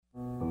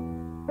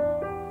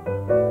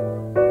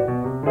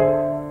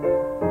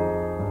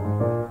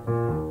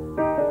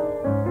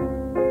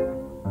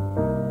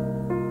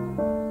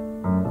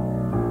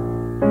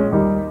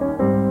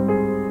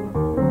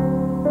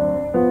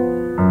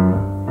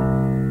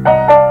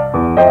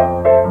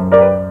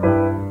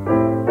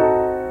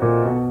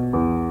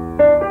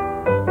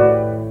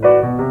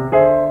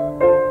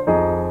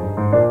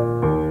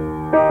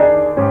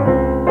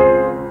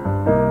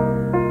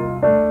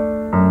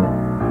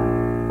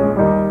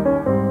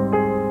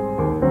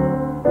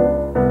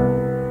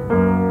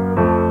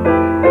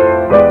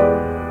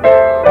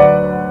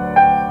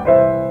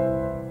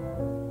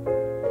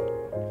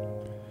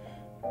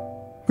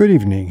Good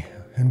evening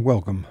and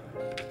welcome.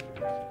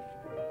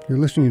 You're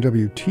listening to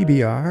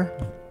WTBR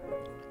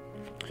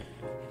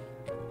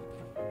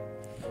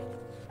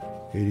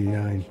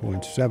 89.7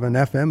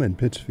 FM in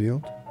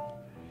Pittsfield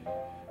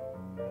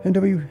and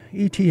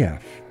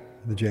WETF,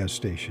 the jazz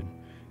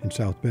station in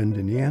South Bend,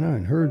 Indiana,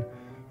 and heard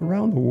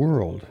around the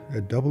world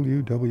at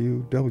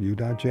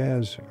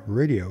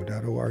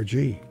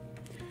www.jazzradio.org.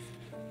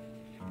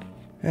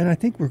 And I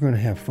think we're going to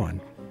have fun.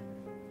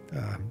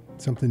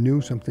 Something new,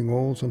 something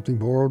old, something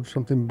borrowed,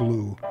 something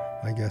blue,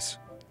 I guess,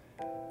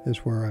 is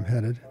where I'm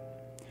headed.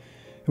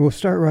 And we'll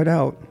start right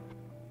out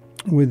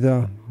with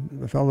a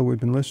fellow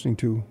we've been listening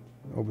to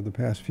over the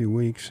past few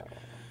weeks,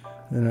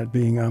 and that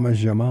being Ahmad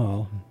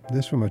Jamal.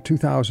 This from a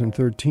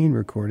 2013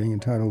 recording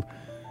entitled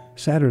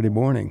Saturday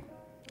Morning.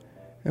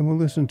 And we'll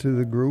listen to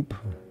the group,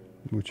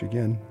 which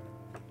again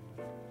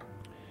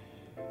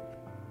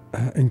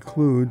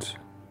includes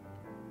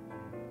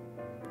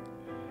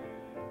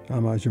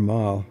Ahmad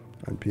Jamal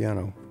on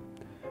piano,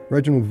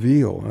 Reginald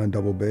Veal on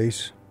double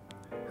bass,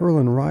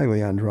 Herlin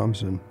Riley on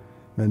drums, and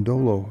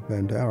Mandolo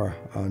Bandara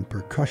on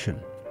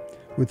percussion.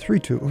 With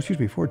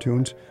four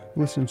tunes.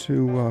 Listen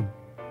to,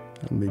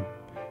 let me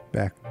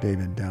back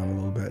David down a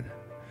little bit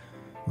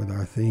with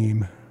our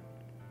theme.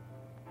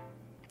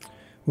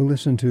 We'll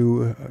listen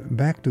to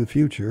Back to the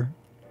Future,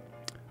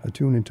 a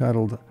tune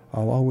entitled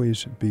I'll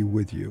Always Be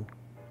With You.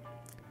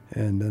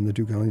 And then the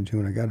Duke Ellington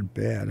tune, I Got It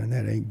Bad, and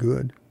That Ain't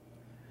Good.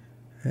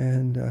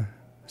 And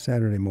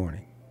Saturday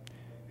Morning.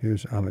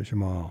 Here's Ahmad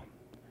Jamal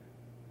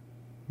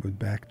with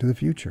Back to the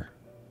Future.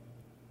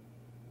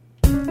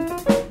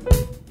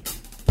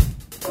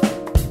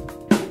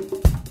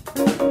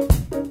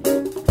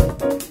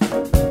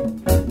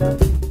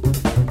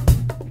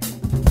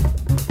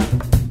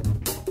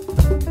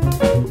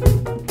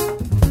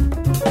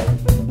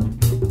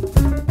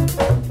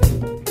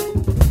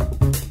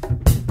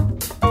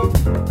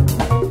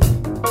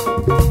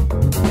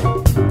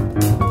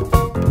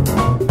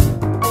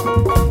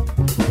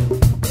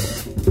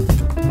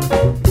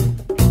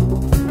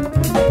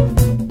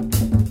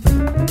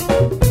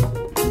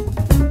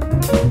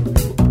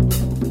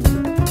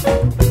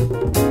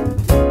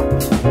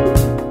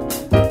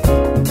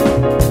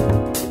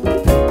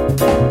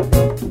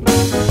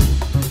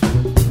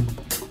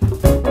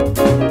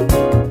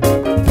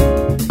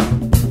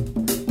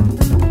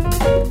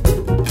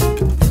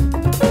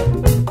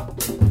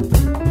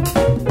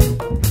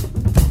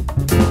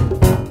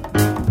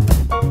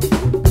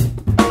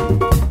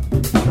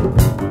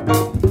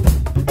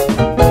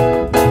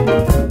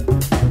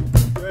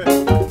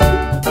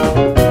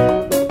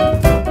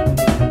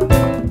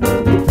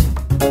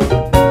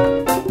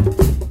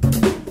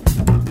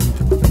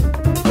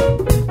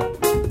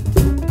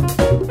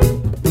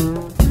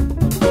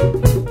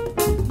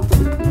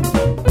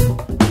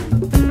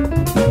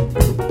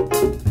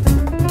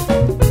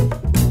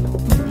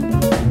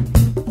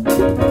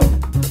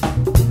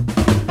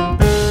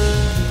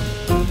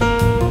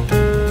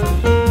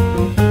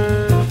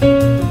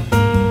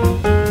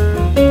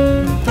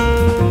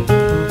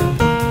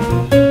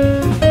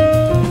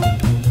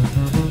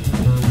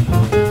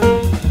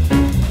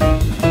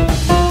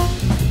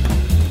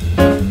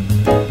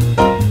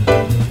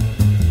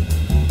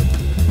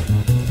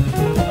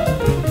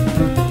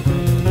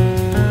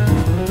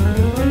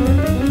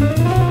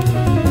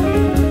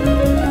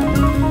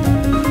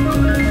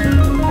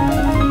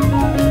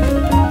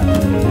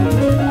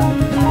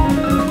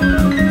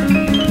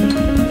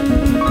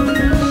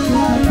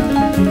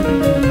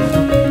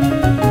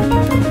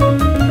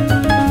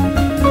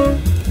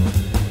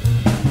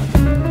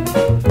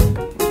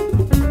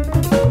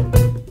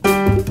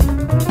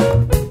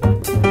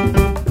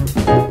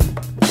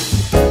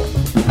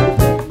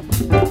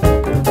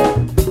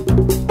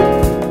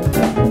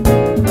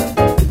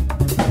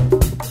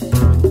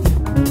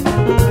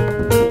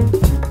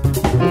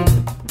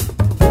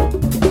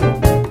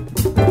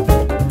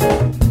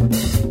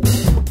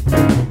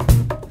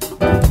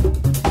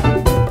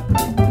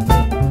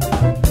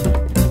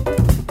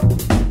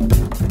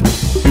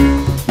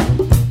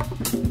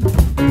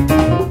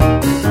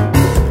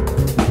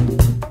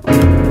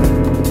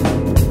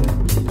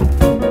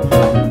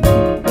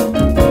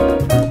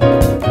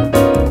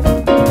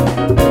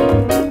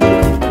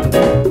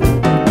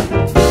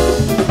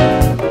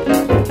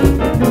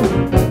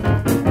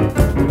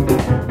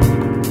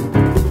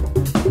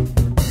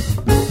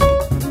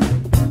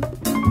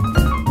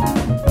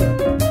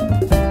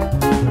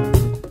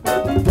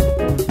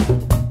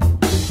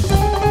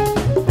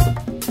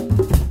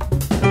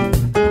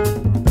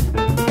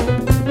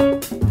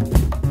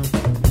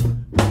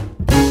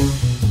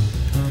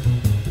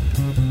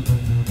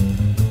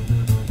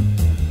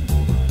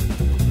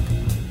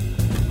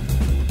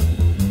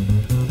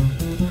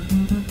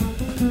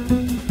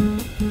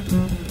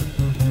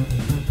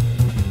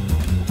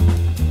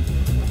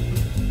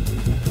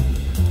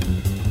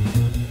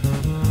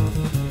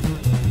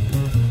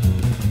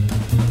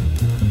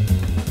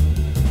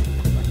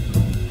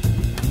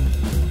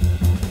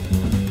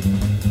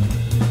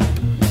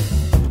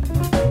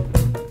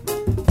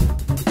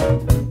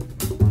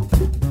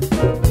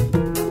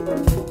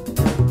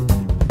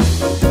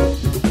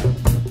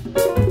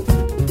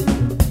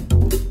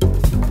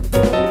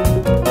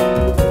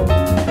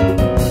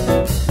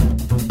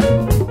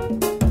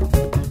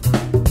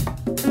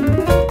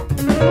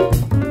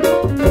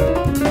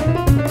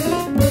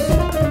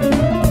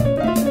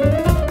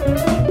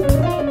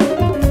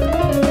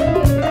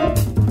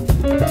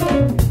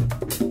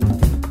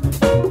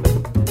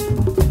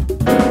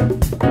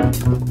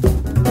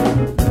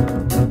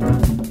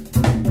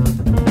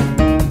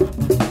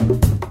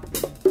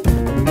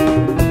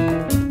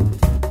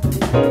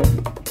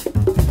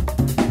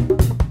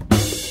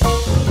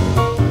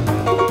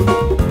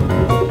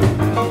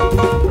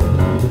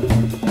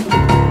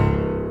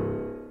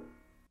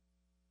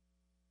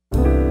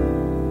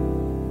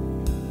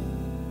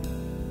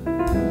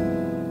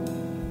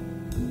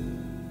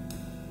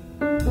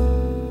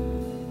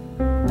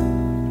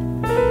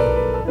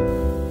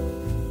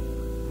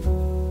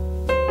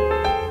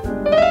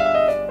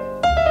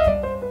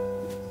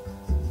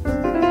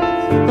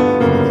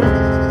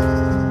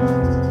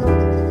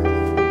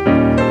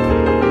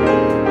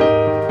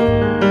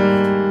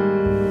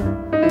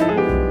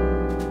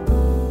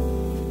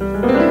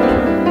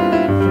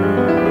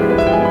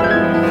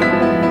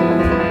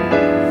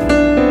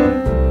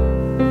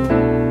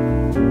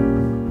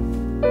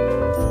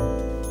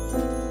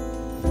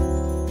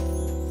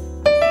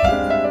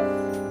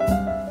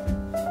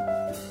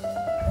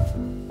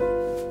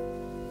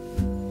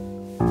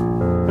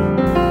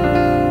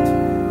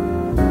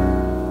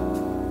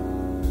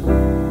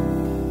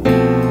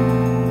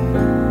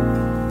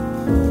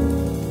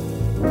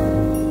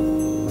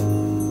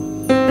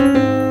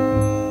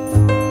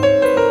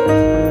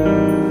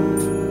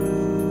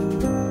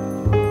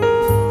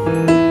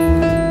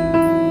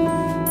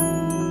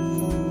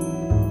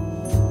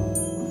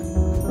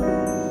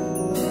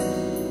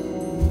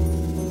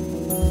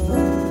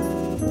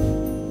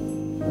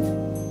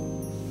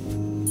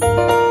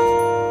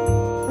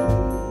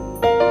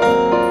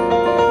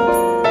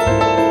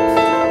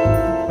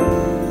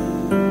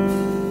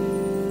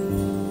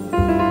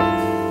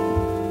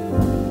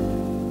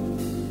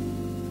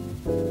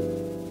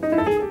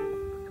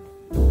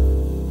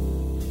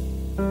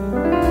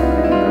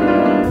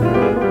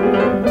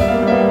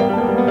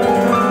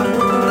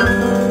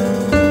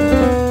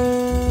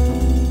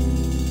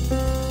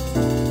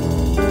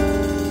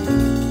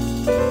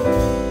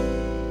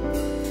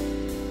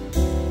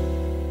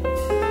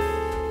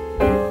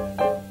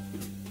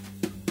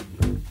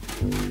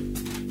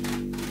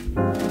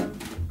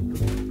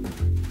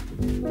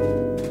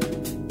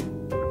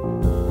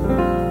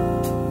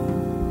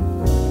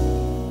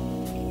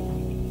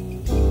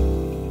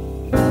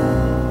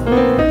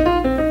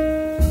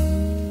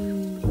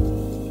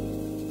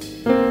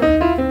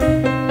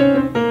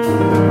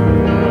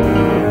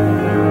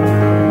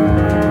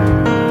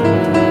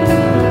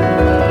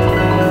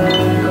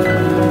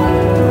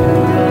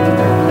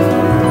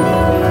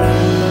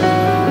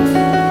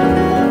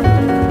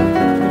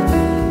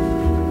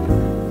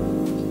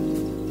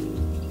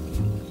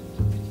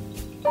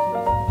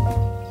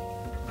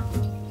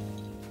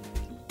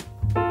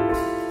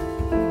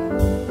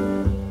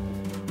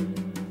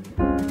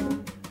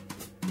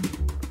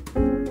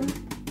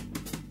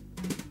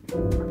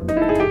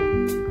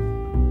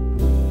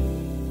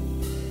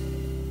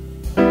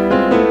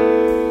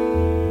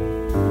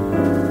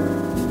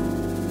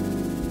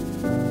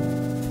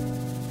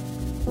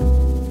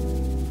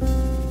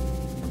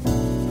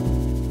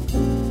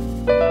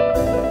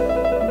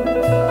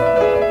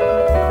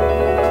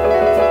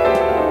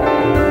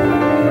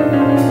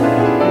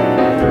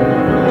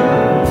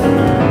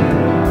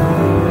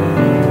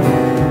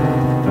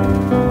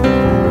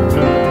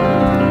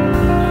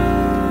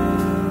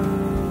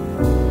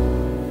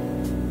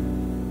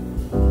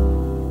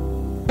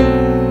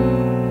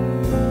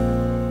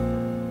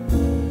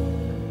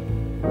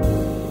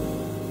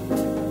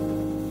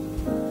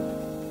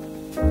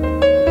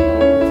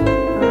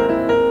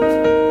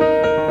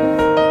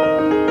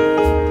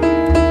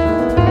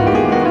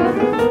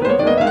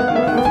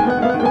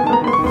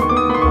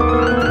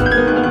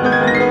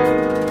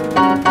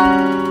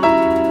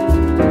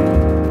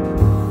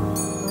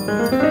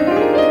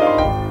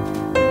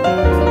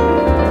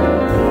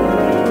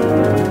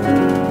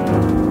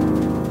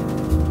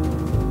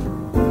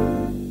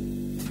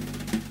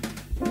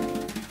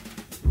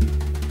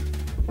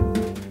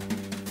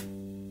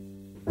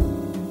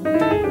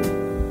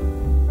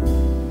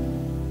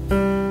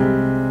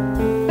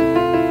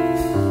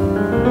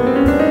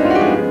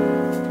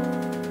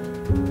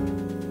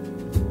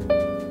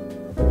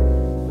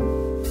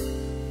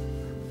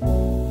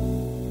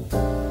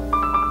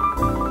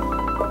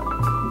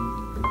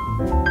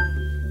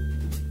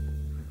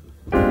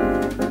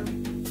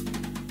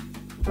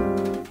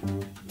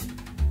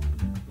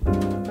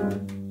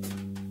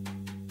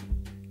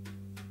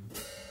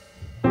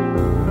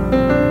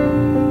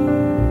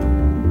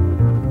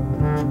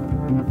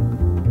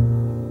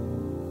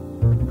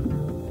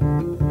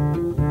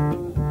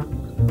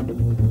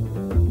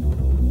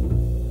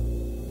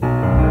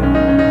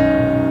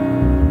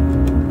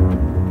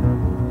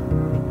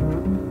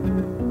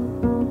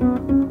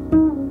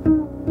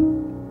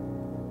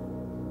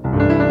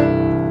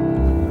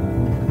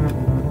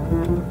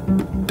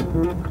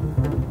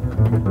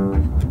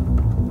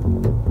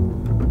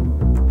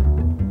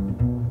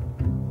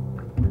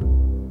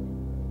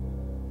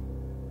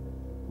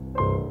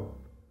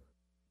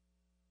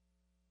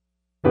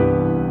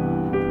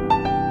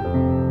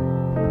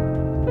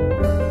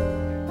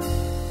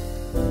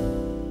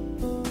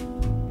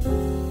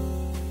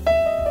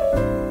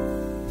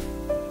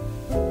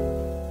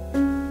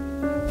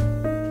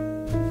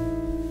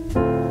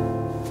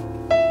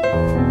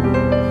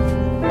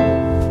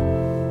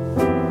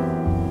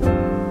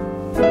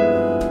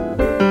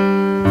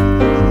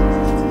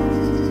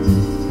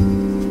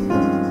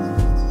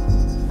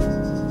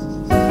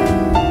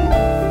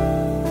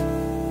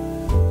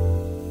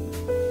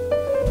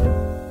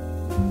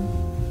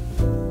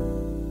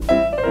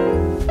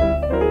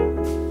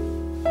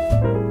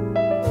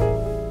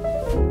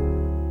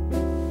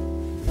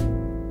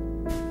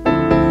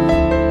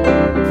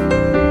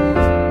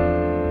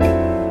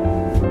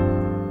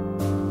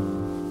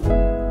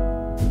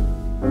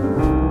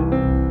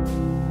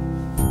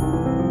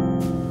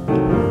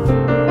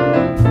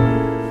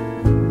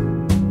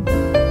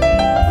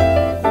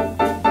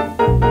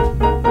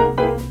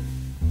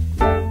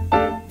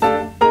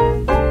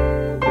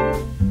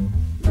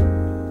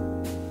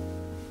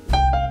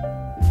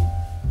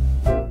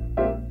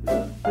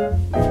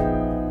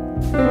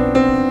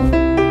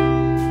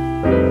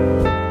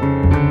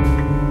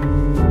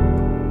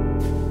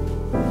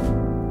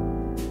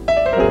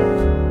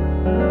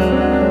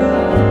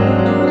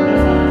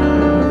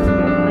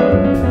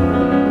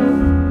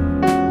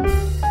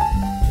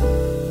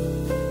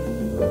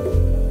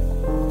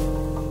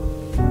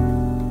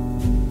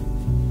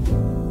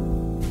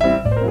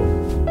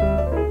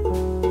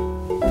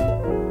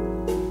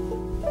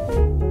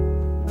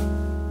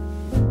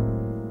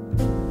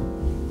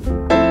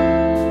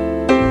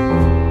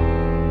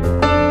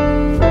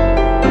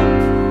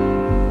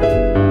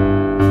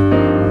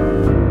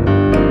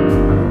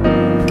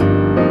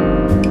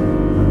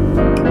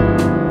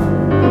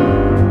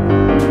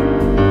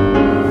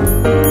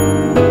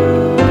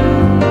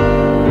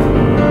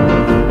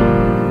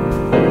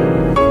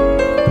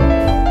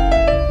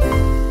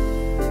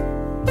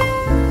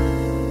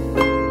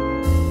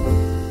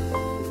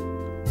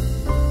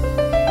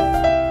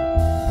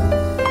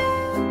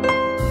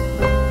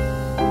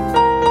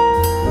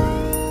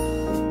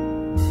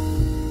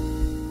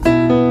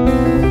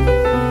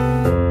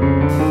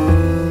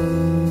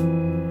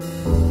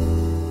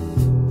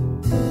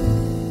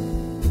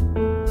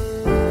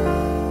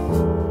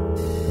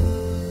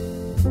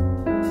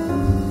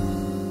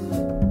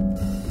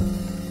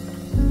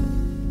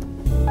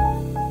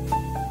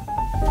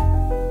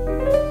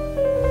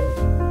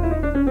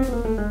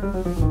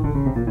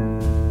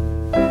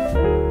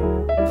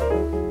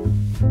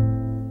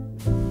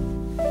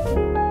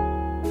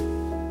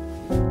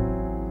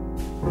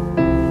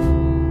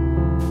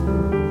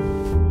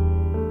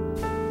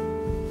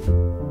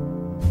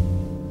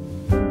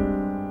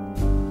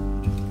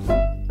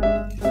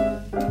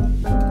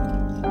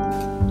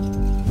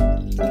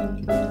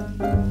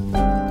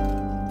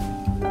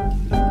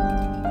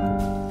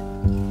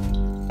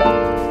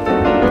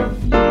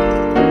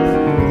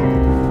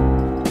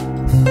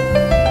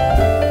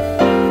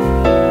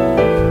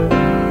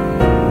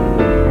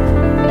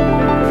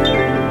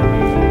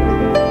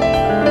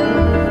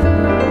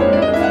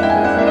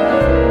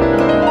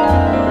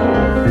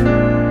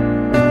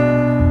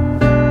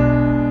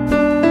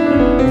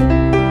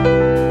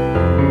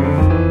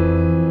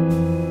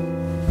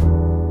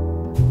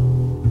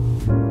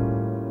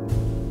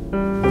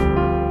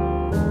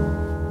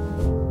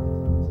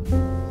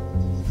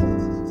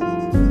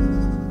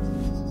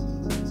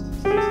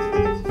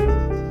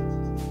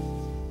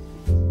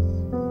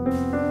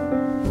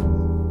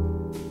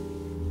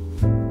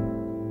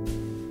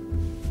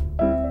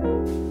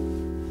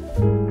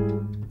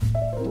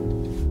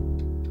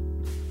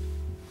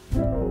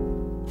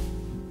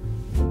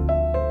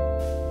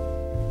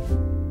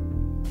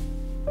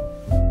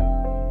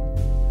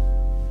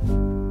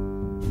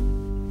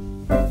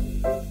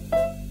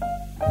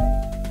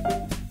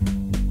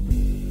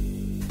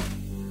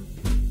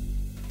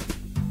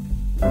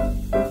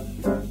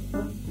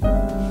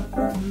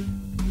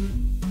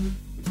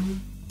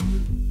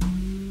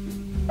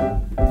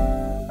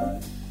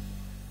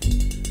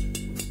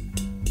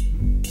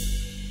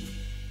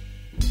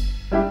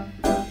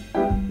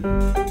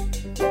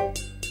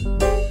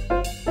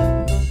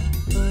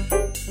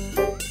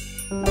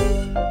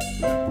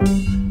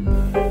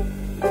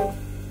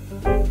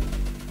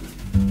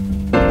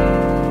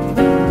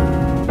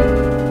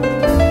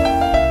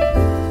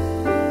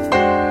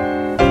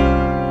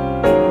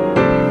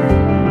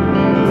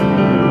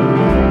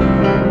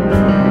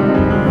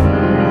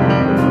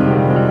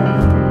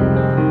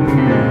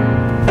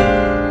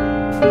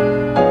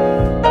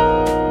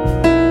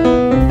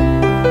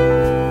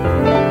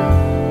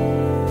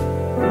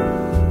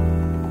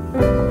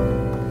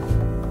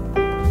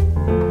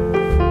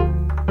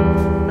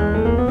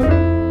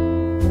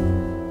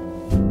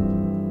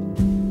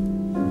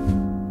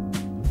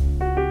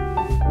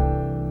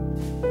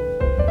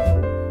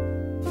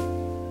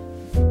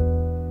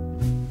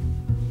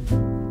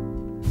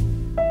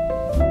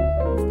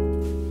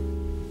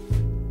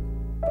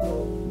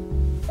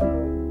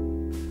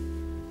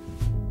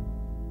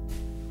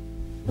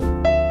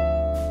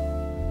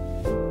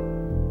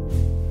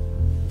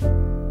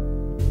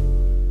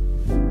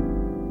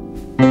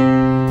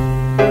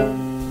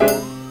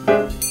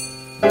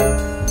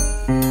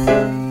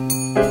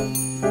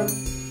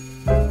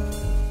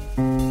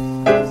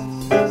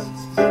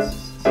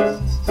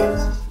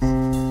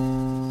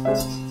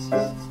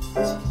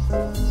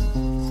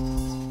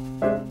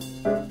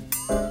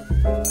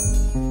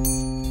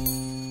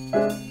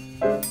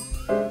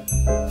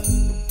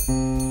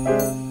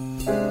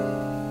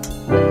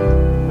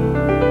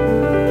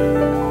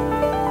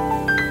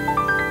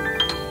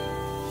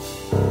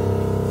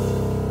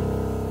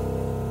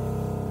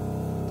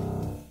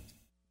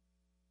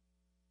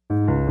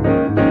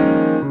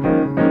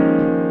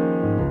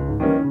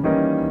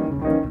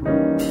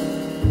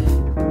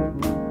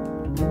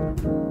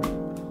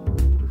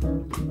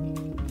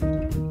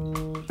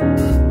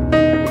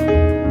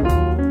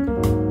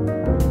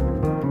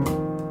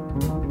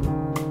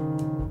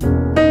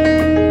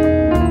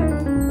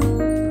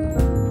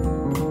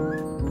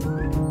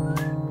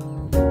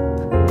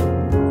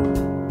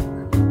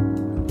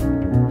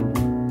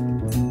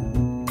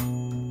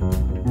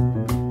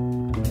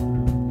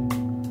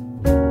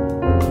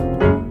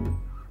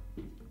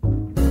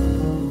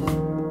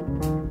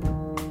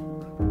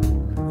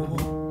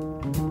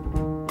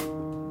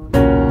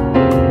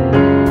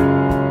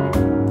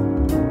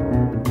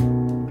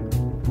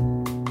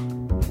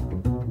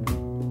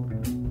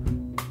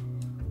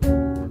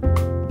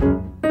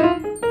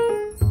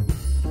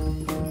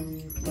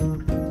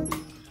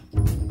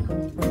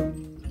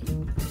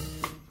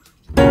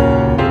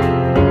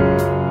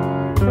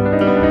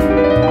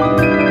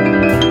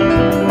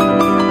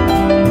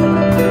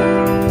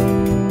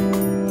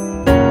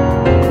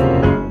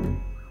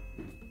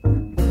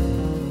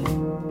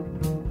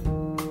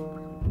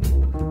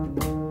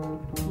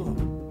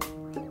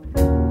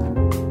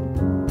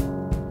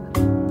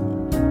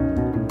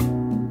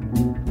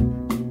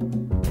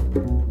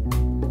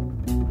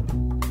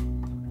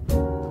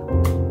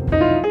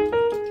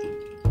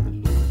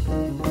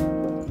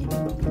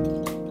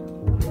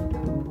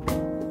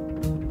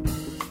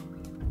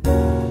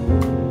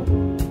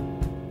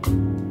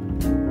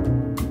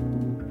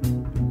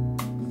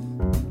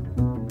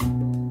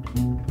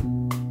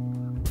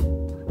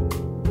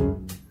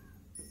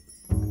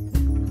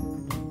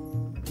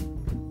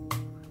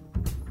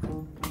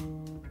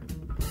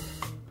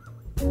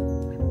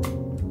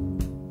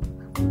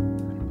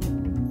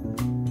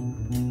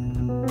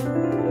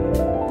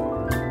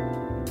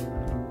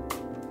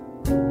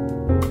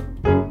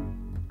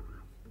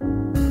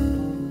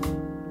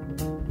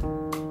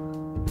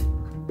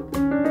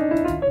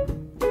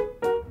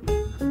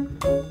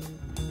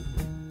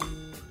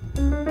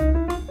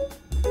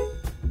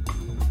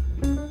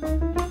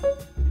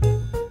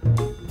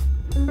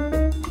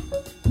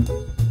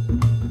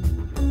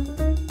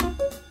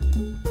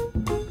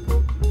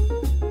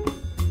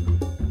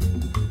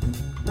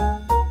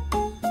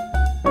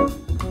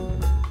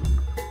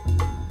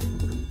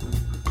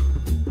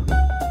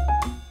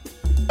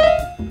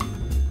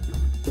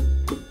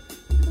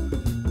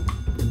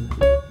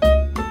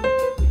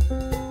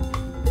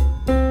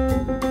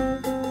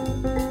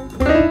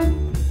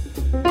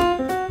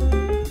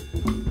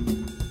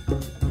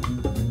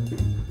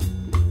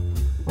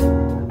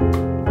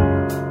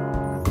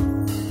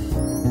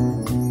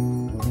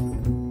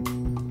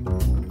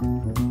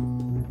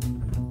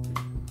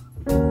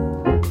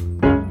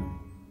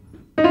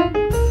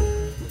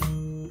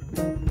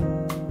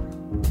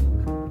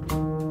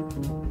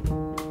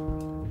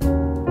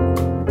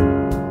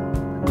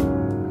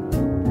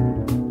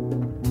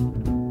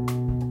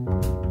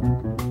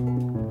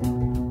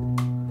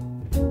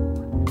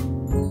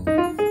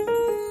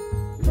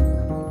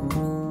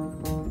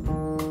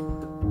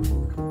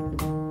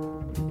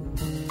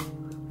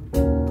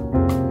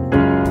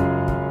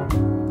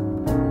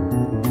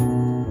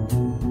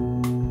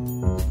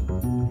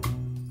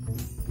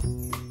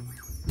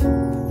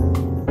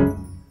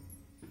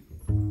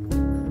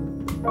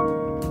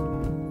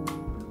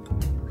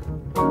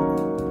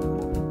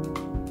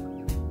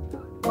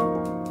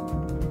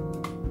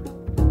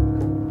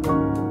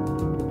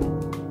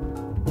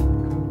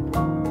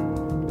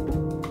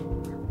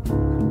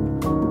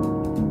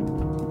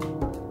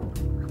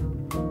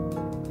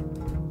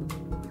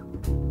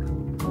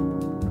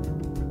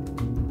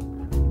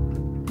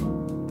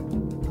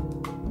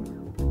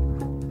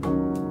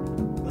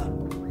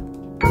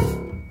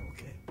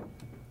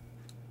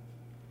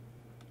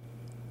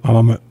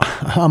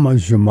 Hama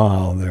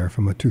Jamal there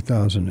from a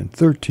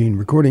 2013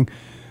 recording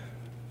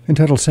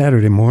entitled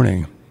Saturday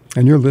Morning.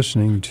 And you're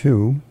listening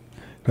to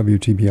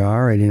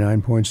WTBR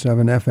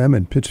 89.7 FM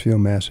in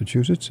Pittsfield,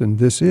 Massachusetts. And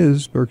this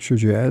is Berkshire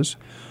Jazz.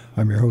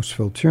 I'm your host,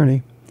 Phil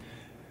Tierney.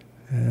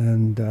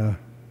 And,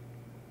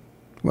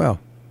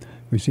 well,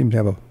 we seem to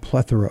have a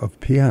plethora of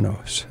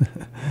pianos.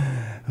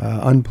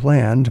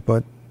 Unplanned,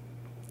 but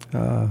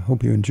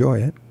hope you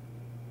enjoy it.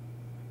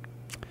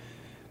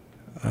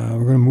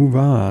 We're going to move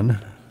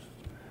on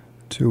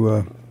to a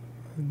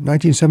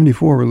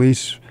 1974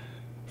 release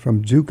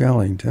from Duke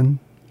Ellington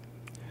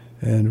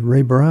and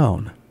Ray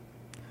Brown.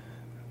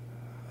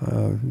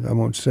 I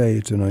won't say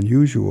it's an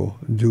unusual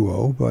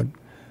duo, but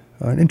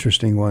an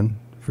interesting one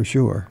for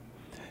sure.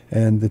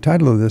 And the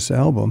title of this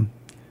album,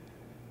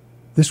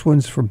 this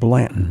one's for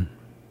Blanton.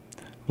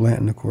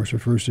 Blanton, of course,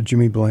 refers to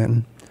Jimmy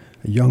Blanton,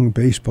 a young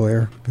bass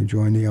player who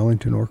joined the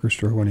Ellington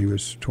Orchestra when he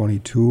was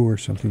 22 or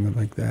something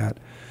like that,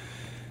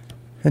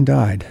 and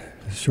died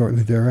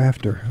shortly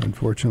thereafter.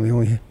 Unfortunately,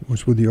 only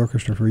was with the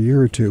orchestra for a year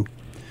or two.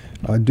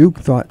 Duke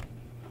thought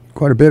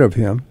quite a bit of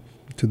him,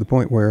 to the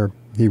point where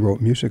he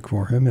wrote music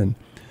for him and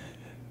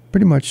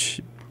pretty much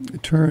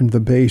turned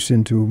the bass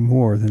into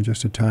more than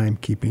just a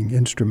time-keeping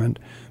instrument,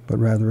 but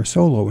rather a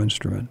solo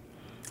instrument.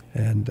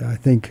 And I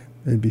think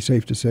it'd be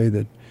safe to say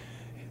that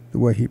the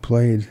way he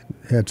played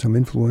had some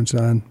influence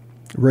on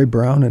Ray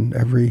Brown and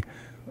every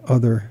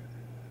other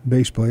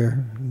bass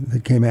player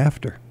that came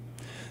after.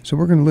 So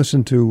we're going to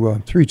listen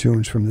to 3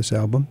 tunes from this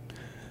album.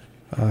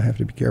 I have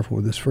to be careful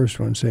with this first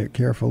one, say it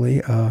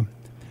carefully.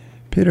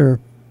 Pitter,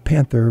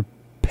 Panther,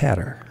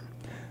 Patter,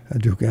 a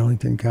Duke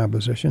Ellington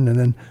composition. And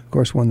then, of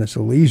course, one that's a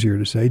little easier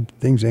to say,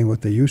 Things Ain't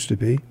What They Used to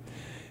Be.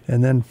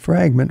 And then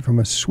Fragment from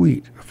a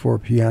Suite for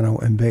piano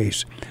and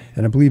bass.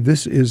 And I believe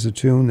this is the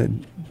tune that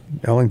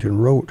Ellington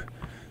wrote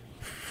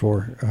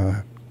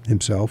for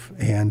himself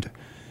and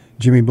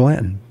Jimmy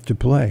Blanton to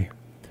play.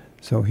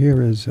 So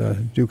here is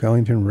Duke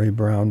Ellington, Ray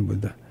Brown with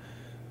the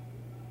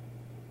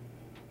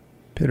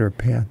Pitter,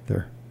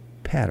 Panther,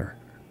 Patter.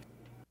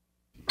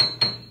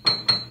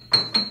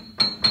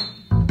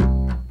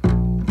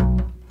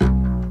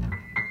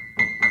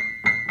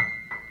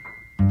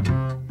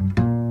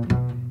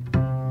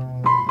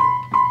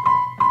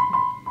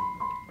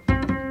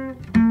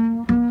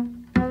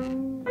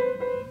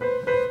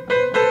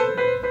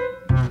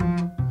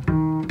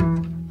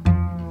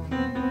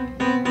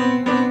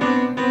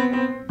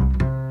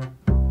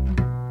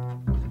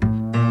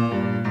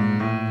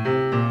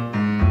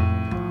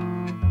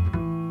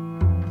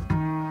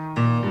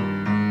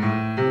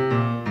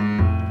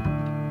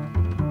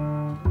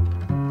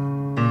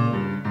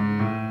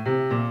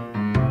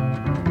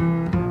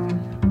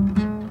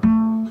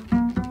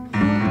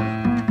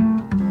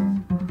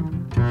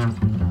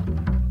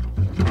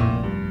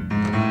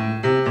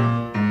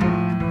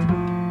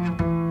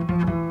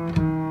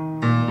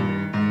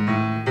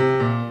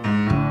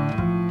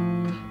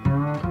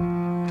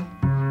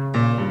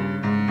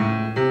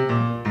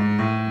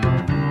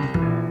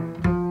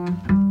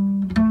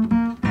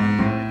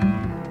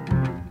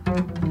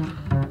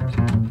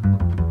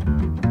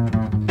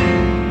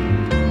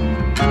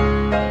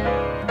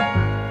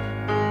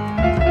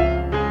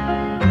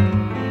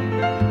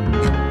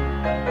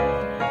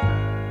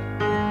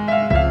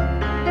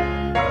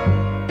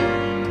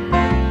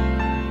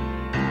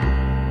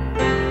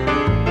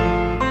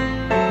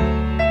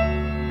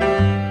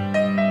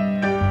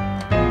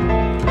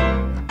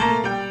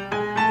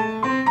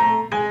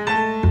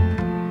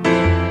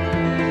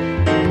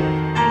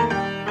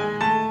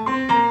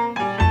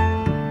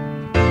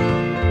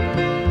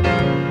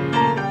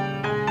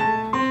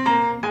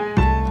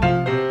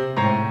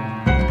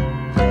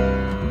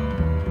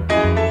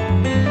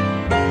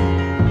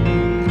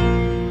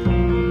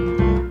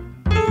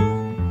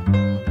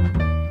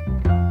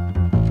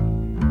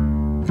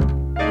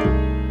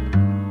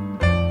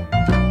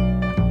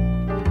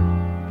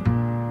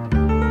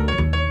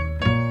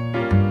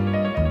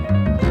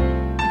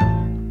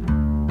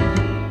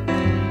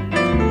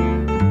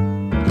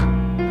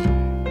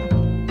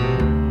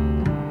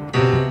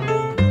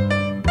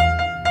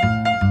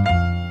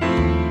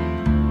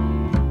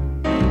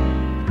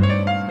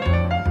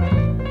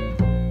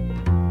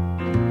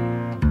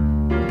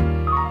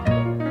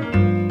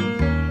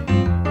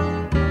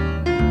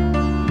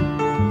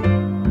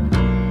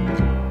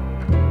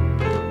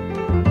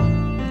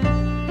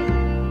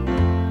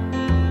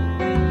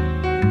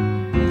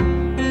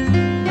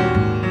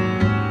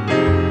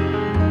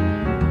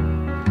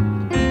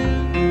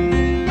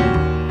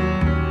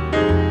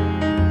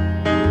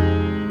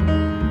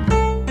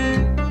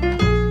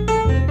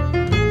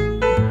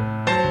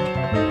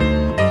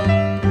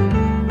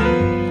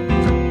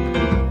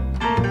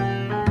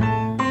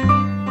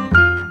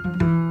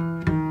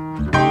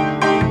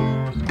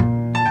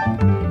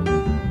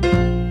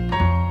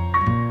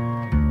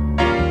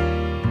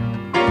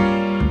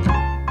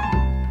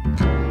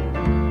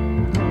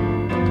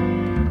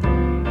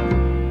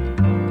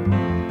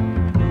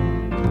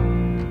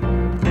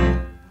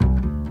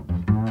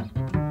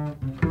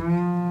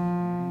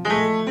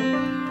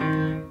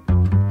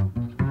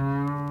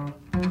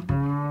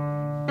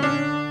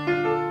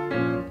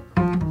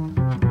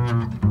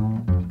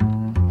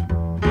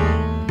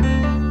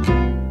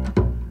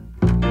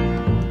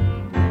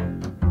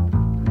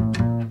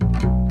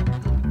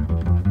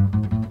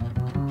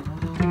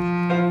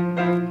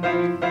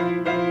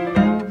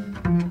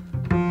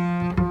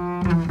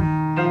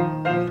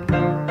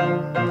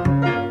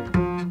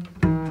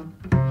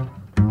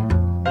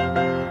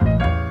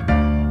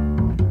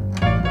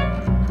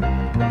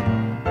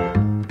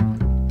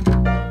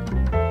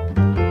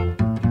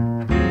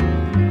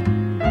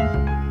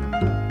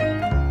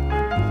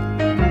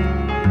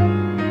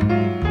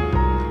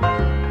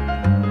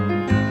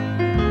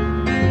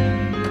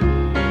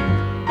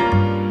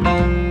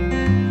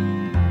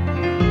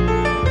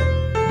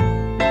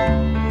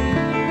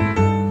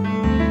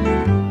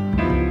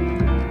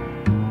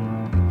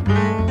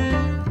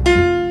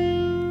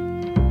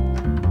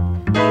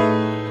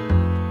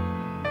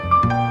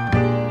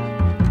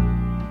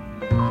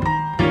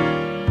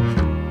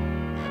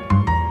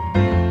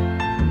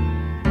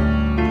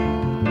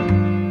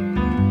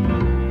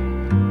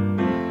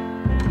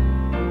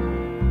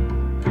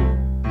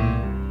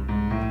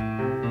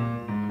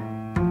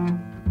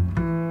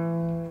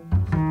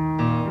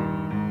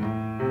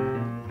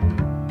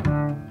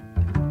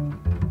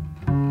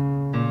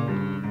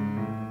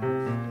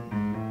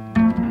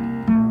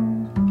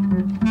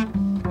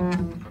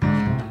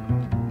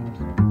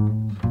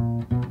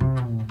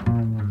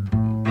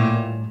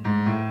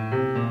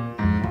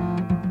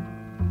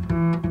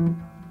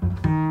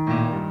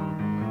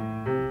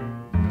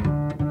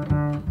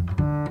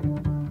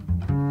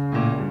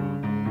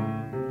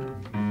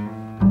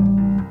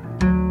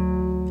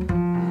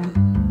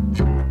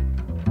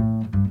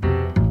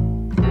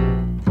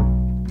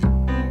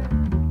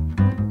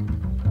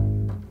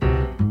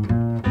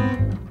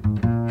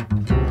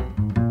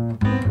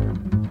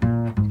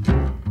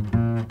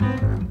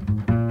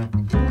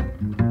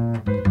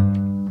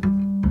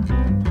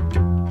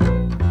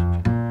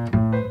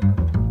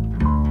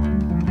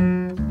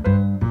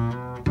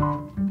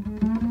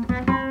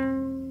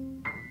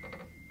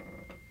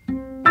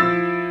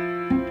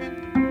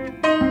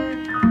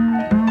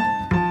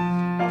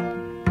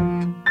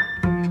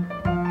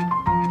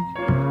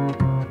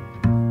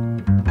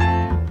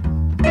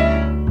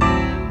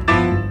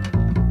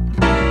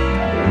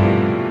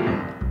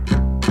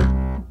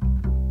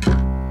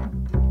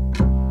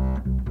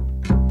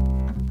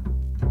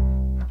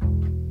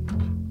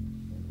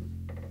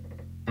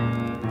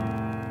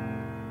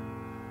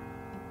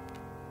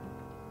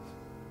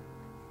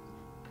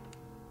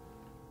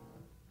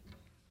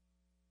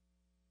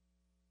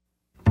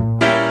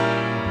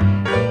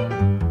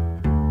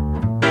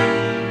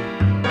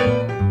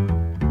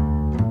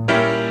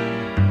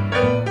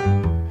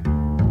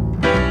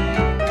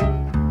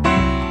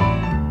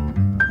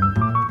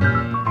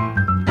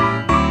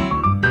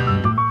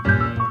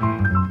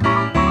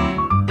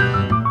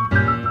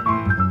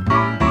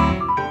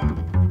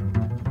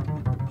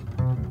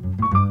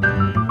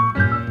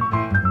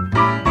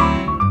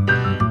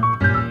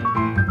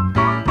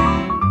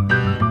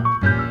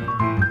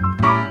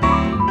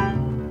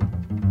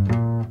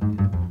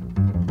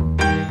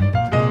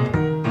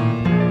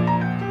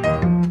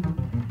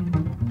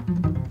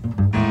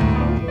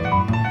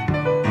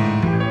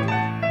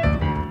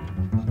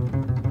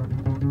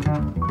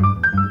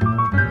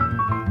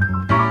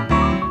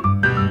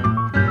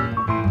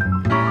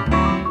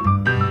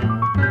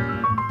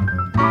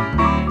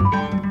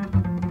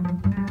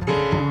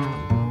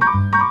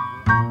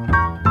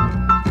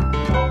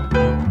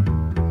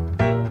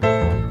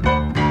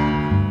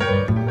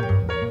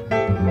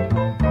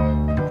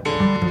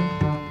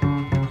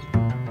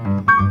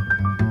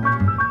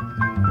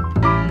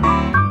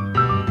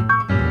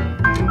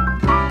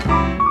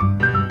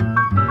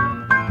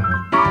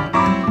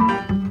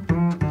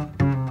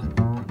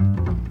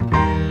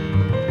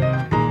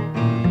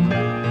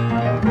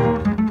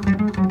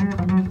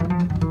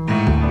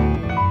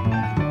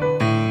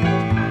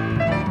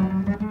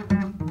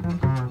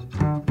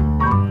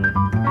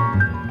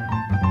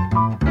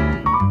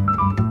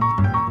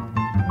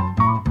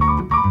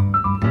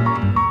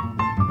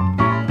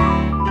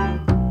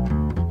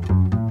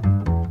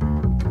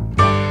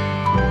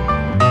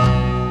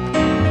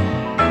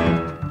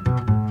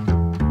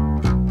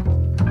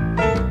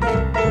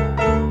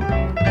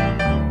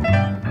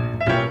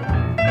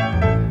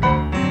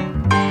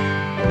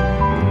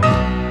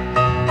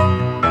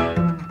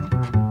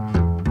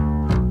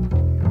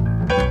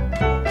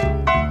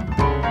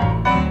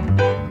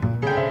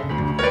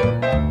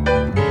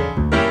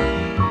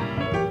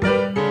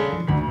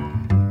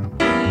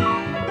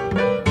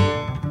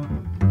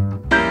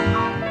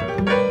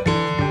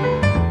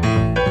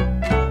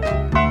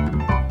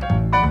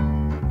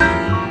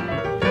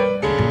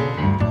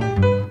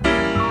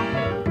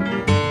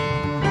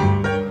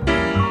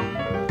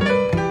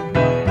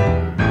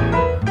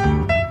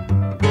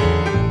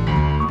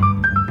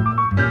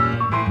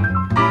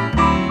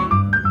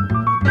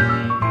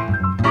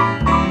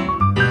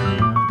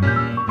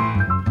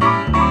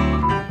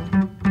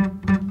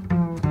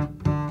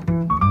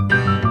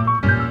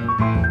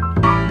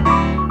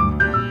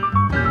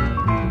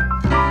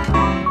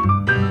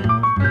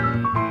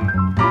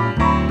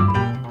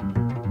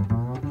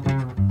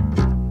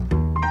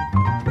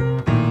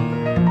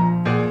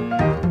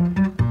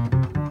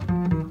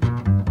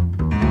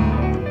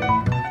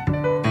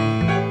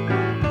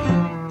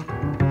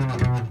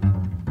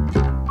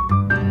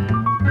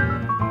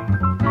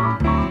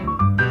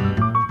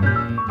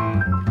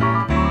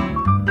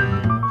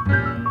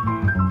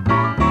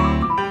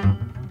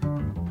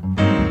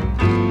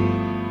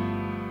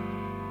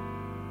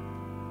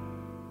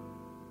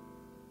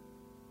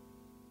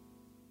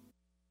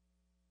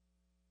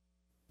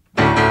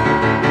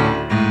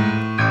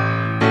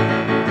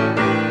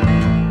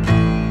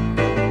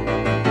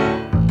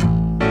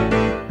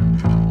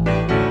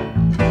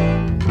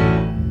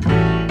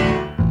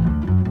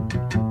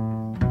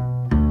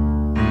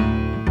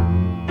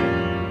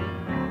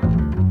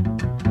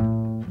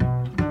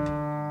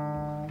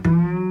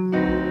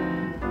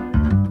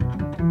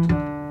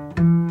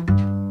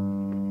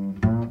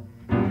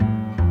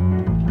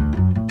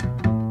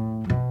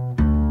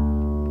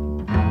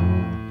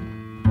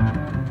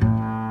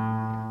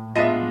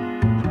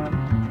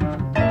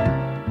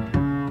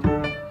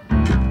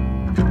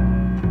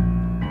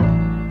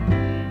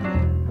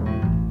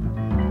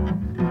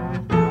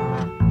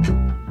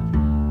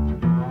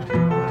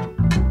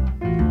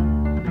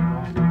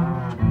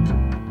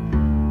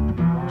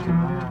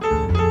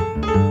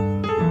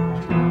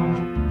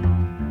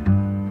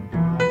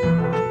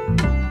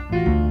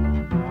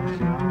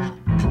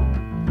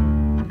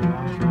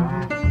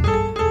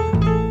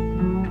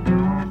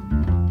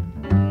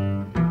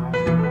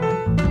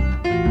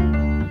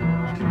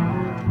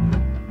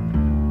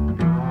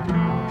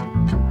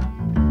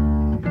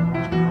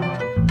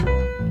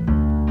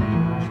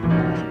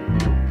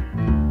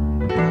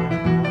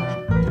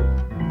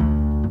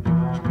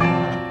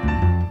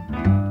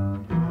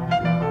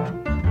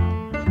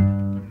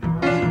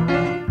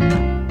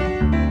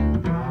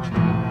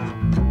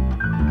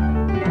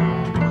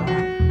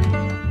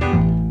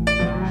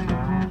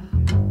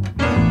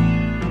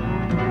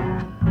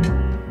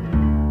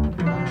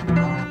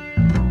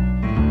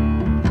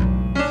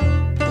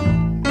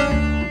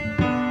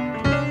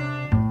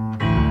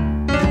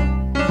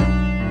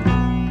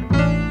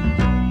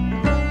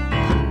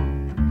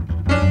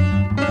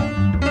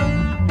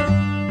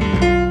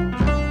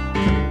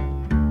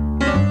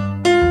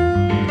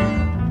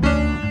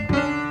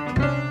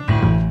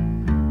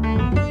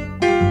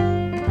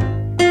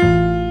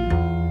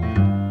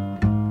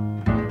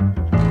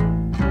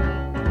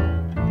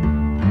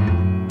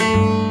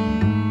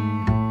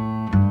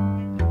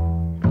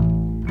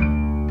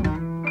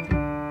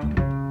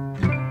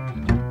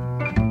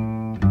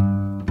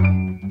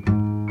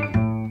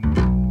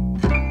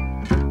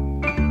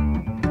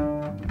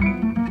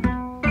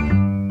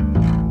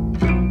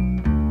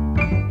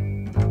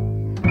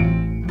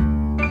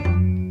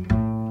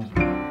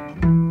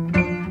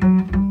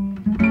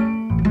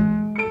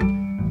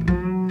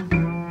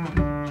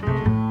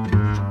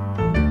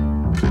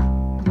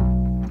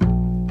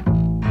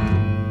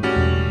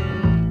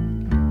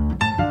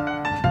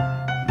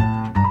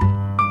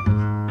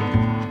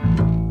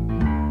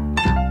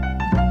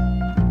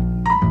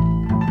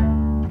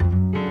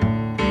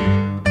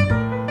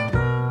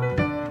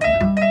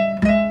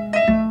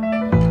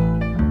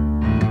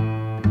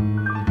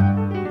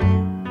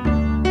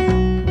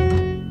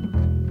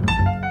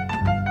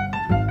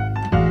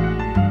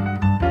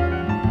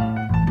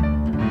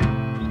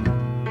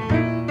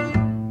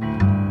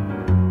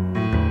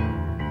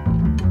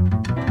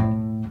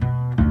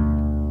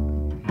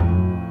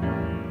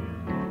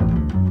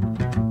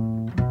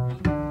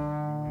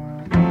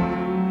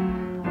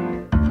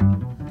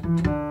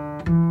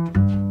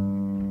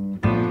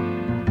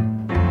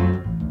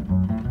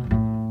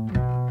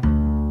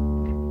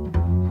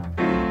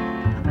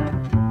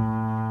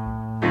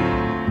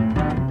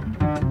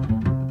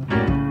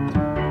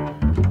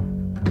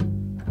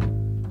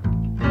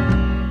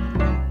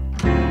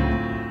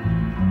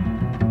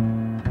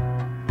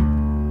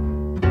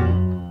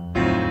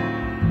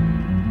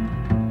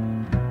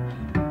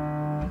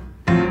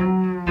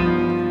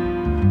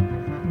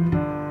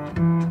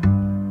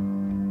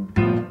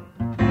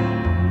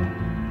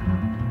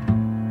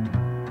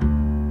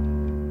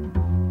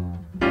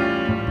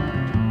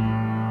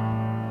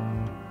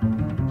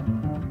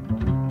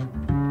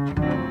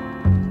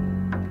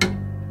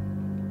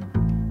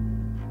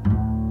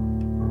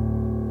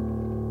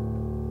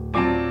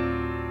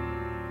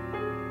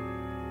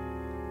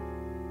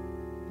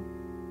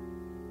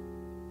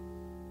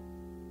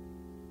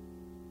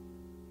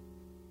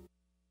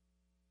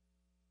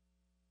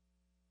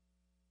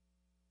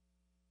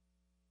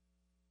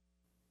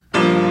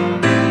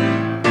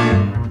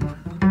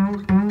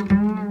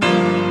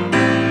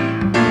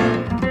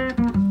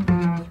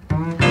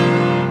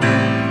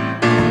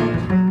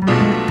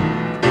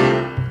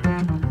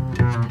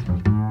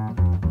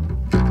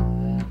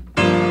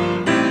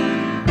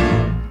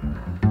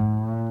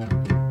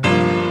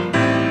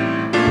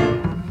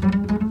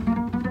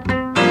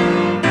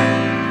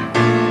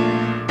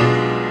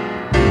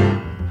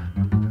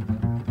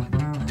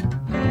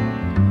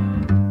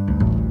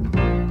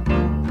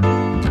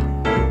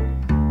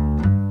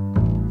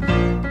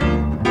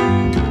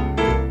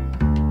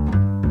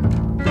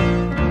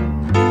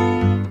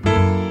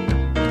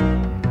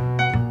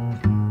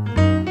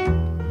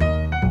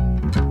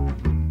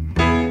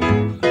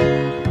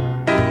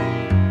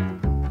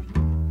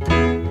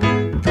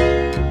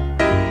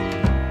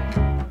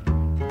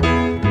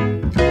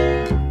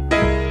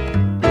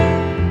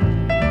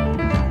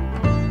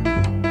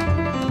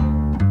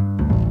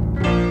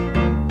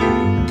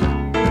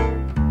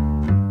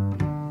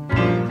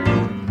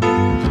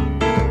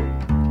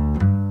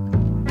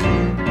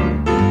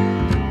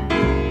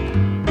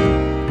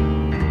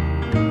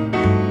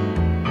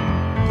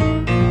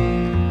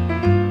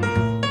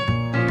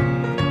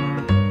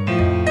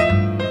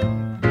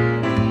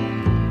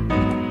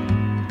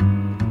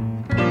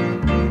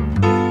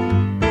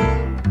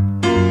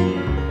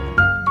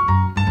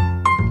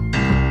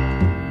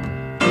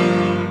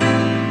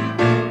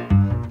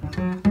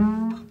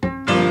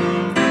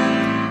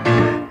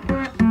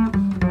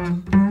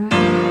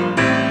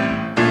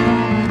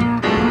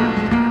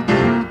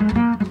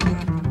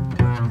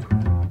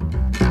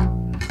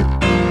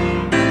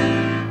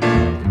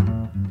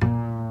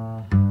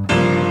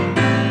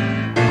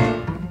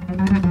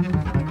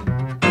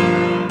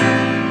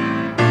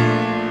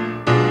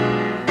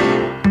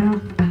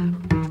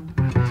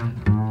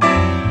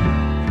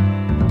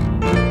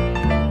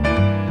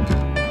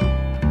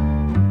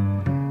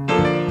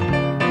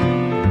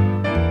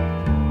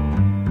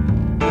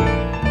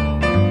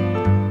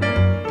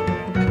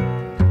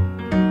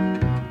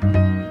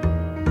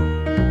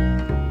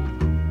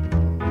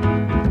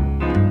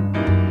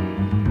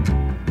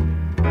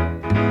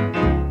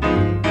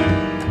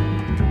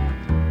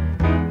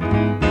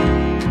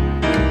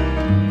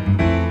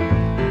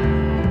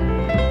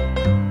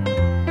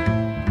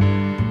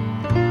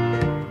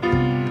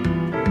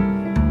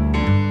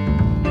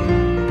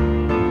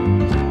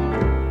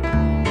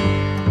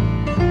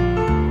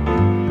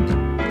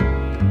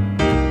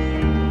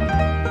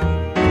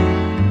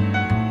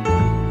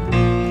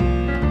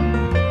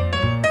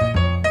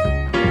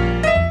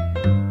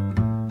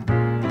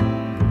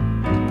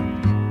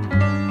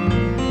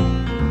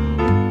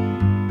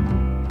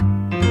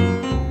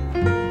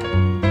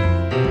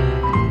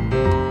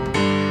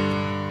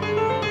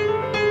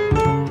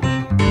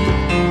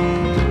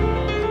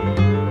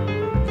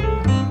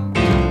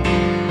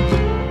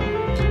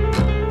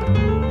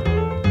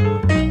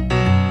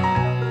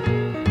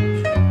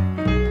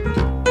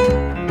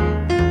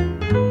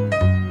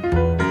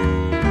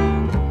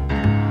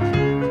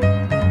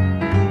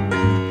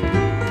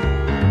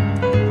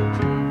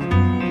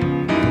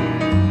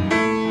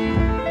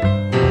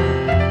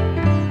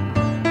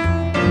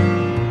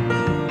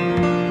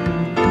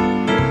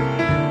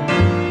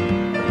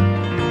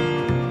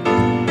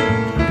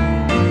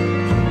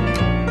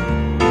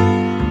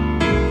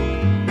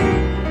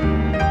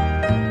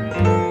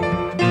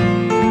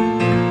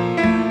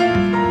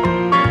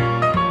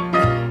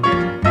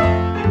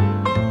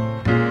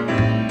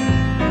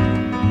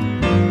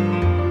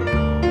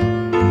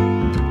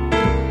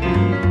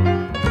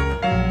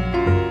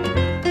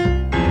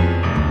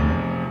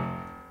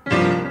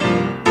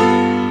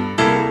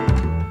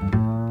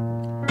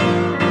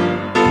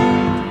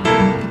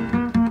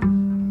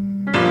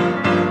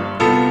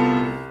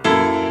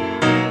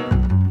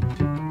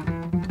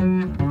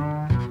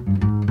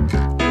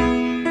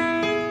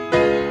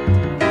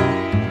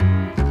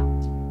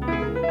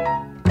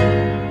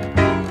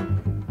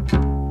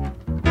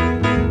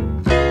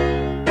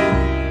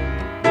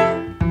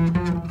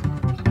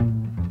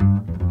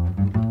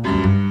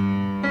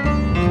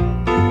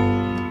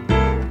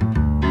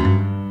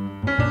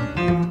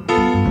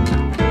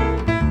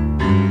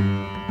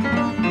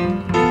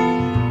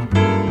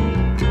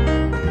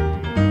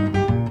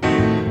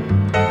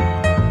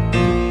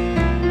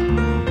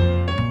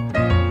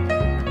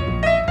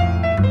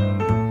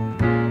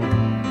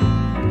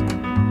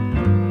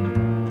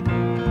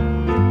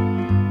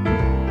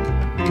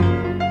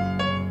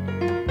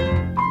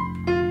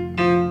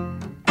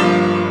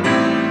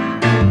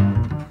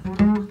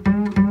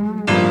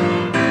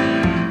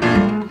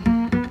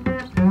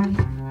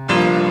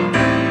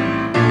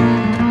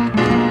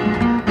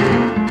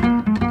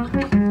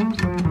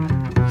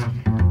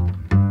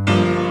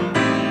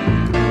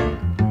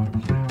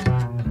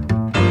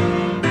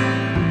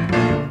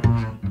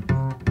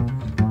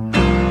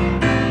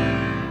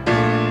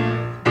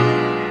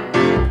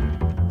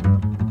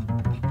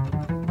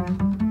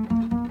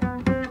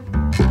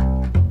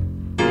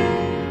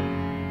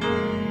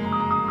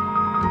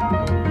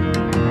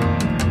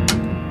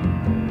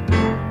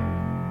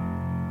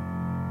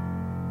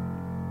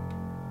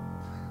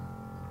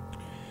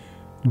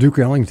 Duke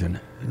Ellington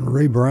and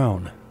Ray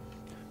Brown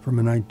from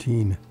a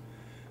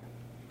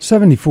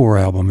 1974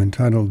 album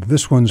entitled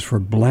This One's for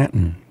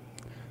Blanton.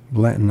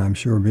 Blanton, I'm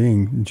sure,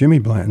 being Jimmy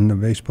Blanton, the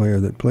bass player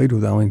that played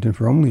with Ellington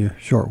for only a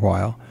short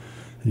while,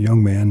 a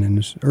young man in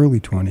his early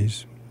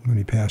 20s when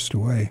he passed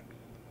away.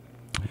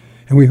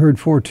 And we heard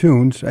 4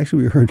 tunes.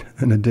 Actually, we heard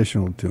an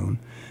additional tune,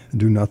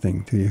 Do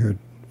Nothing Till You Heard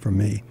From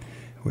Me,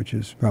 which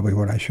is probably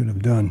what I should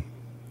have done.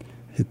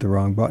 Hit the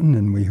wrong button,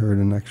 and we heard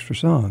an extra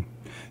song.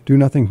 Do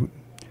Nothing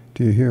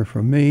Till You Hear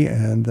From Me,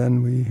 and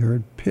then we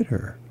heard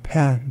Pitter,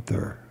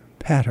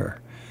 Patter.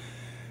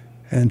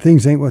 And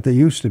Things Ain't What They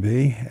Used to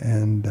Be,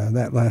 and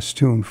that last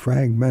tune,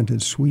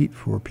 Fragmented Suite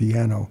for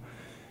piano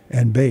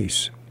and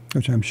bass,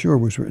 which I'm sure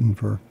was written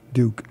for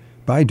Duke,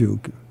 by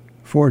Duke,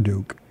 for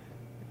Duke,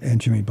 and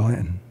Jimmy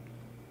Blanton.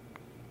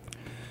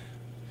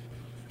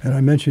 And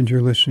I mentioned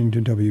you're listening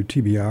to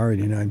WTBR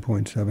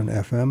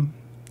 89.7 FM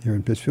here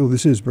in Pittsfield.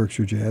 This is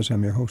Berkshire Jazz.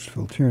 I'm your host,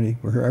 Phil Tierney.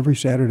 We're here every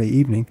Saturday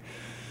evening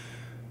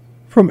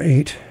from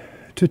 8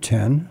 to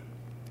 10,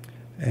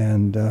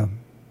 and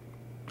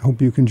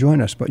hope you can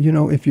join us. But, you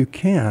know, if you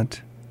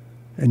can't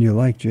and you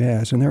like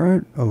jazz, and there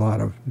aren't a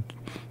lot of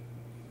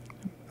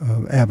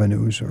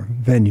avenues or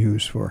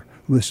venues for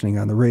listening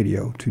on the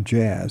radio to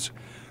jazz,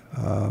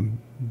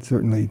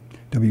 certainly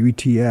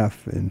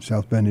WETF in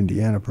South Bend,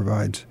 Indiana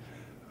provides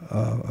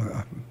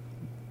a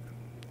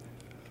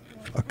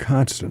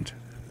constant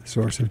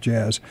source of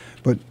jazz.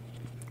 But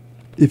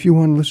if you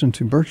want to listen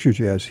to Berkshire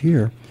Jazz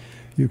here,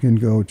 you can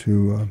go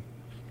to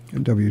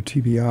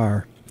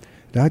WTBR.com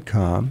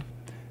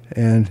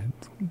and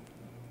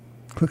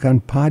click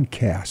on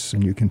podcasts,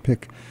 and you can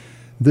pick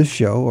this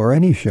show or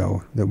any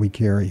show that we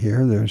carry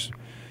here. There's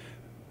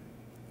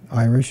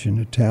Irish and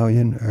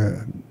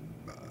Italian,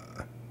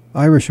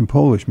 Irish and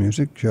Polish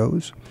music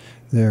shows.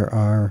 There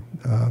are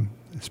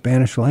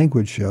Spanish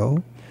language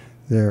show.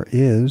 There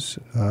is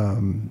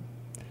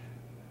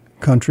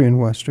country and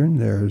western.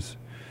 There's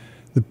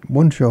the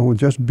one show with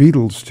just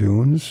Beatles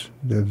tunes.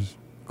 There's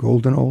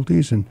golden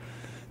oldies, and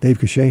Dave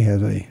Cachet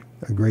has a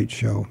great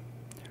show,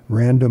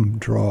 Random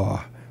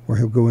Draw, where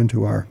he'll go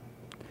into our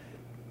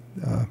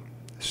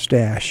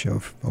stash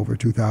of over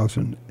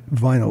 2,000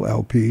 vinyl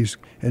LPs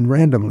and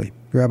randomly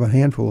grab a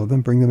handful of them,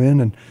 bring them in,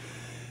 and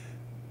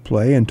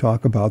play and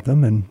talk about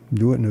them and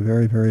do it in a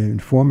very, very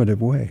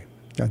informative way.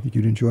 I think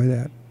you'd enjoy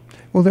that.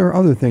 Well, there are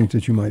other things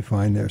that you might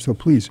find there, so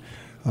please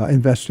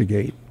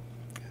investigate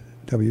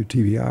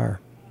WTBR.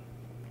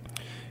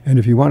 And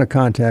if you want to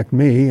contact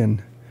me,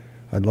 and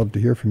I'd love to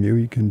hear from you,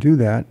 you can do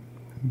that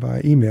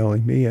by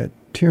emailing me at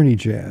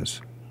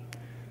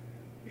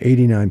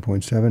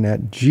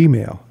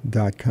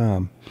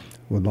tierneyjazz89.7@gmail.com.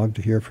 Would love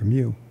to hear from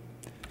you.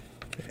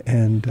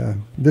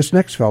 And this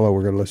next fellow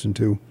we're going to listen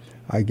to,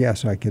 I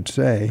guess I could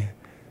say,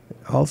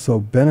 also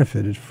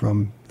benefited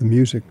from the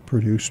music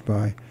produced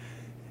by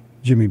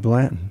Jimmy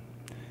Blanton,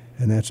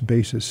 and that's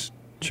bassist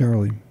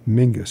Charlie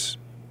Mingus,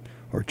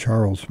 or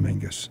Charles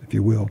Mingus, if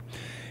you will.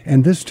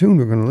 And this tune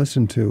we're going to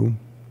listen to,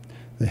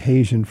 the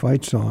Haitian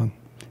Fight Song,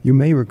 you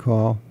may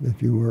recall,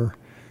 if you were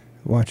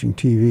watching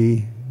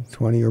TV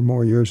 20 or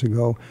more years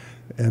ago,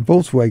 a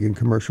Volkswagen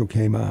commercial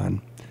came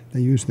on. They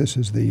used this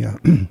as the,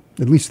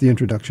 at least the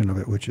introduction of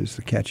it, which is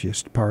the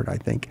catchiest part, I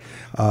think,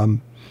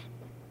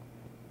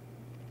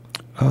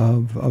 of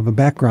a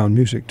background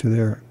music to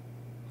their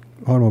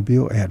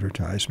automobile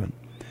advertisement.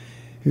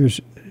 Here's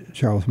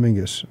Charles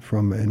Mingus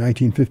from a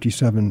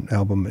 1957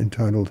 album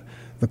entitled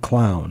The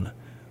Clown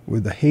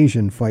with the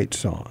Haitian Fight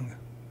Song.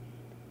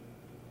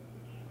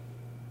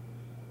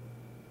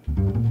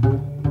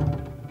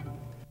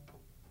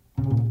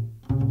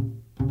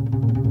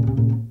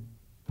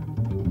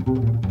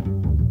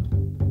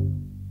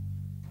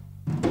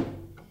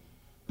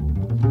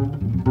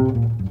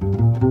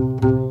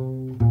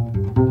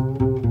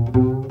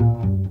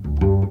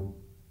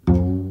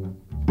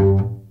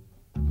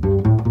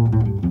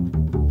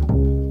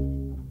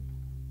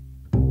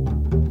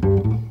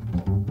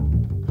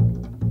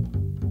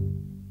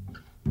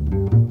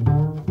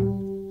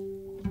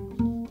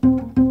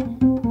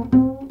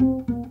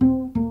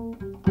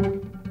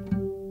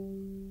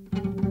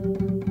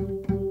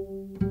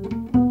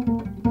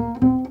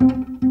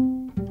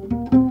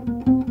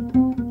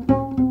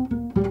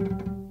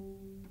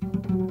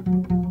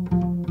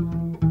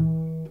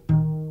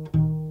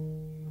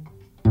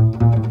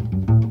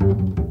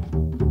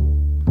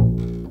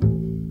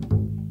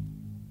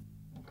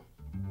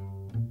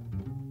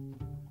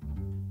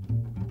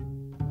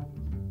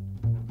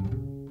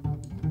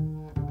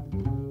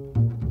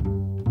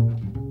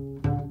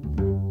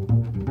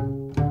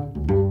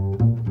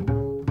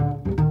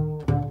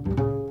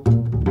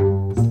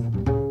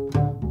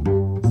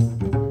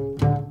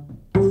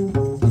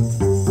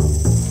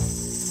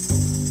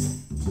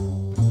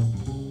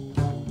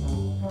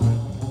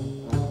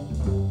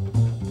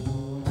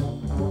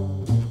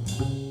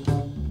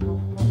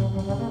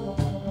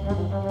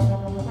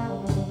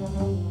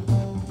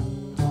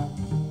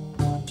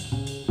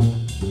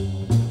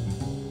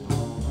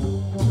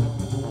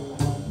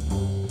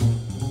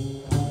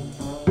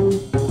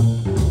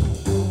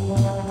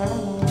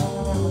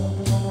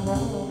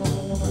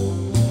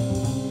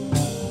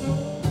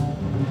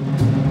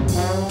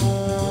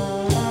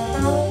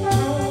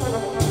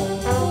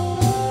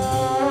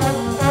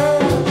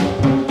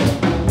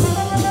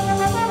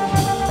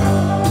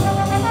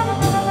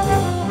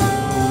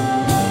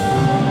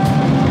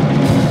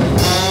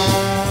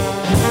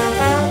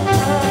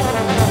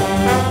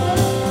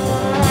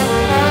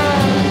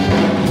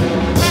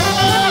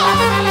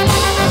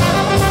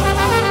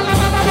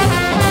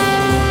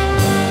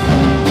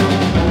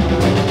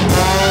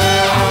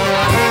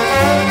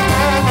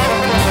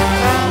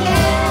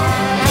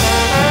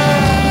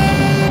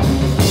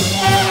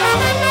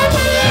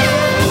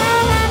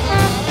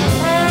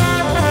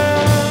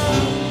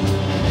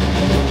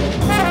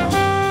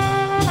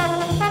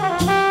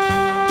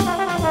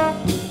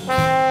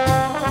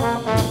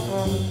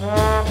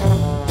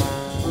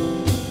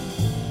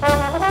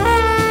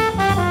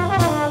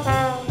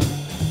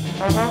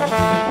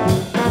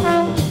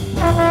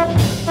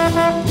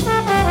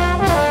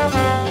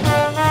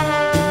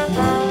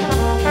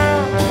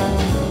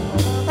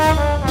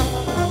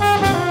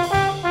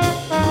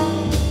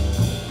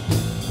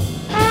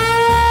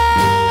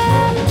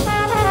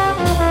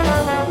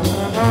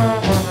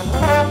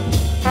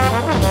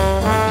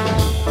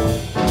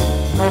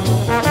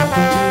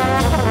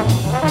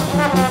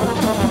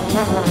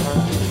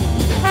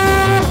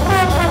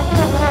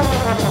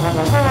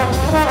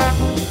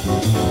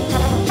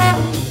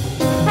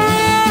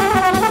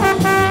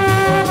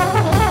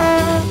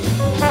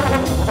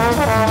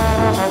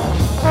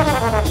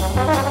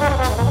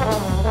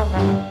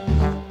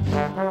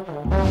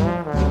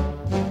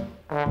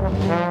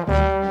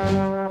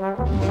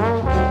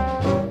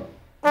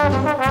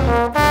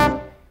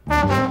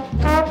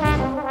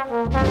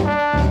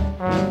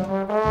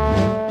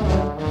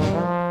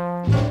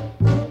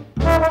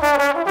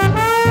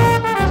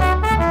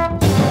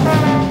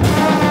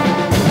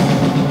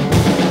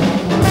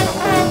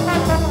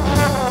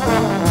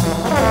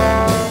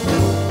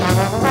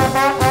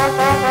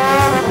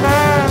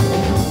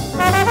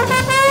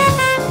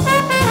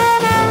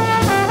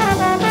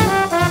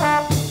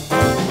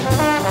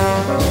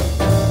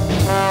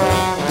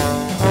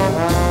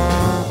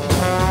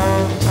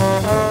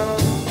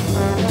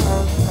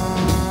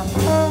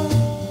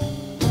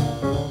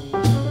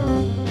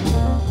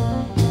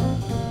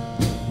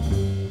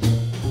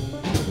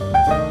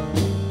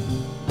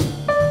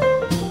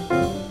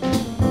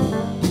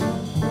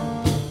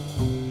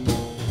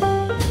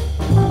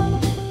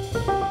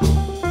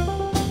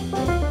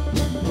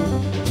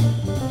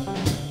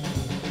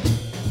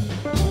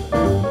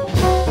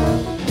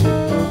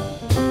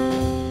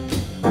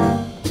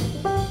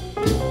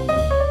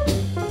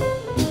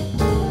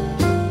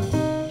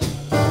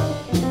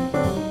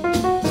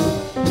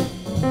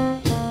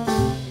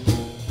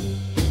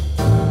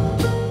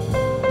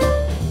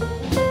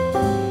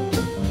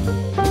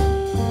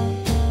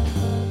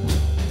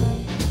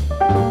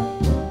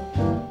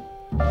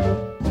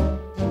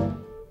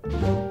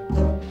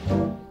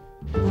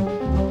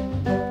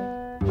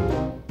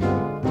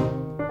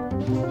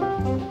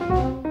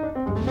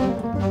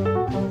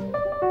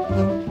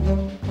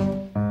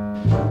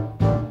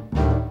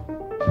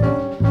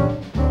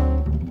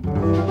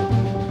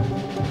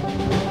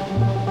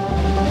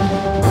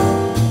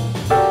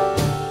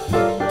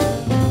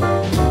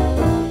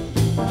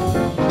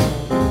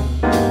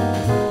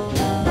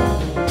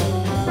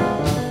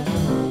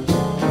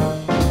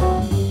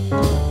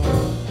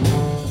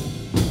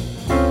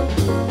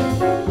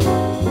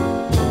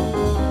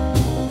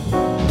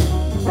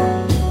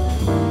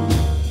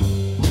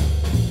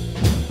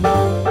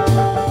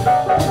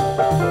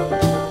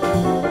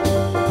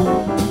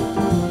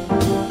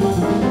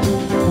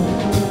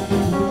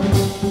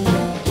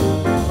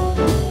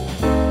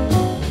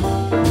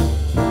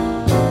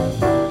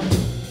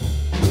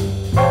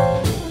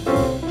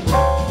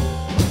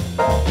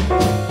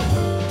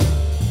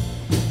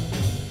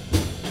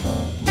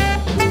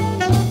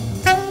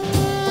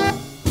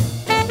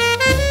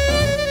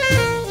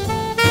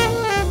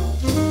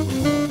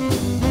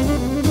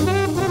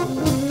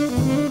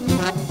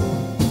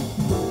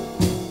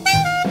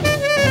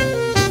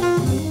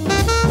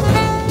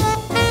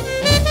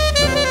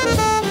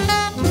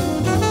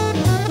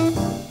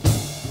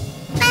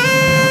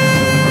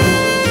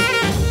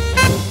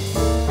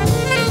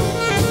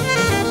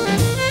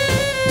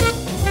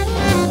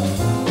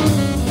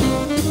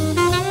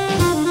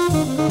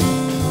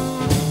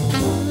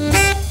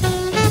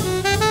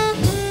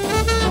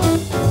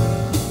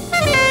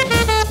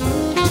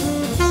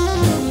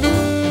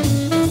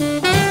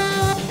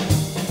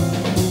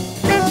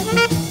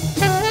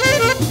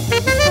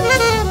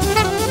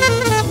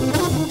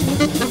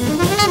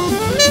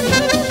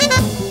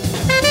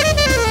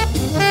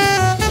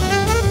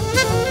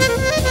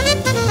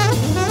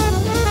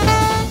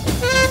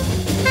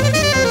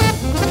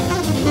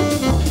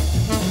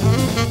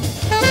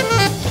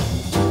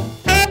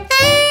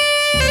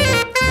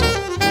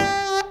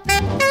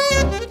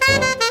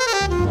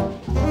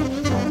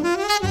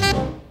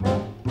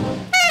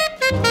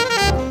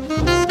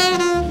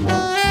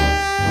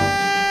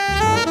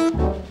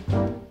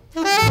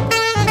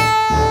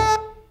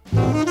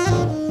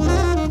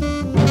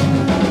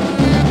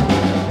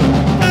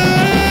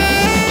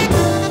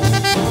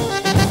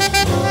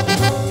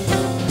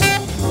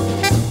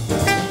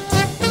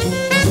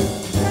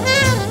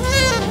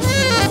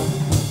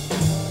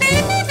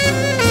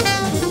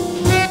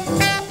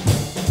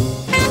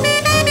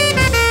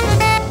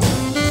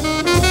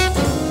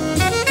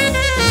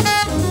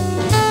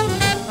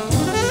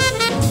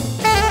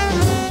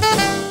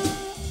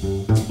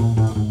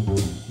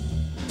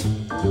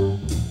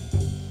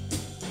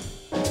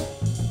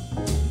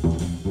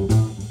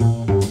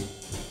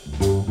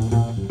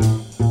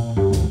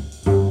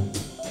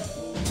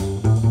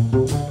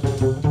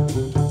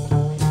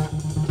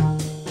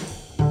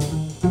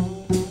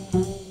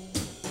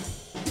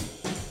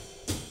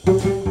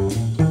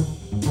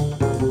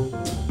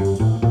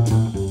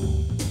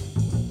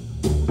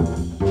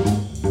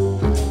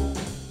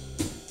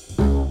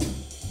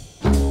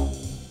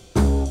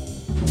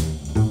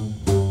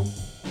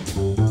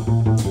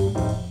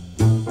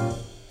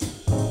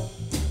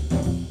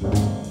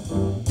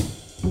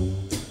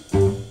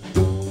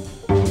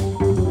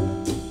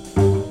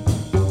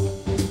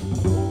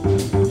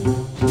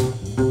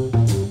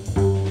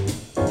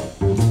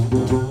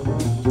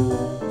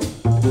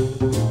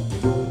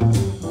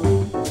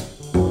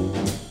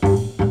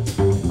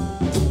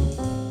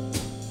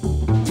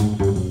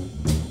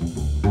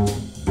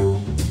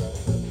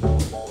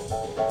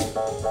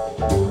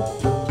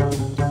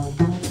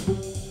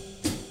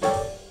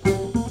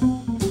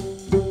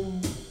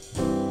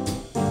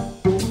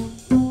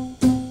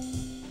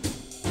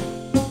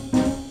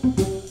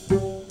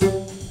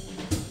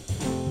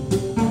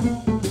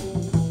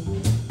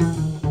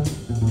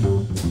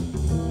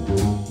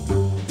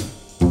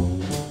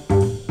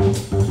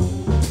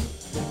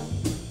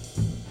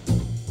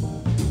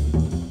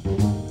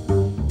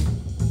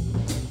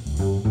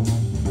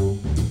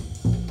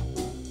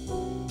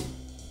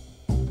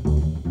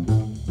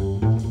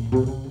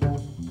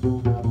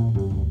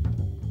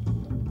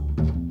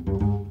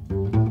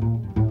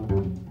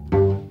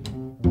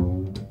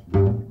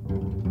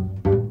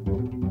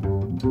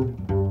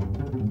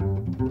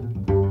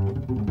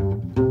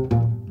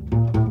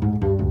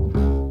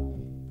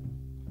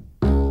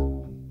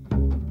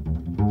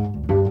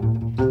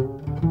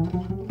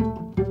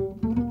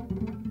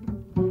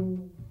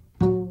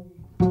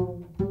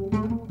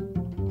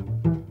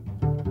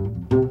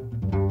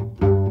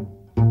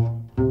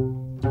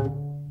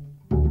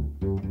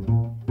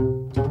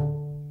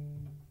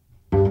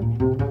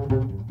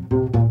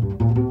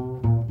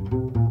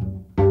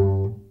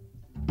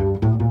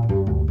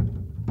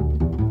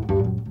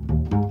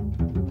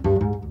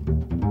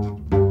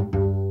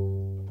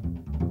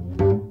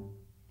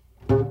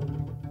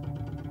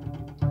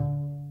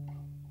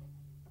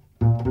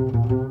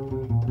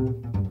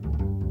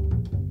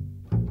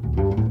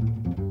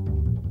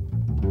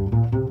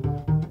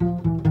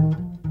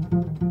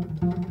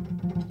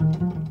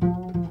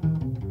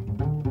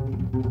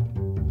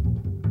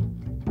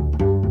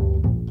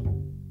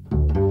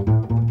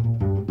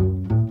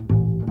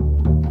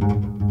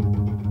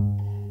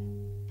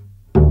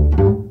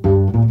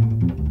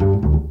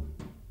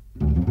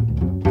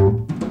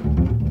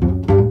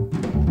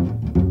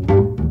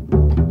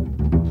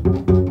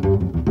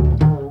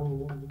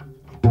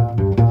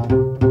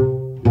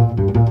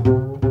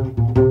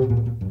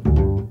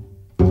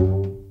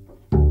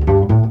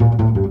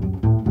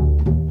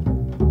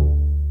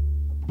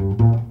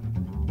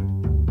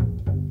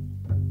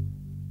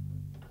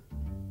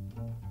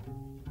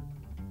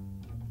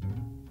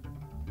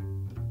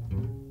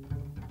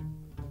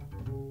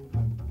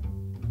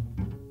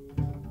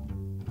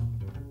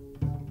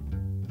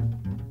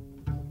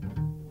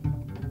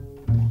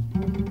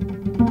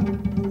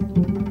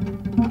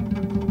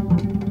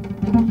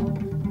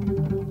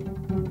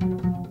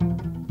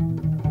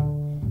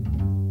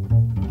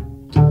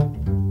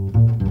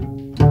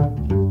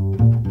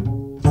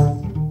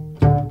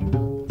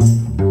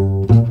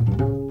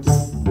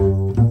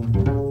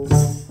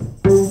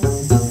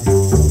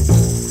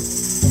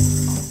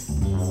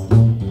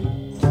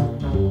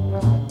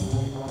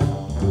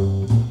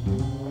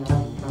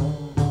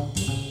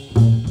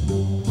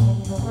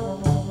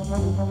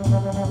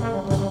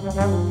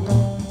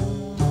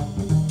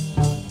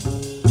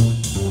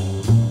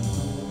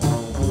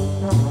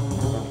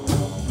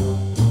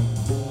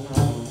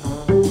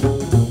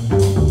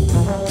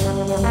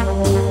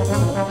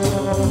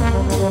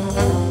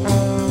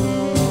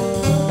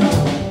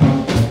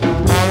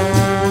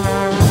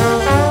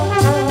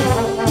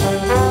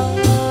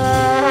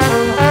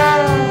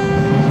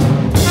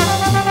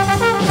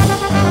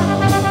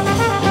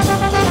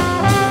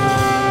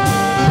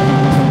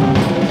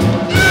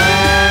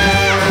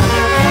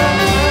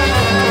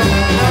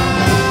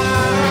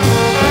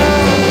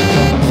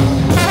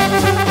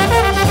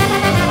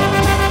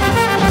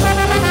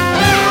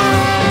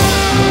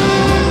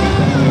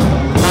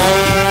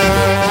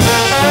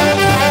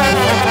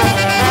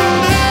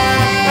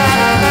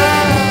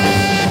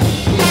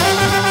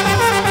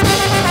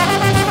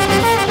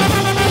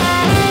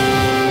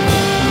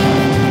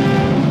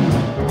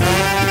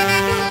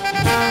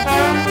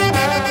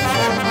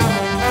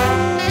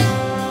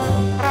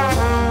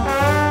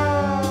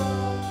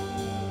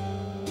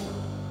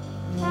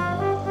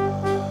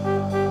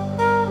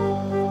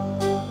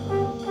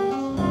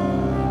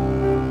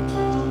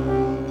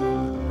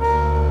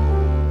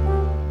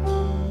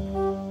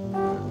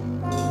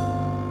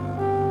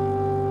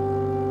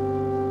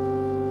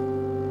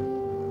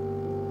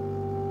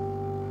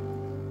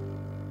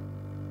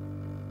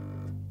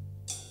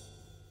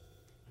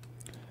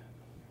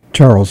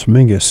 Charles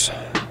Mingus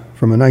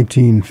from a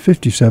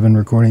 1957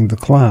 recording, The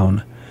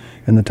Clown,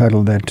 and the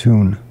title of that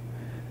tune,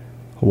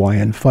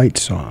 Hawaiian Fight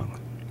Song.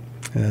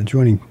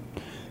 Joining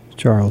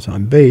Charles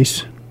on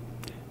bass,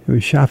 it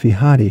was Shafi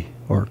Hadi,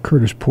 or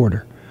Curtis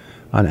Porter,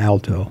 on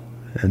alto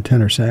and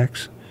tenor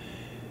sax,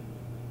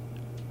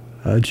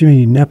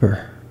 Jimmy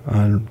Knepper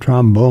on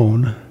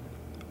trombone,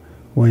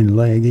 Wayne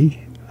Legge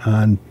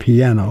on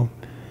piano,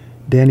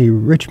 Danny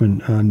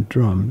Richmond on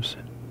drums.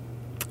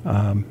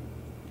 And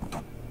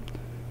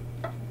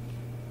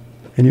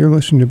you're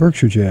listening to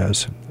Berkshire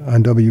Jazz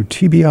on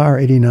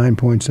WTBR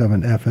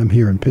 89.7 FM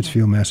here in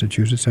Pittsfield,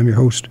 Massachusetts. I'm your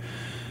host,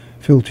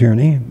 Phil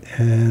Tierney,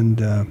 and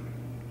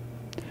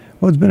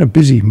well, it's been a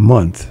busy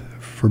month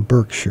for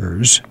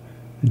Berkshire's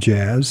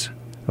Jazz,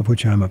 of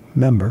which I'm a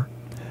member.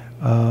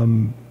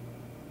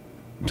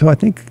 So I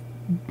think,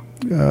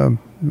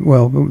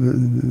 well,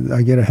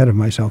 I get ahead of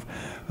myself.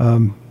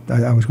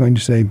 I was going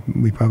to say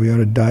we probably ought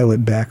to dial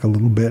it back a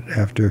little bit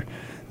after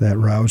that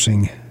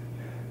rousing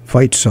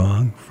fight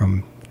song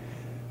from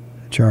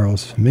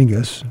Charles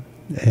Mingus,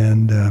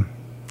 and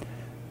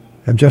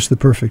I'm just the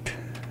perfect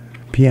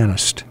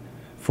pianist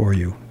for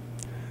you.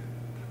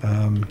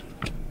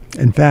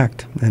 In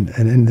fact,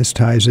 and this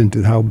ties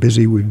into how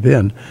busy we've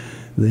been,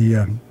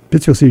 the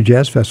Pittsfield City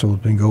Jazz Festival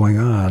has been going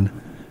on,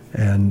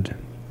 and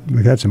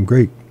we've had some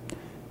great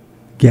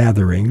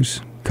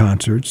gatherings,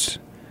 concerts,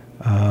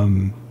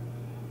 and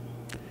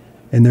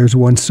there's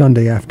one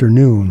Sunday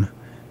afternoon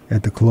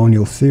at the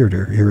Colonial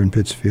Theater here in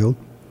Pittsfield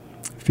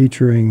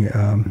featuring,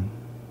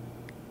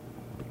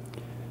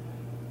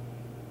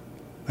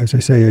 as I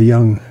say, a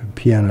young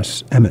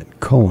pianist, Emmett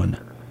Cohen,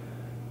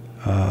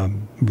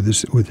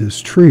 with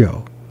his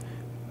trio,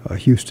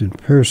 Houston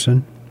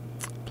Pearson,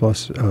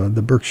 plus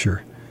the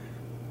Berkshire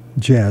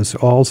Jazz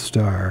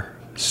All-Star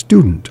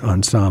Student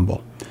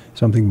Ensemble,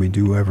 something we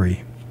do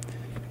every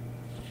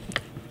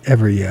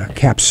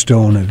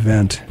capstone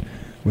event.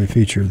 We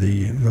feature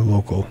the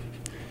local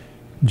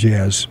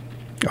jazz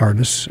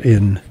artists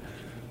in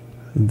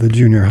the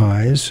junior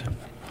highs,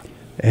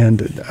 and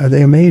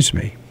they amaze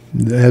me,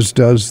 as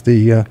does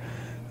the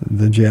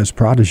Jazz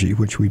Prodigy,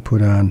 which we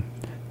put on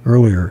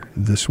earlier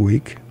this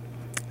week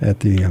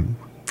at the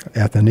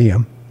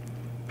Athenaeum.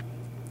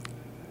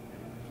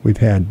 We've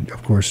had,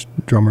 of course,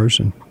 drummers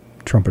and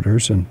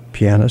trumpeters and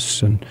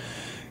pianists and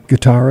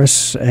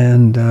guitarists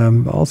and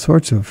all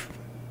sorts of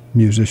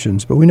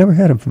musicians, but we never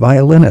had a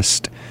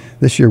violinist.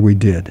 This year we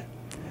did,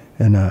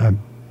 and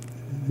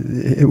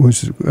it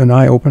was an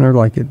eye-opener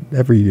like it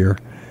every year.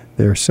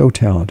 They're so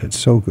talented,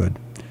 so good.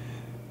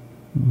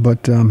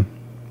 But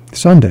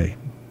Sunday,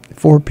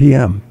 4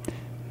 p.m.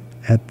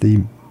 at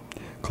the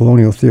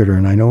Colonial Theater,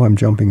 and I know I'm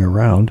jumping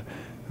around,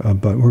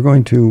 but we're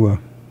going to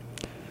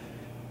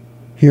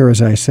hear,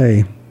 as I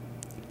say,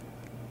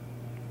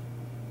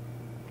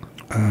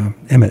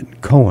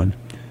 Emmett Cohen,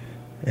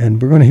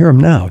 and we're going to hear him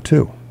now,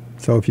 too.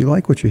 So if you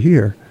like what you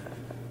hear,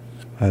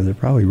 there's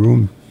probably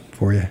room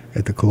for you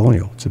at the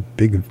Colonial. It's a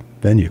big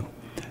venue.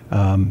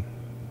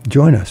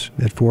 Join us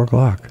at 4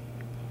 o'clock.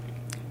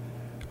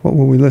 What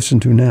will we listen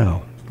to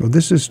now? Well,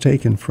 this is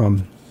taken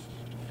from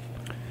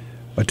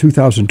a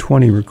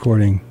 2020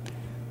 recording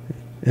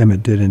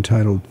Emmett did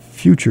entitled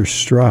Future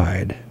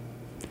Stride.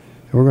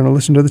 And we're going to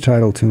listen to the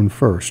title tune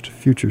first,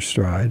 Future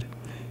Stride,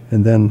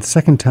 and then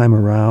second time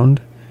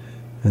around,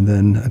 and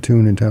then a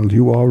tune entitled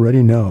You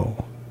Already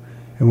Know.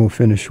 And we'll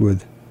finish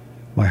with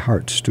My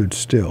Heart Stood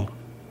Still.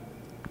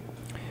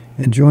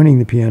 And joining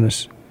the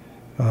pianist,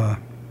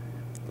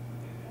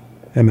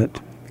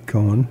 Emmett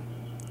Cohen,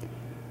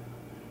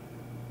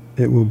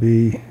 it will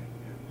be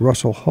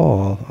Russell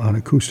Hall on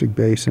acoustic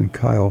bass and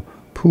Kyle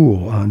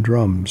Poole on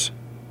drums.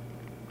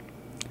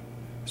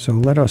 So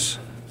let us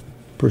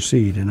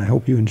proceed, and I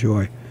hope you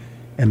enjoy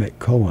Emmett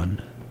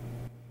Cohen.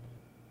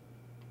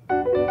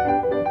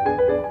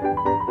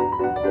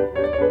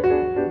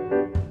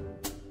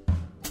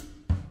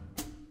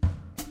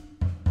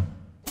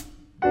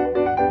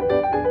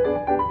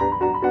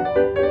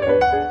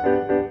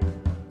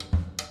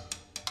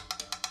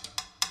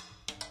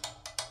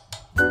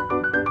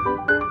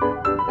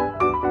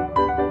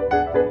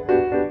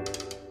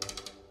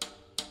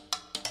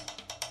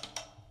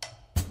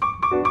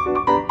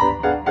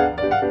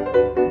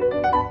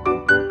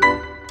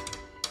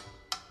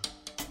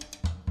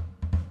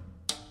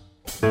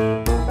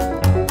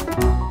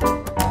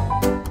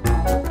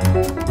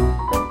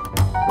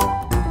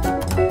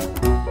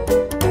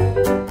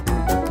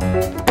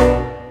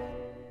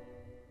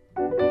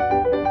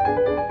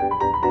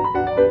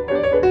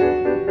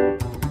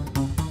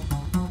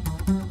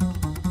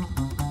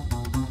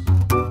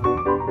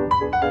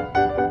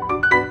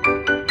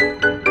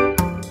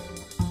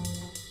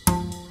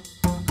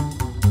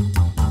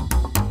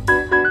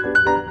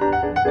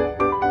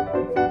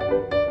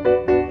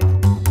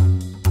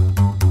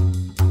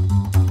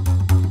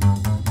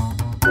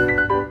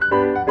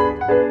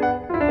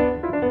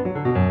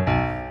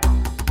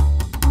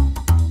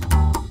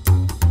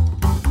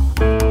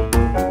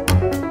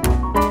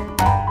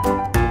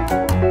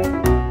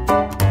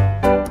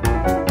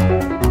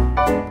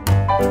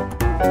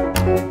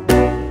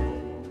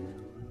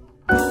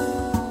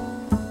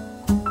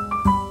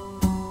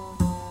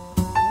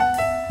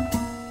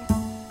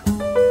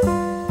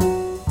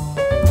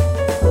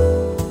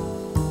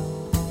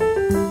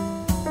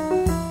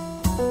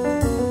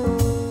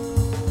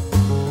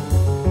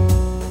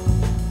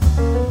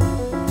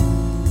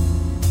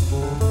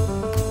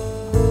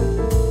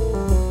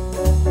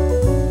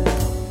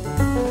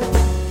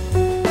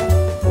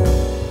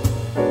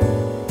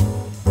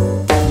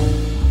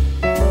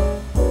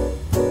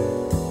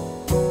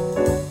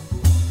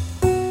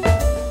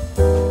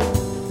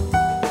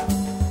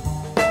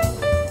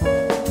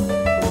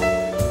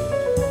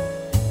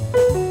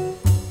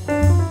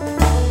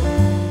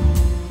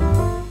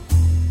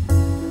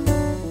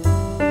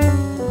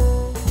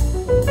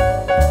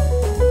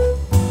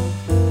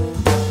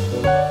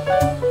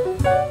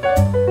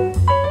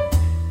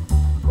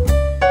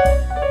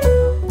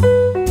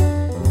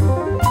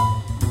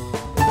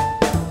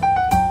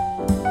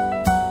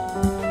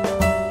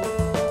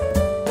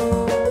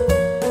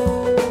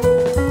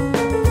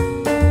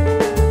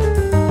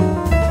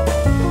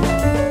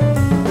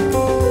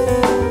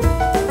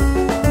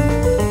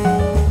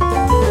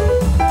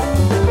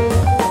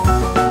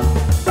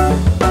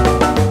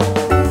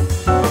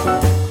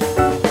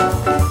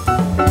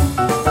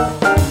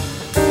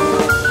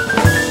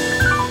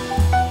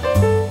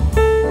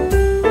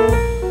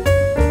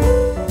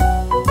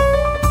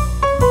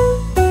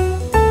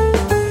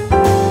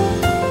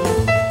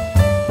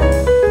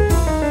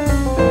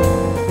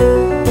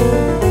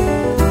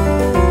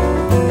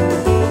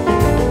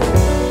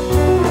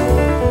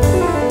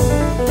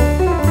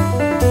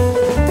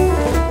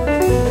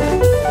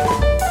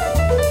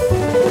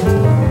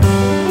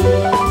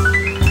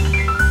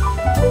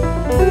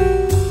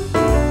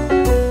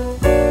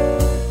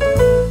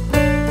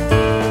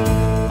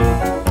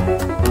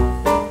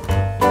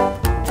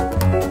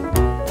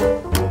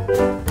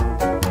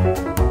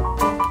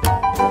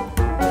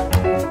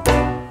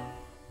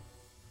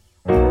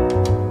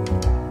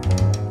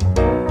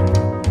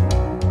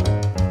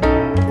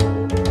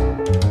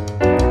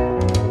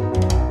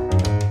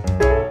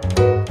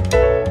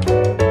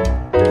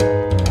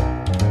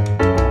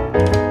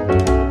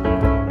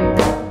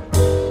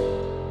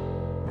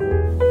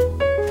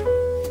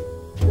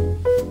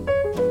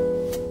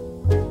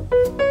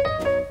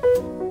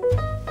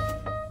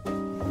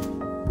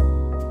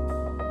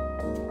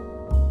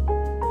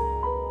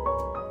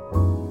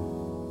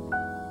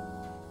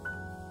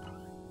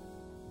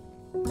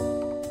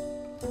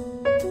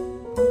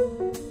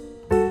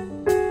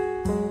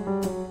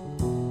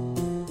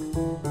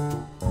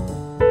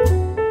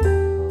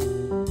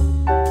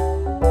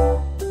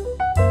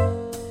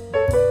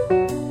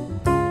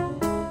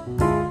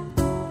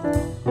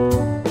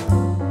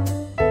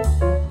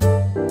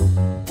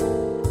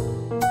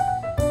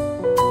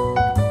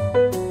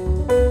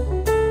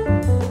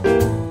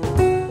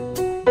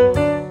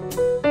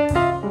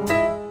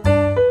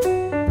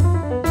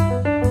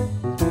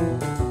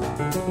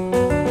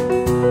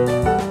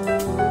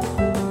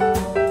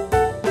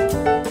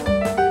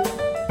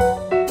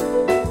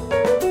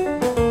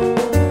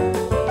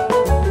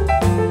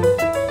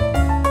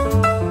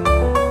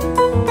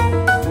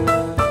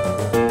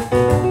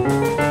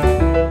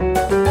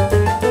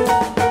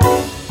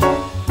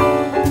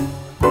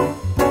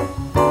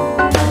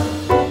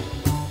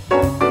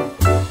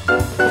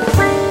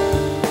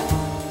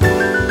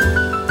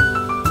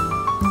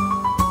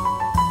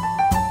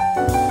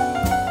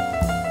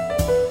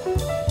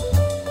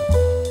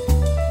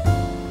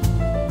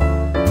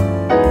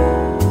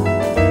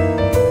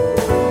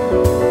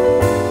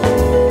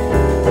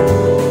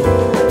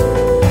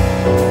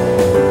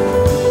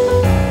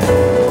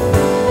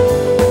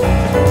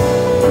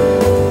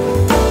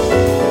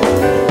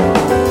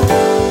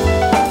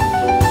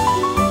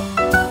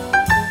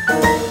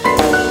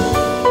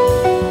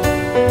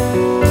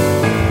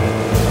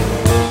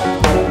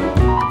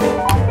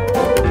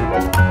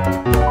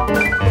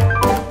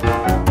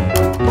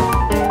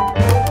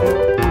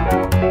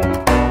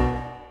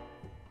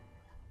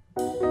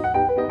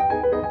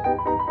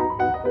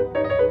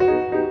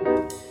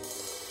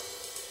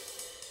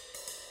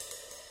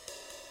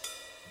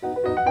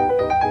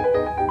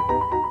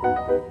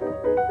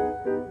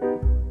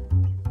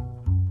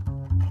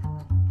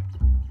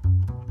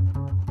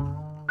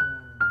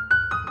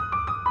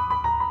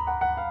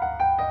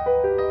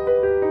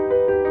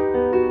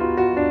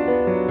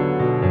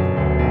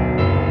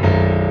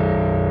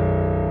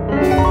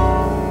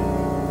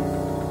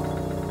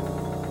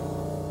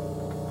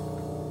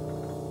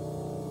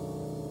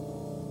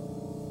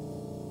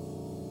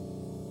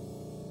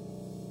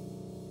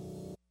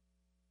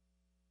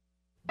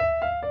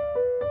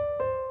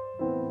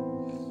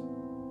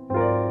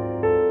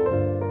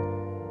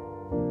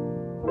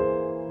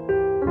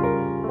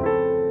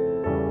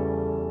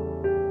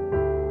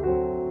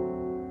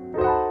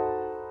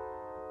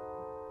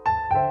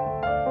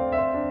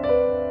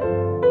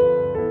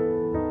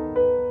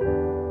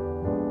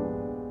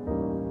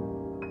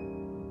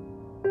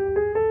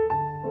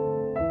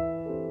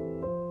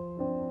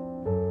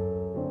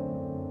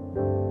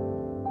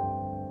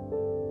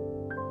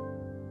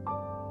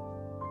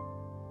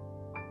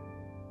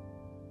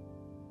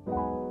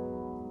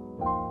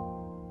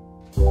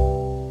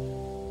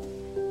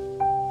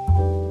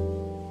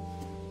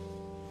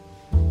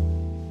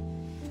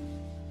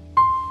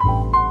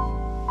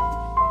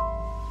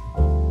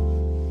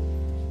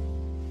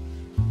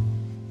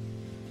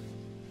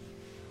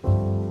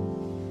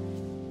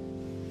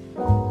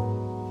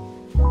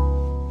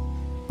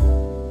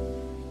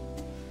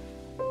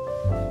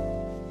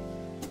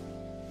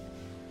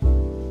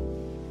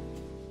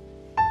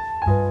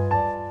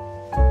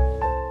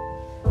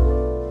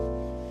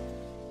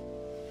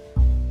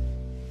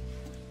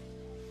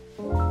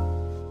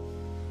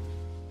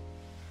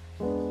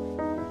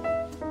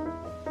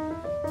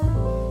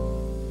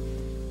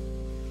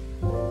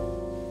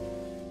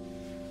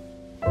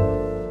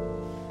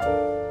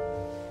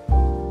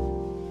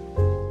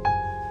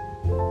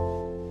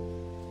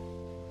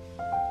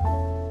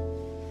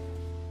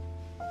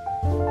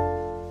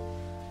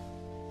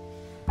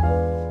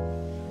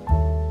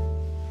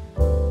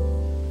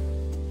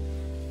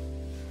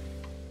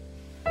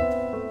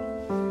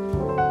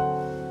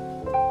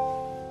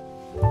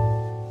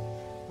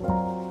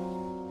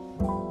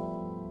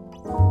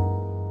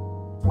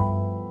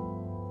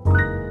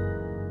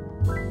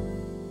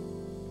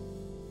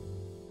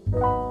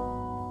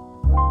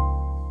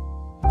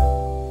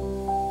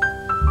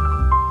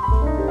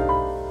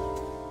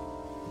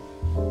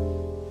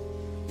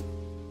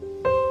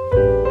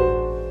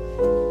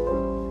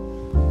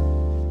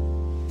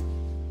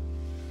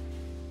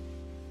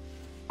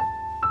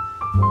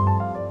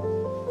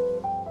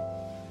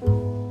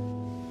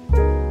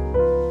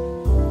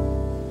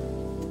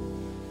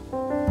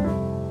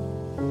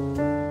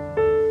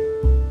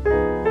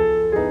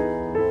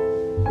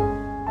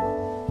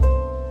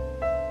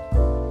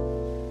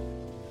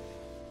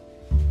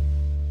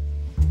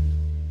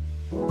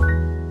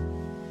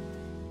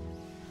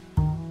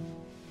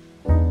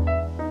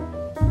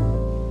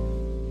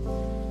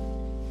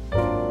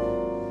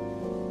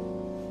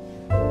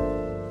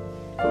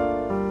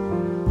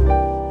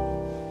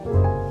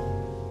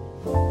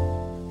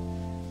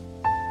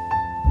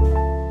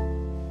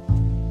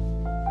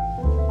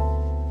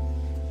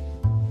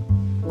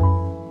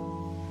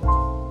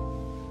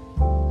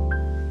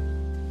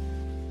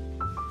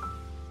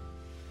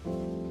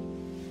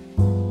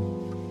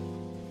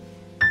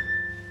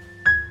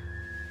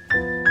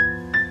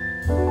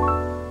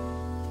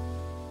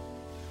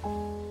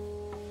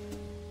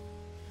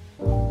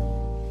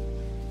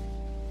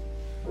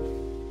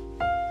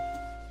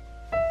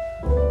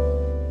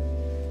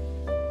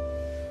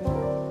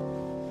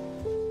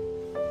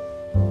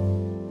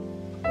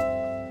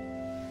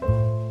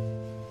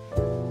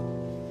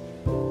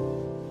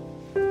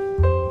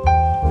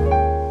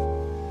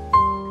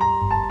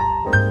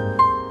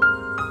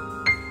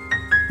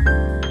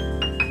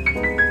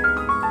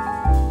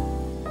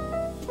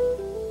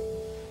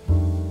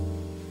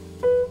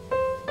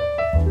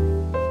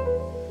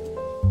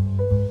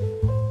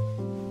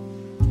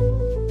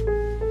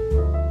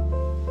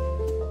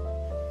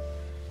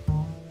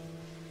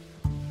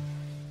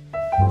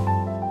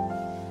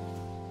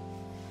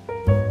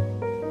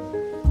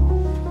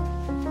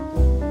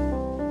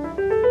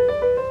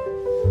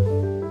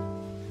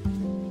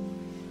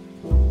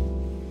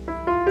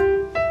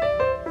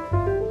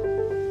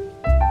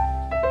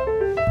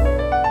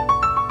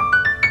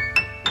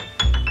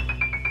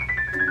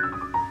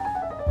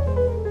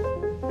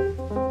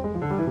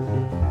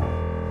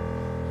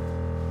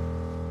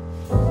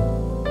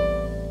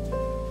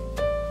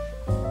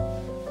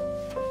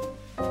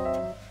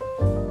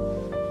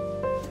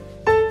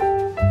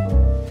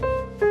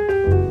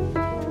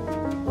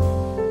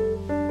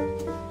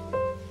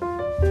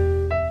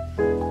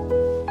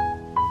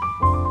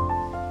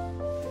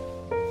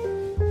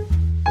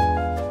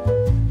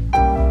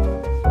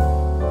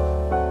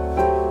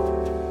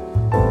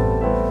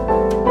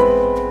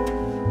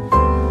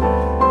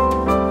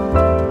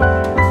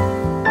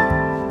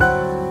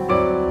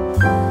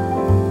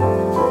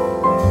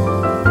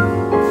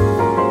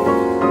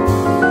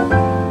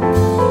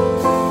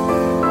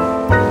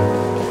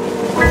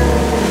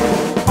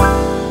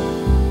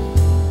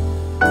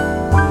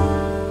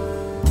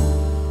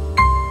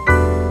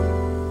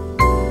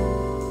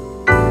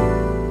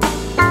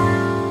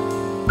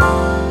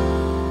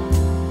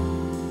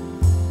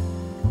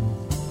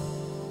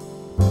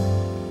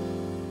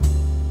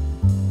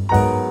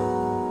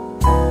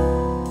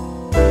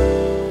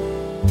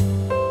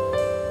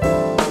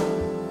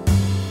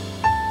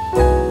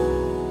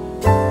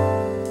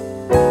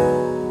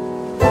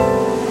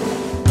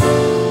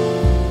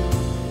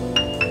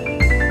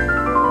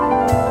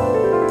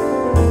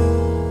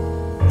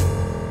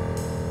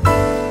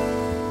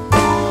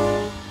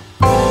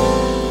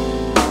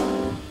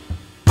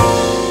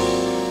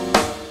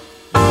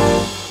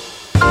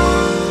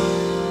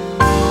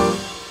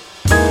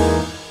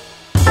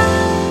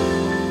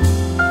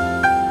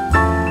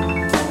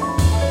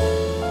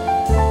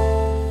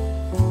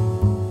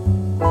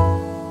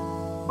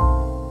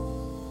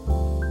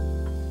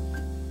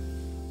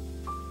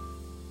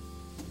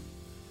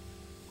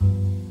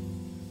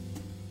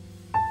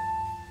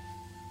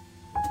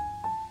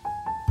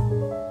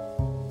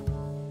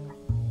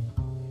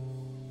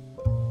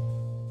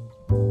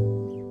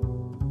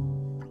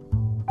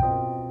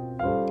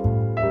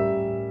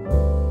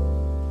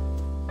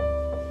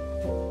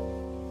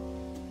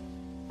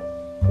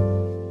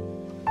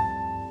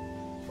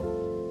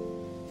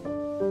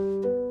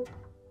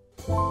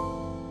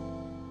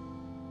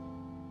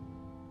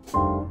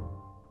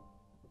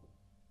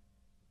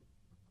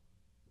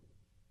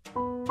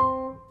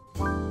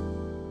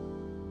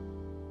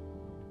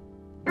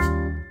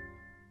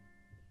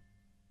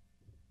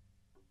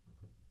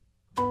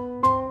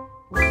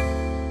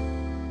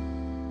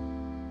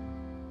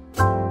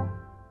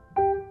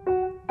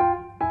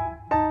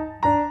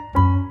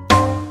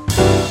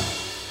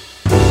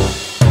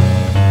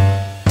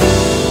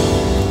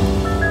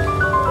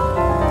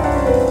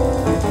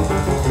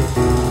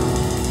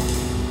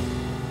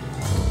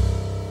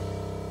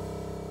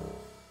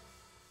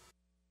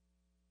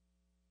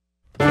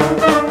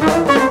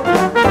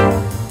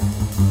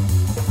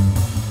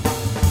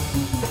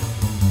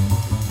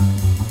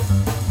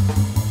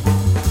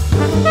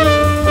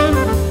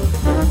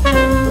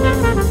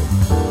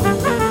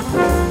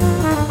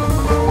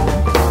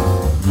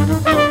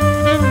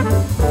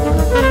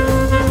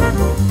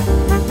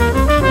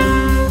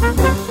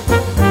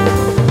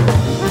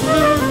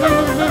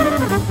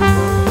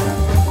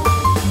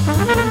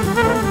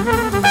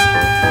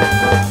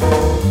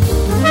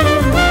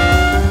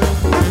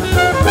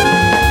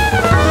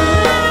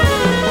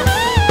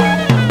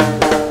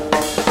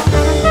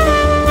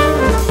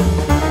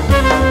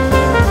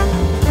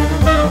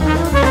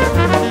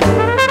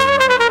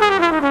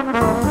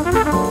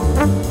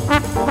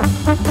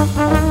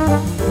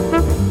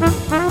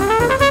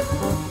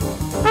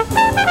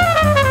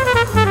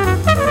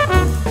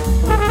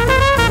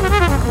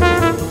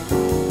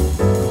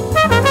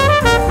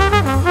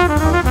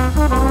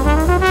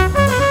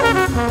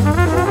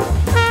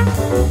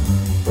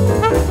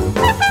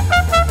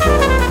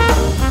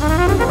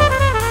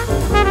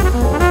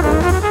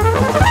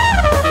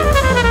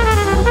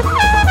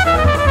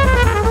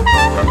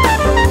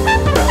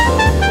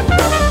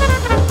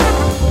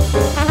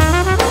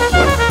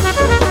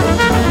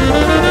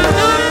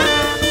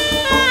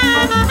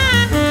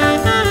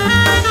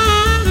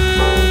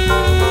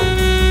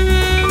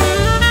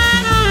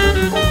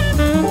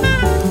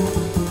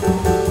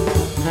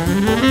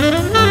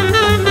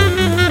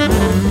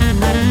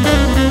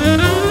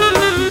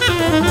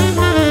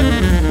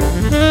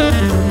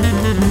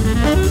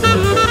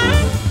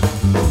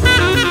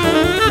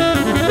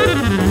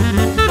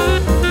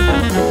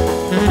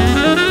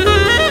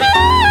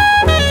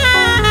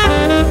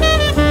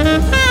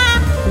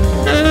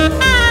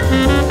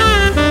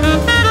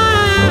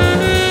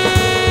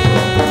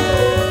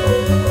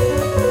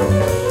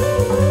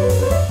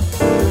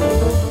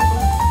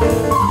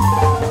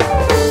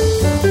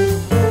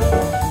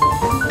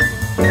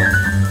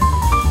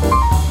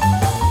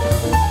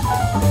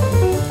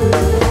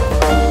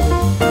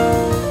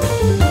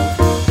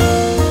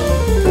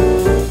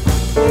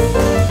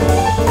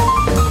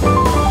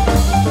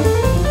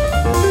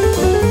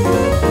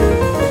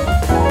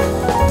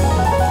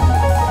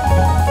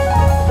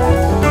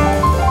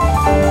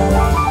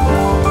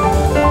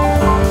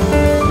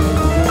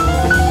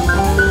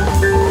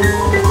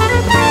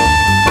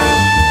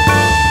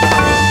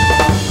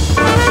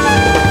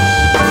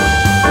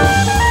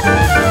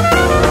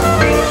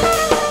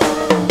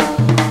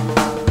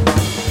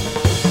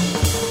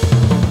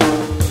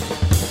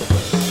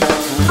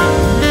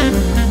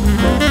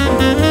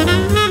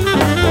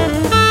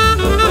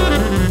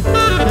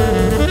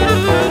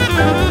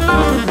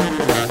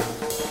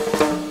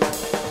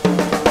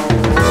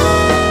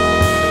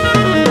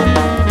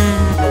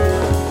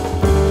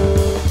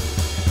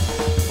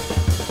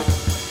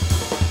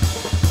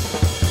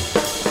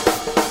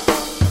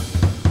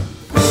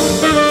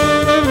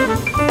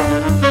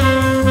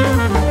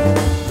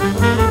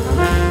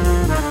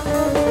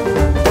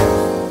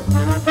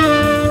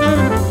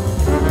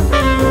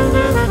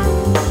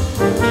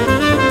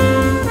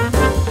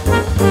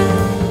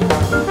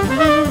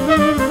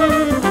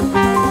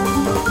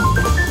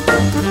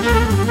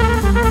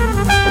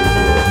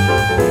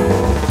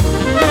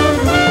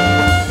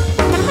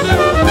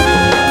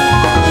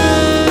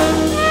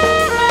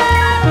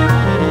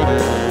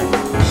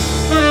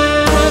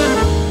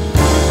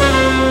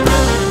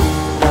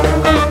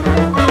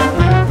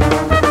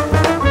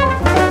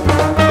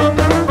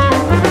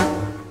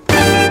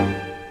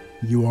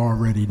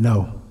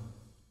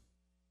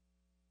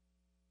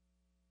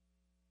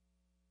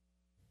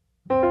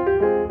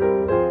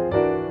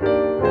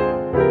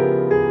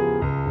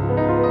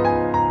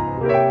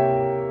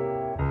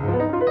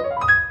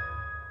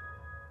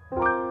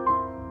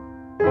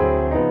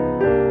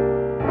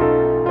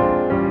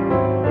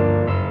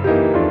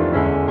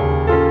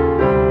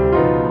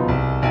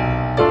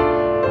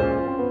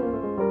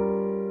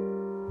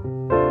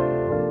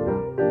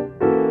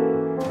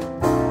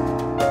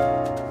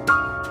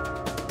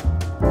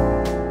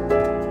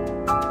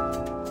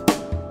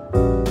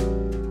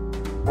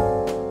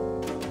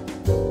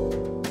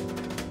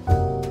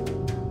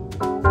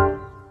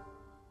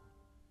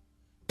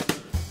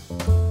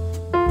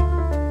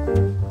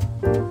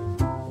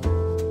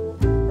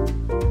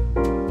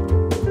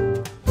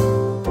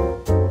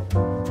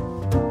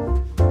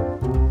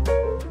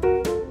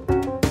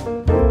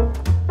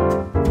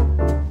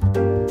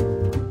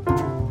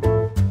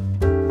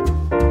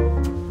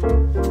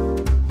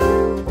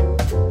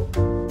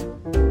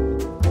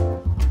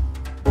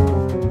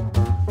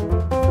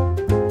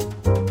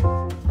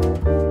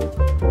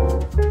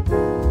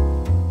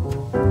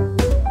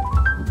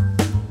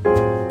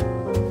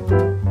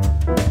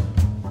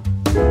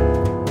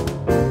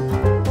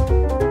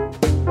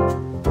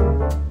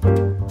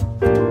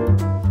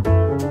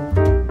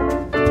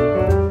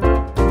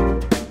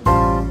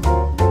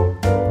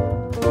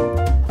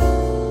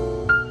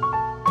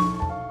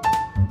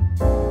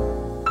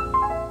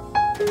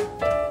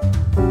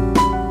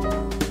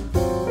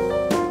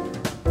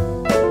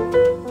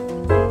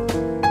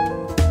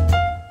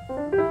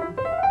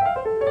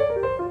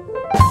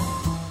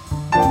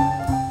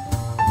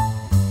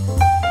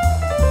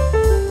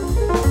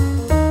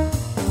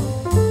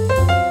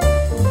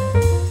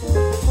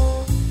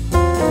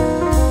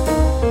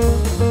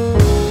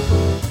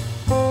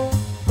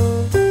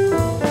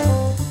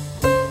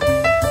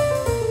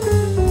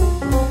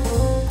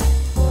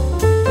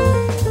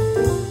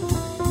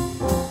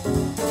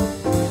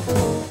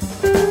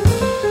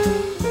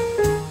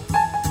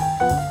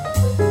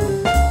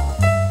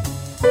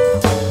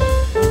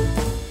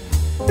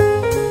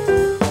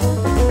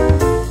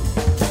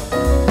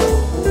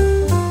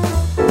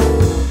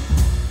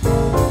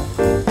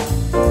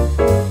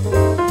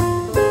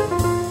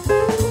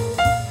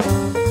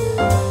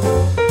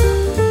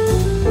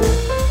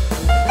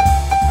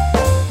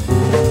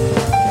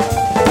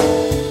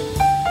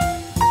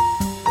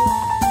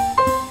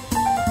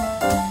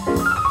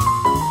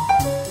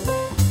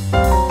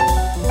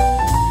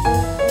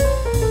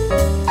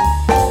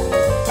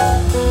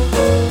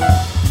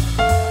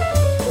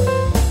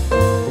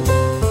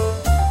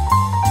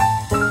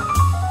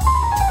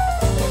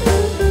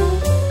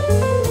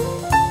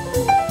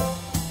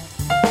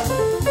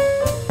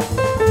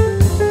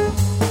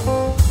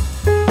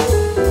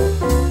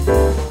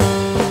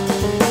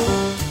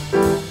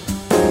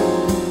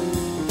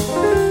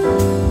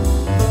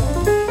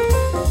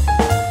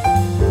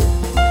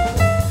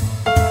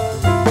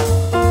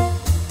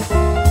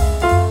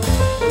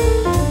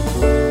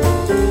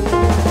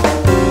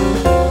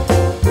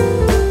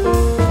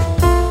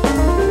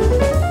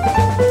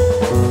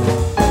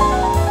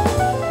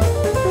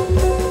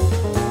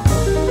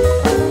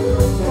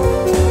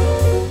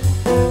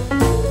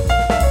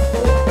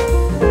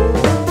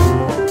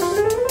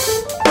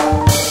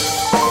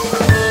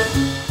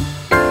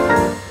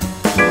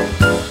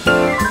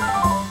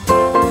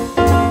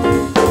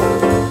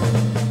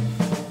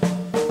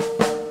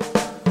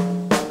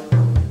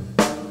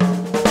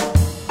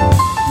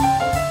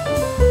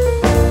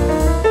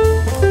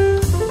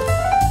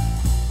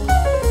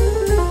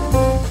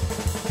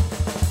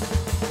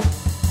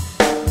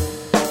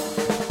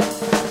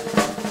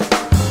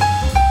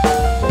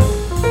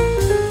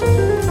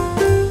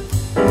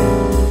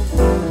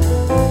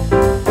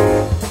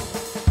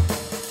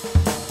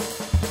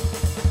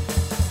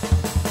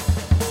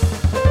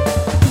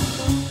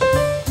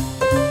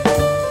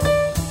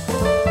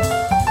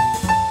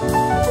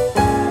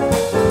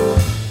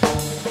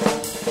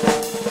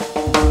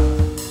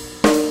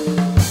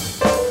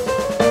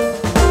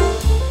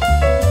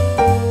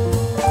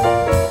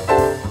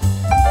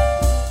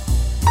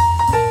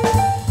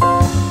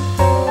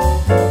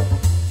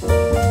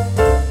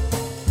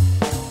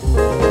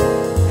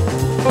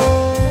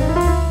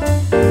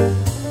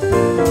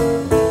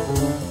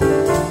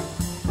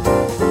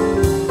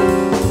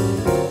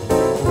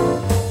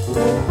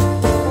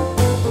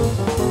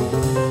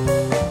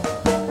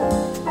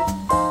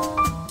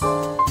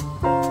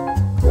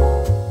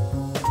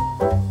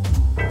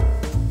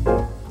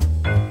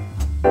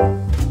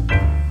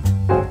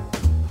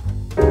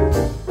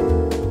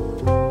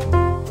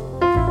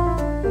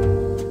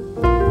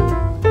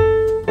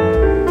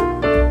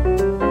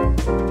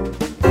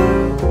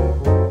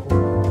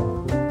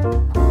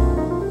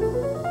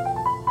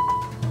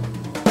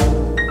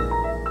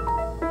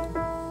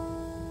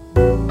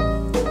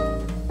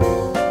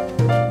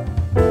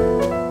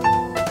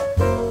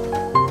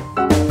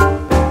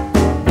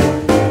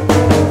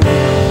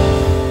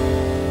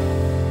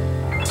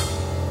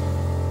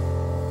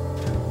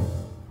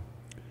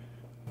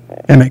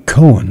 Emmett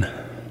Cohen,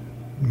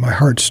 My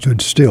Heart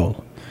Stood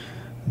Still,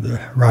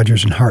 the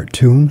Rodgers and Hart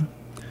tune.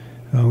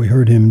 We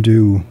heard him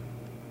do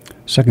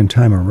Second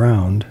Time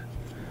Around,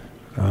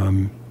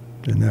 and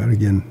that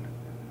again,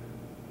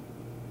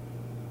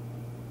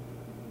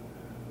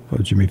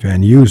 Jimmy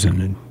Van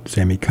Heusen and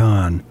Sammy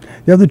Kahn.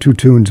 The other two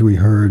tunes we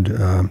heard,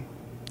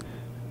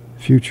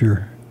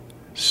 Future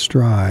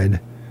Stride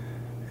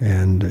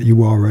and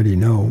You Already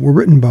Know, were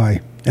written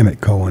by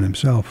Emmett Cohen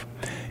himself.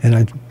 And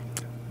I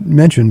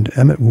mentioned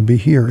Emmett will be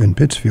here in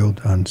Pittsfield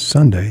on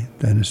Sunday,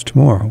 that is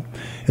tomorrow,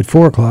 at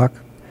 4 o'clock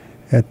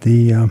at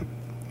the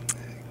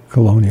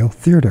Colonial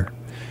Theater.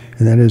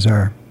 And that is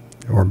or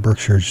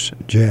Berkshire's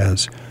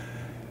Jazz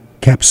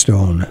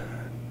capstone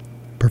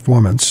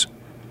performance.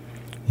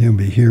 He'll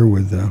be here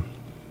with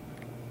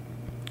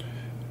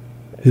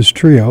his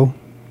trio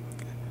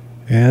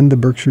and the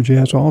Berkshire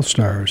Jazz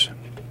All-Stars,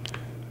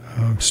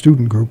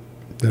 student group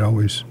that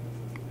always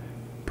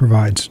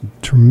provides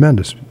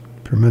tremendous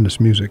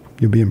music.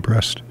 You'll be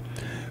impressed.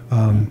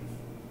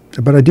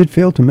 But I did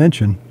fail to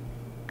mention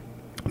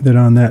that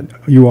on that,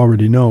 You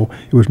Already Know,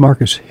 it was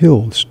Marcus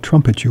Hill's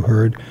trumpet you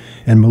heard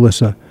and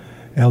Melissa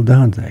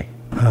Aldante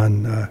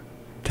on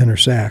tenor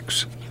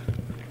sax.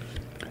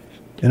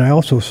 And I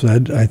also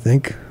said, I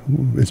think,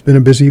 it's been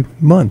a busy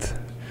month.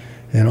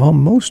 And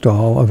almost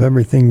all of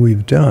everything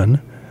we've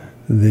done,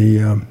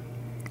 the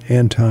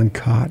Anton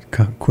Cott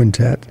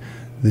Quintet,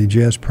 the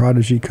Jazz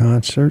Prodigy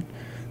concert,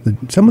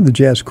 some of the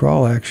Jazz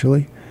Crawl,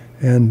 actually,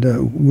 and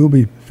we'll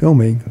be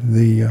filming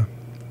the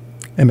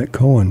Emmett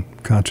Cohen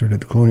concert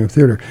at the Colonial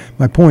Theater.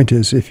 My point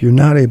is, if you're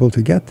not able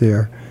to get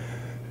there,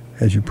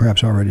 as you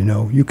perhaps already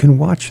know, you can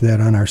watch that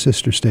on our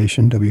sister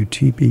station, it's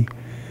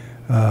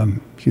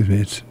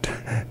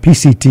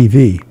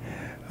PCTV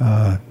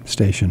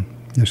station.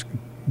 Just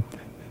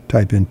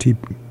type in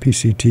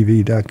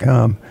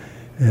pctv.com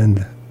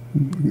and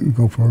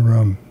go for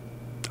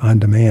on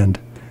demand.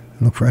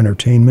 Look for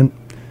entertainment,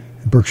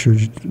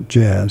 Berkshire's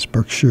Jazz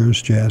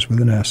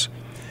with an S.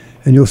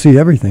 And you'll see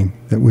everything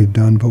that we've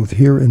done both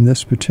here in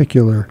this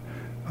particular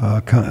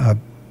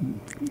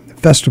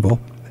festival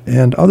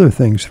and other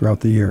things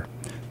throughout the year.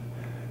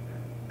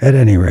 At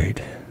any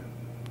rate,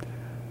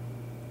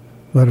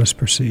 let us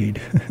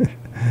proceed.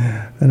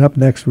 And up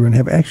next, we're going to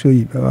have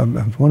actually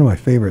one of my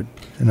favorite,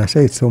 and I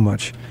say it so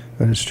much,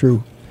 but it's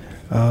true,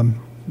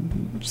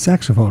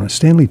 saxophonist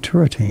Stanley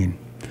Turretine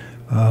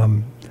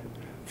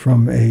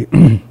from a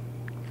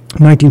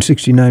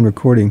 1969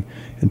 recording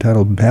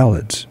entitled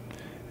Ballads.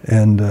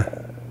 And,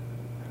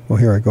 well,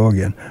 here I go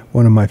again,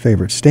 one of my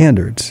favorite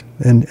standards,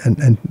 and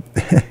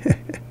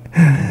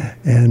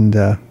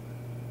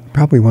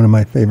probably one of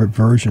my favorite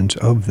versions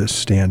of this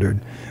standard,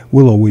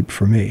 Willow Weep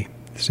for Me,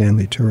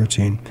 Stanley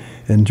Turretine.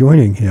 And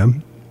joining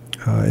him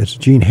is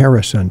Gene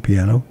Harris on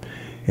piano,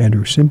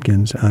 Andrew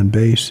Simpkins on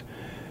bass,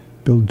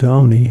 Bill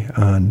Downey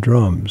on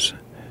drums.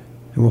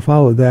 And we'll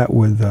follow that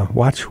with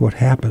Watch What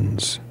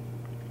Happens.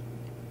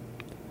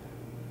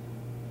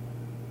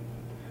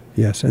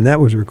 Yes, and that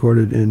was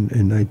recorded in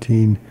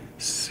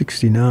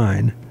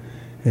 1969.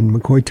 And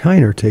McCoy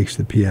Tyner takes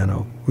the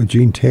piano, with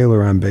Gene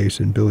Taylor on bass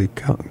and Billy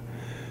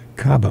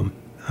Cobham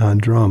on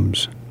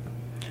drums.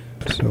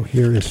 So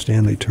here is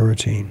Stanley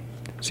Turretine.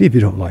 See if you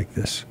don't like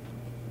this.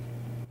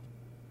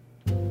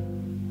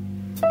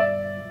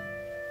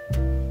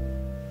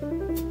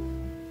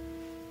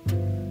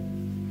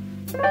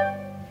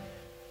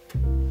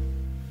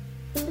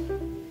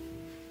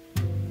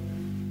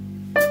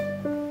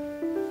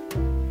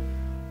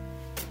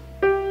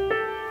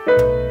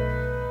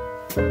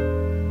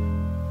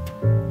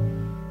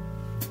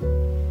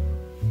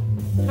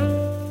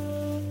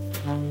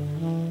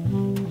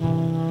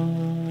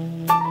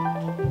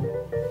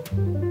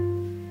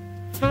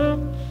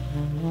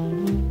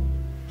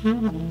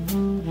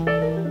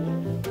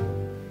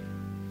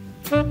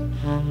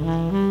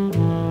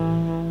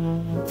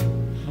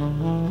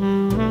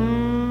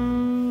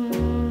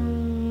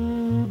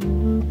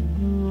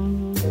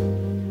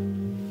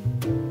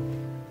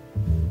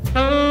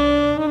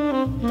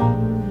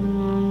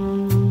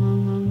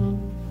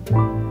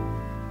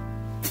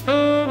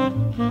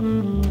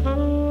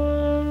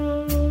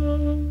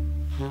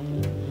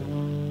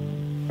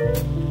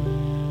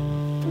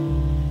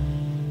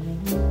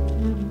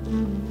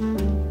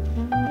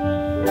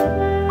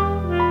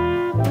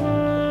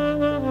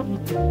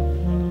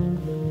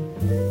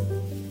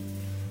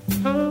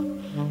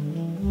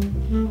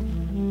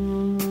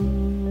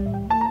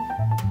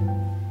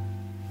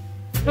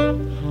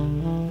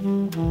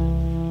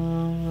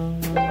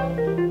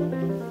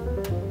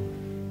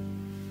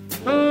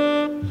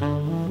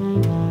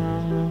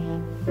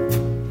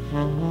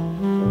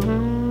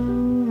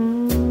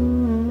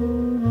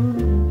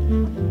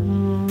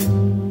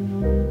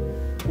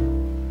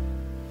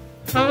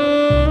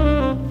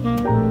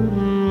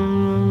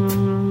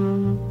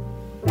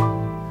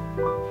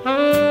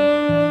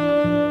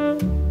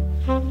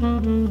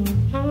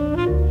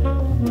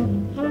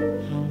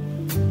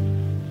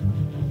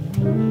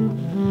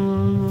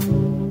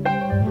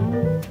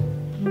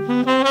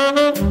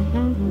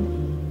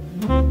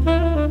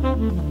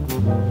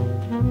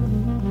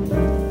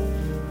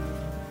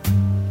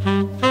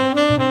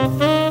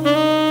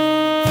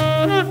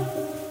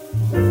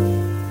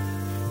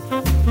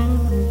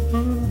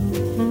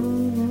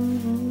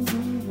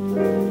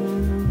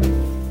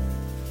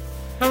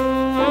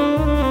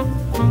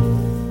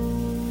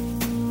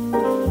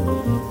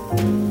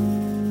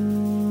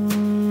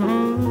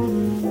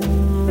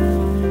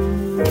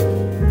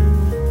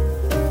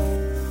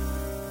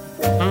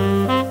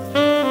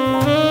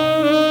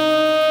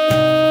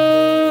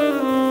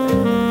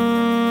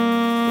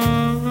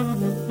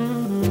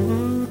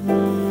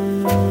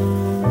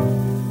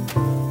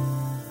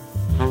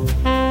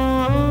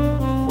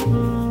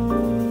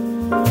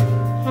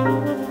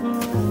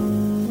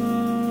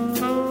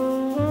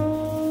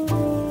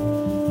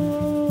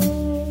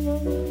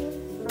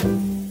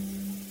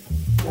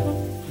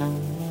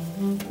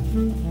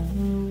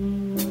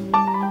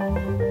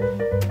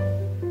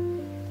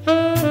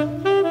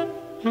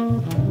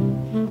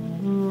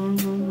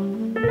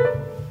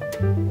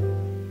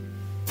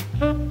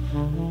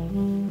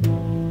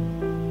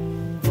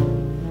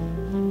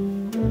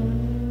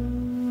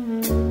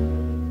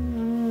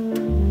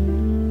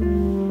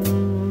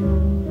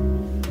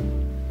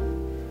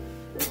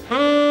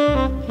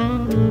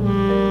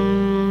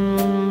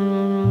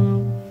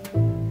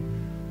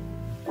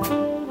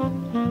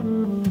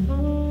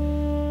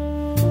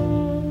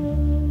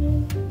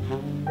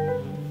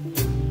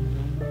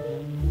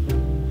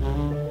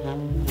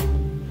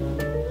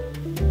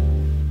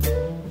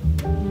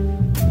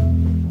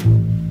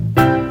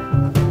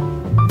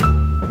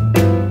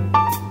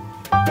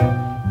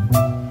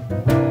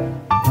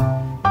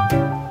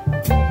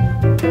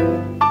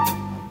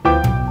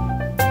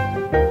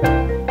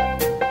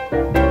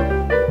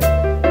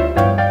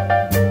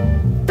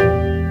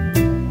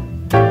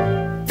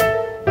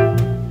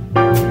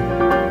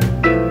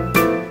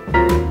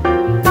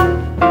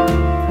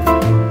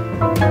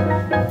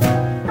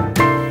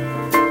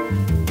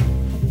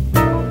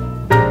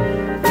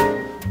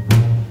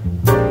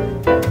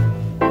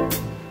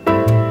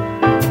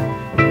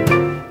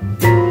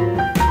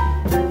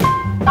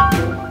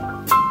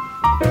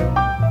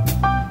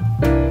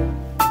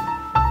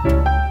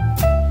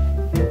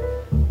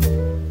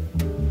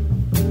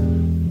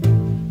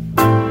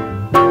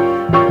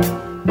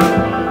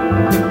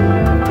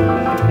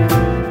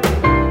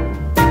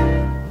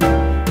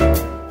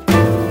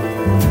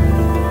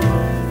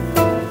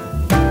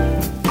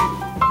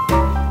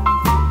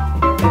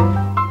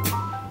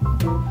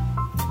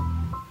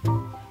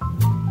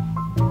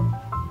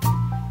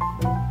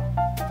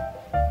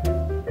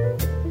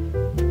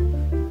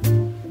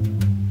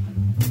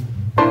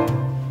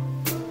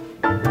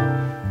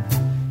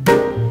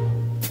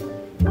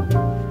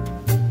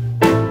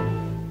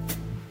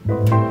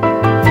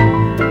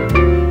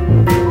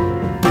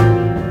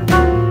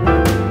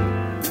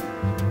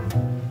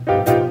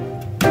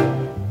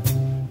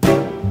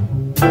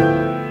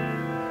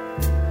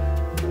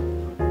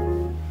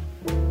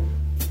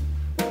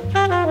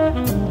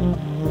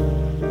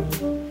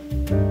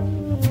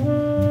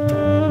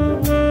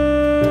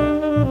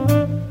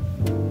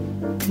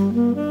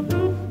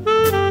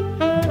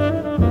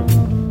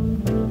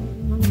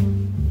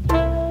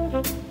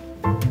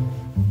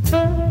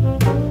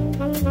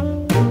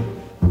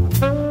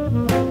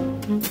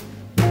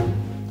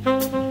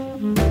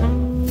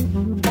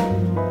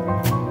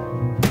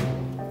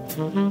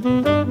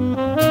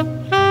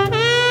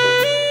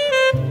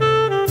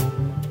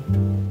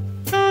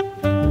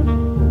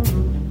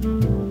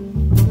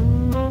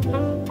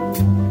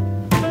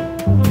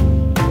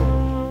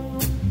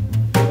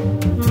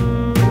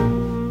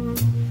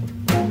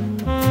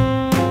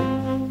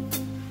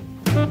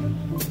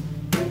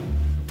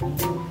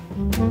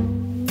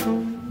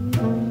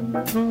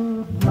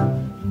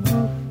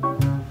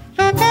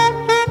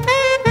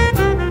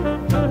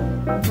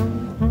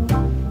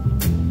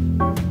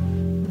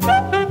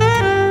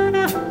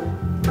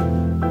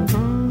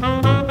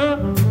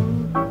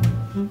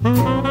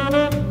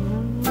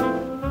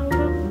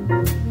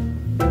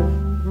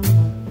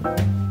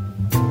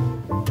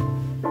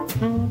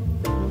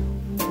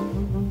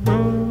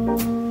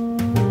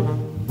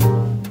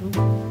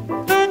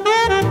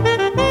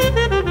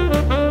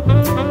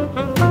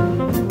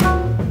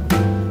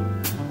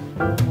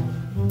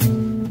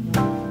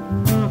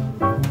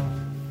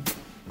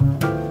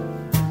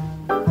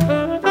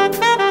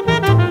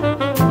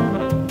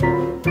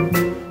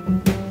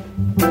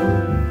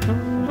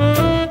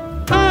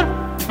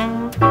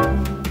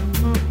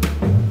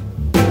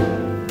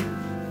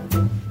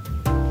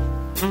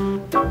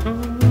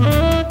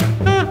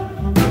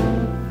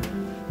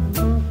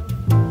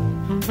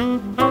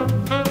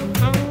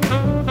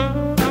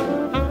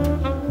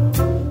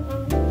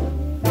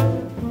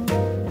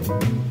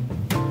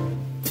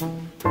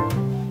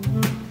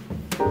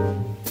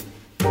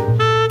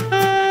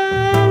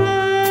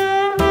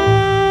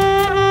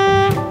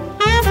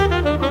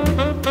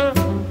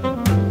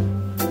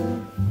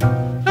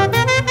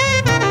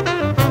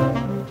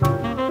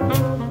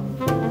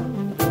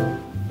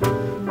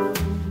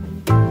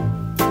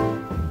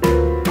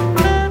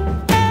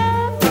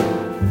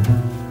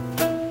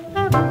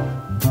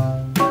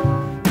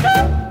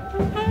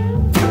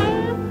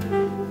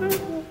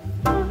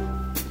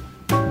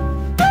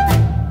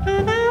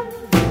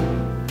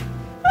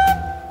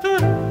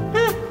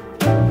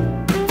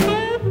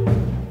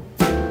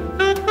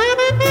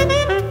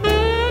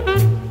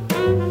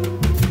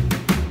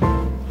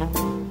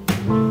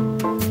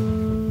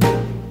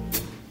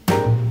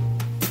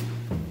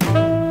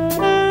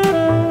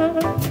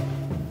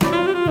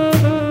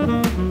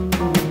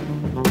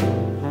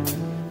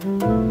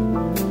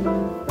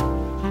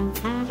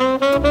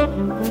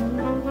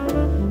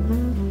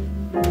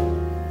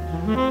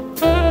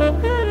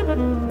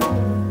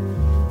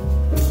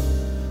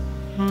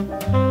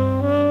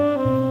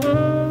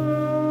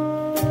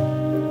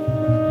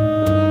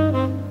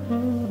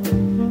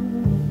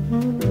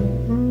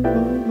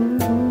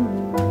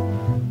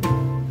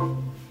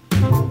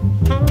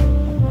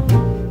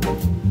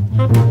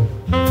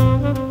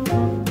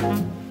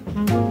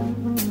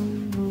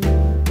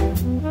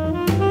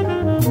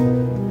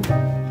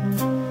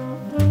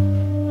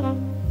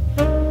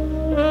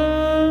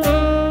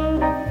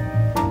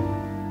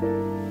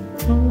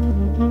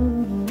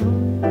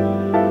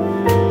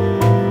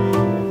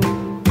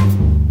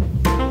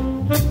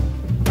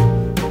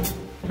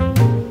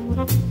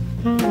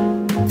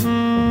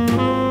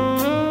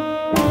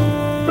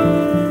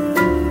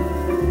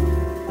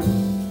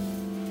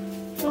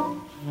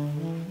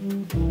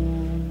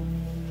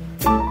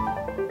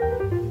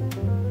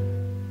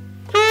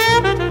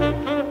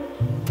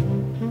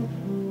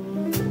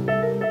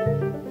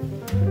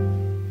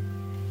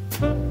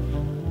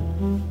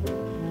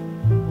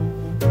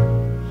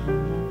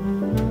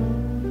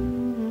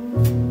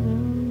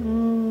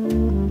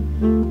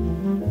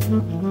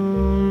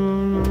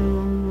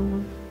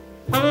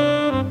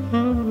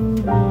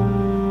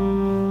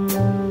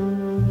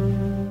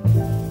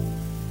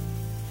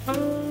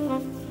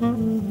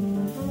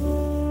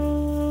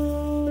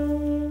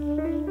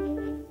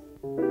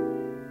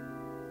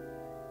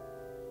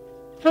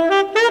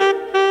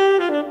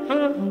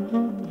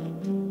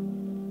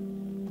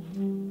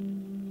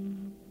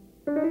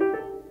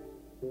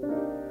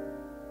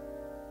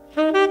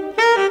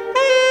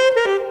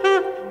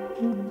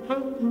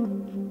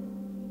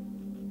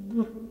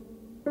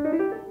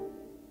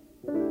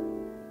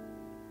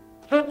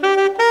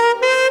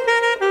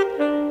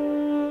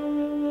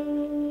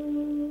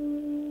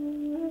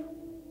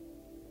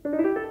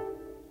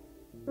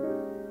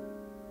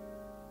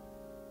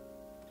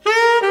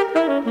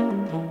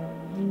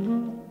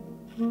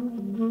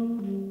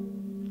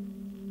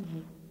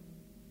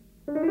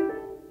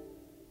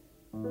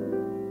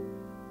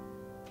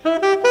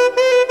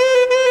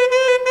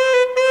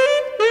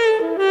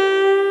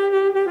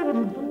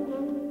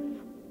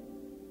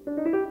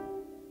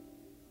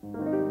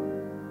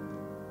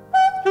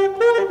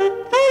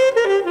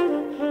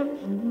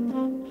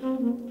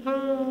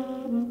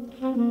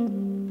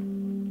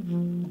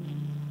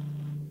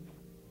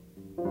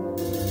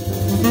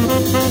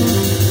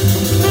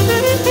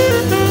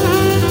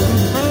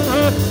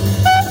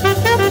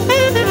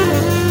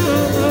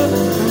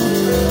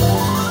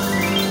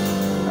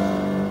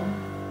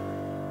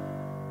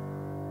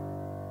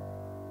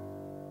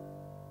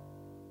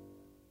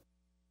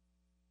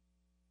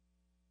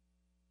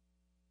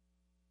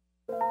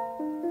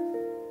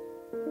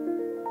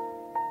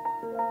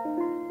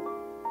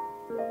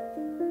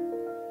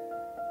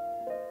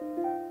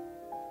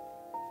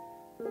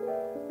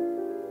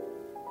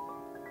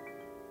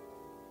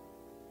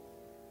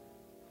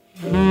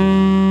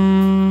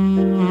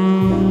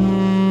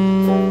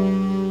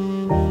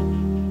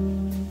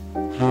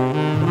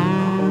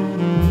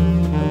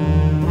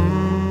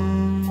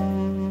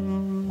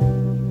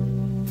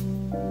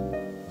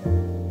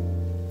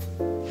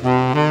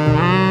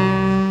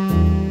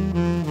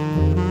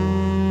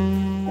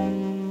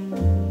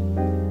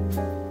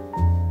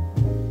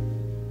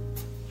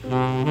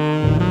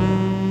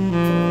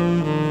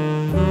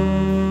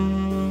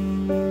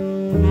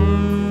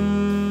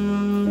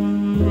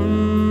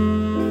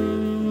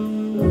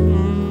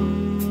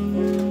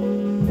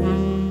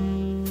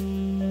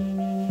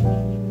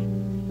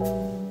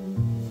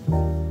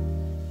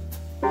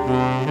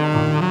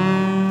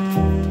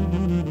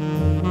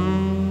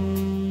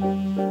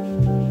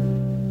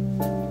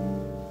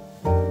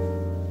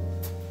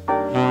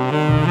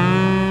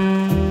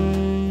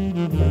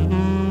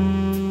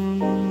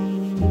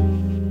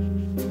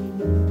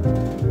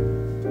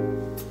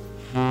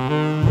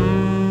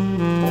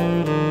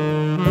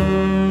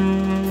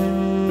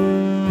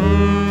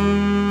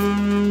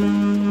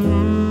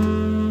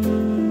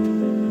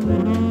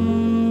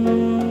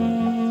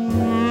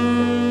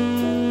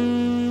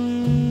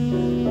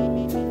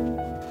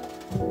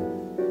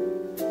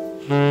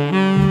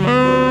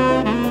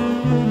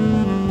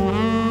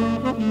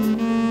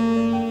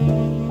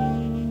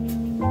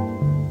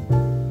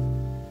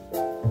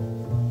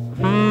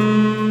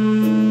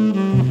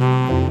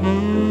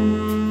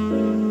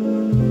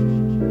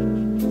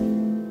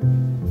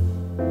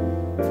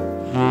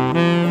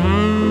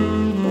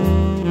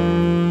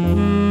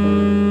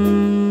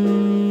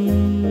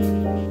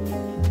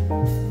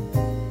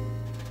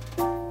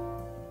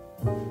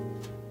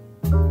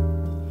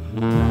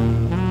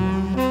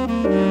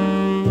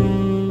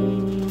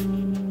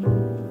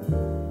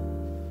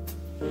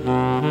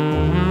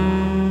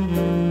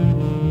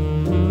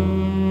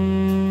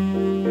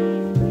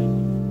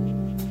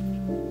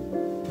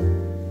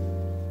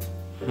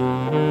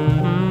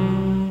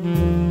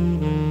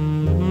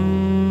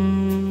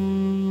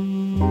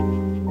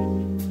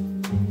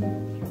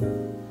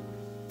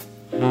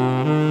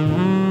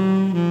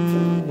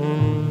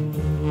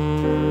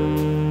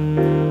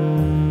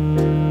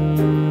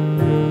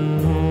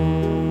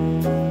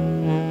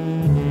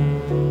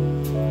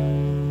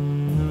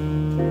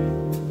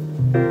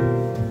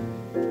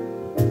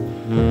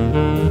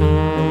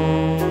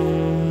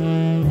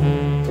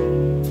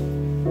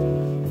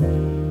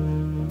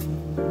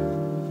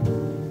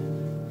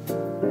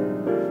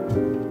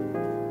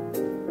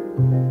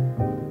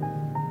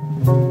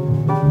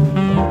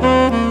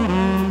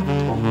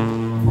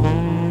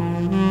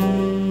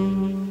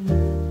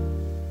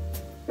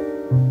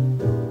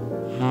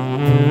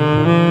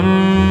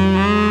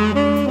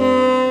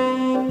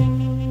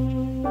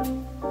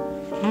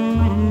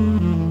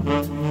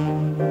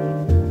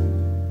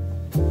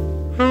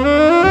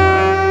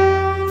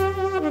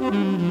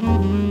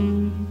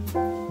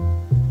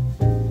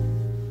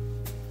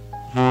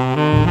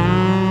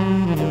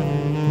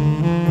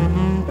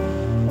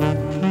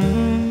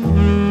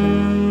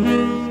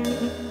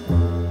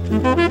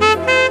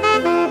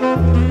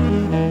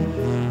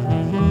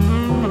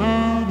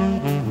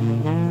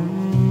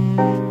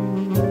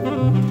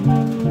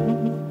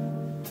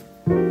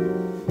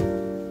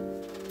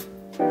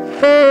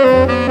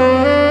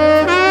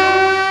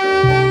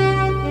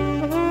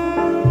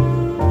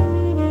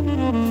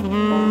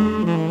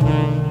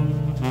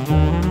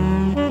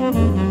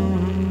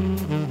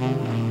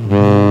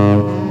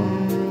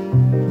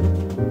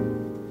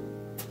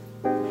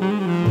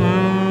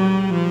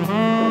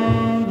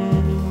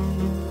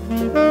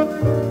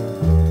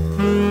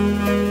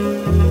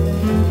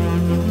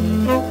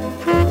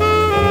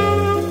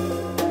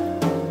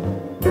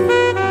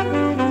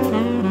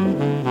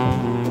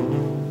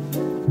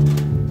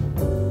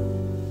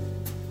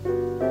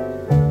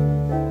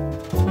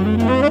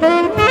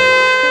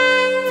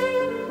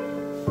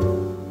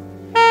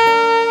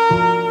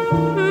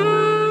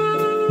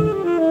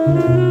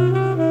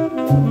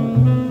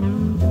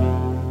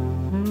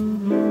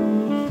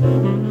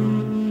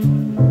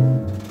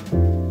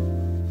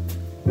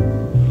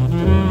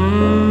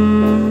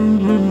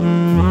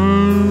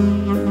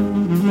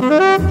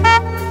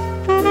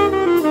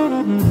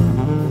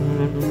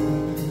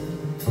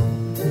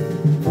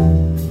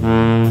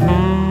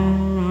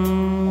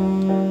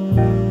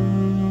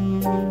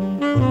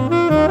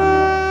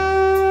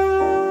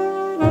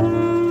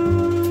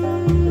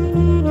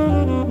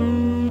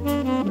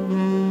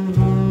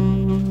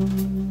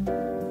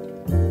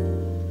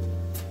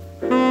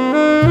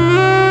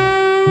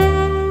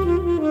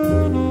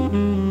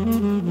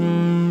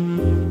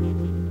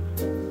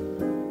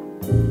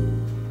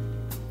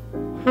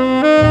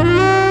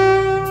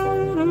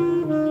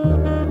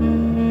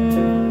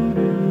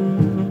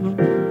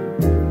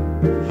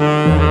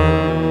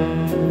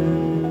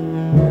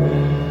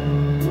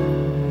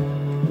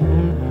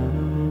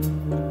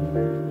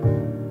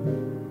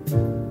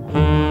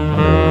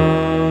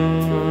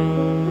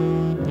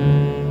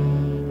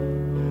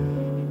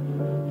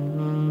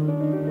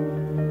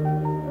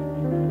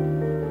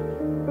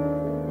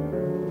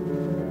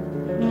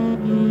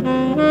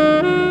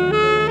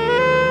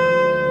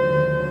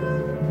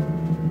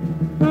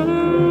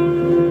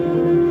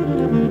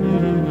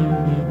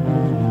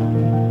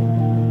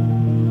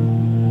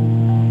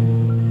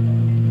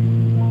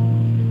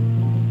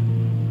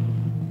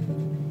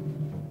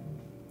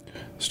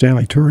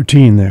 Stanley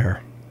Turretine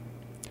there.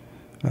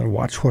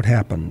 Watch What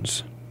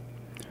Happens,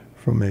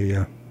 from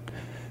a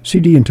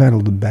CD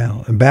entitled The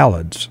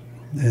Ballads,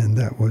 and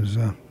that was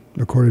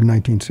recorded in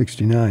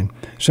 1969.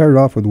 Started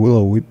off with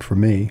Willow Weep for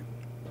Me,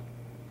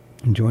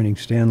 and joining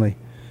Stanley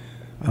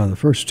on the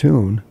first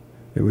tune,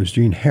 it was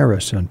Gene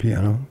Harris on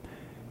piano,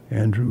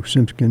 Andrew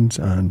Simpkins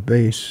on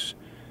bass,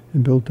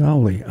 and Bill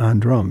Dowley on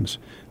drums.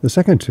 The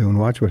second tune,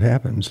 Watch What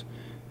Happens,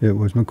 it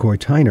was McCoy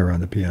Tyner on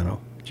the piano,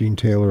 Gene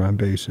Taylor on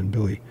bass, and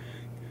Billy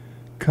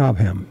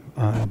Cobham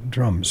on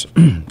drums.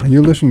 And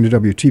you're listening to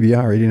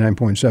WTBR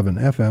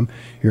 89.7 FM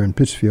here in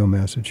Pittsfield,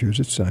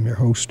 Massachusetts. I'm your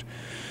host,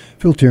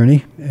 Phil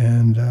Tierney,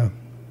 and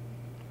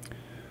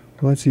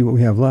let's see what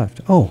we have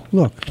left. Oh,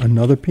 look,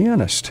 another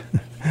pianist.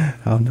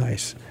 How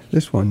nice.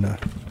 This one,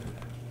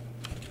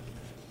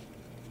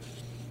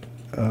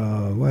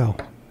 well,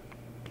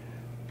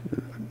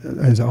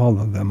 as all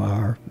of them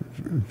are,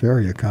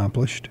 very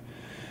accomplished.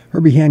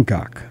 Herbie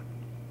Hancock.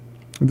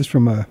 This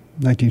from a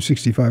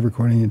 1965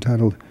 recording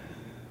entitled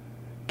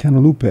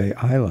Guadalupe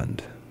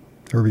Island.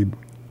 Herbie,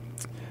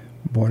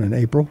 born in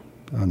April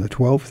on the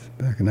 12th,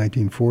 back in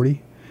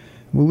 1940.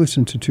 We'll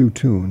listen to two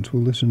tunes.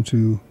 We'll listen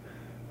to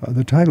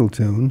the title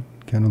tune,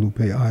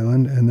 Guadalupe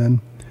Island, and then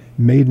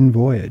Maiden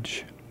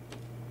Voyage.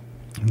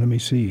 And let me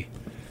see.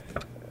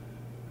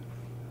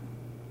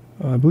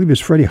 I believe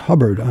it's Freddie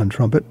Hubbard on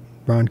trumpet,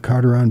 Ron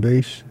Carter on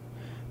bass,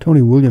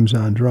 Tony Williams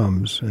on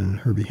drums, and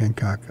Herbie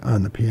Hancock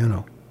on the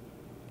piano.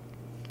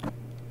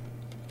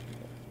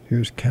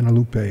 Here's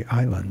Guadalupe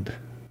Island.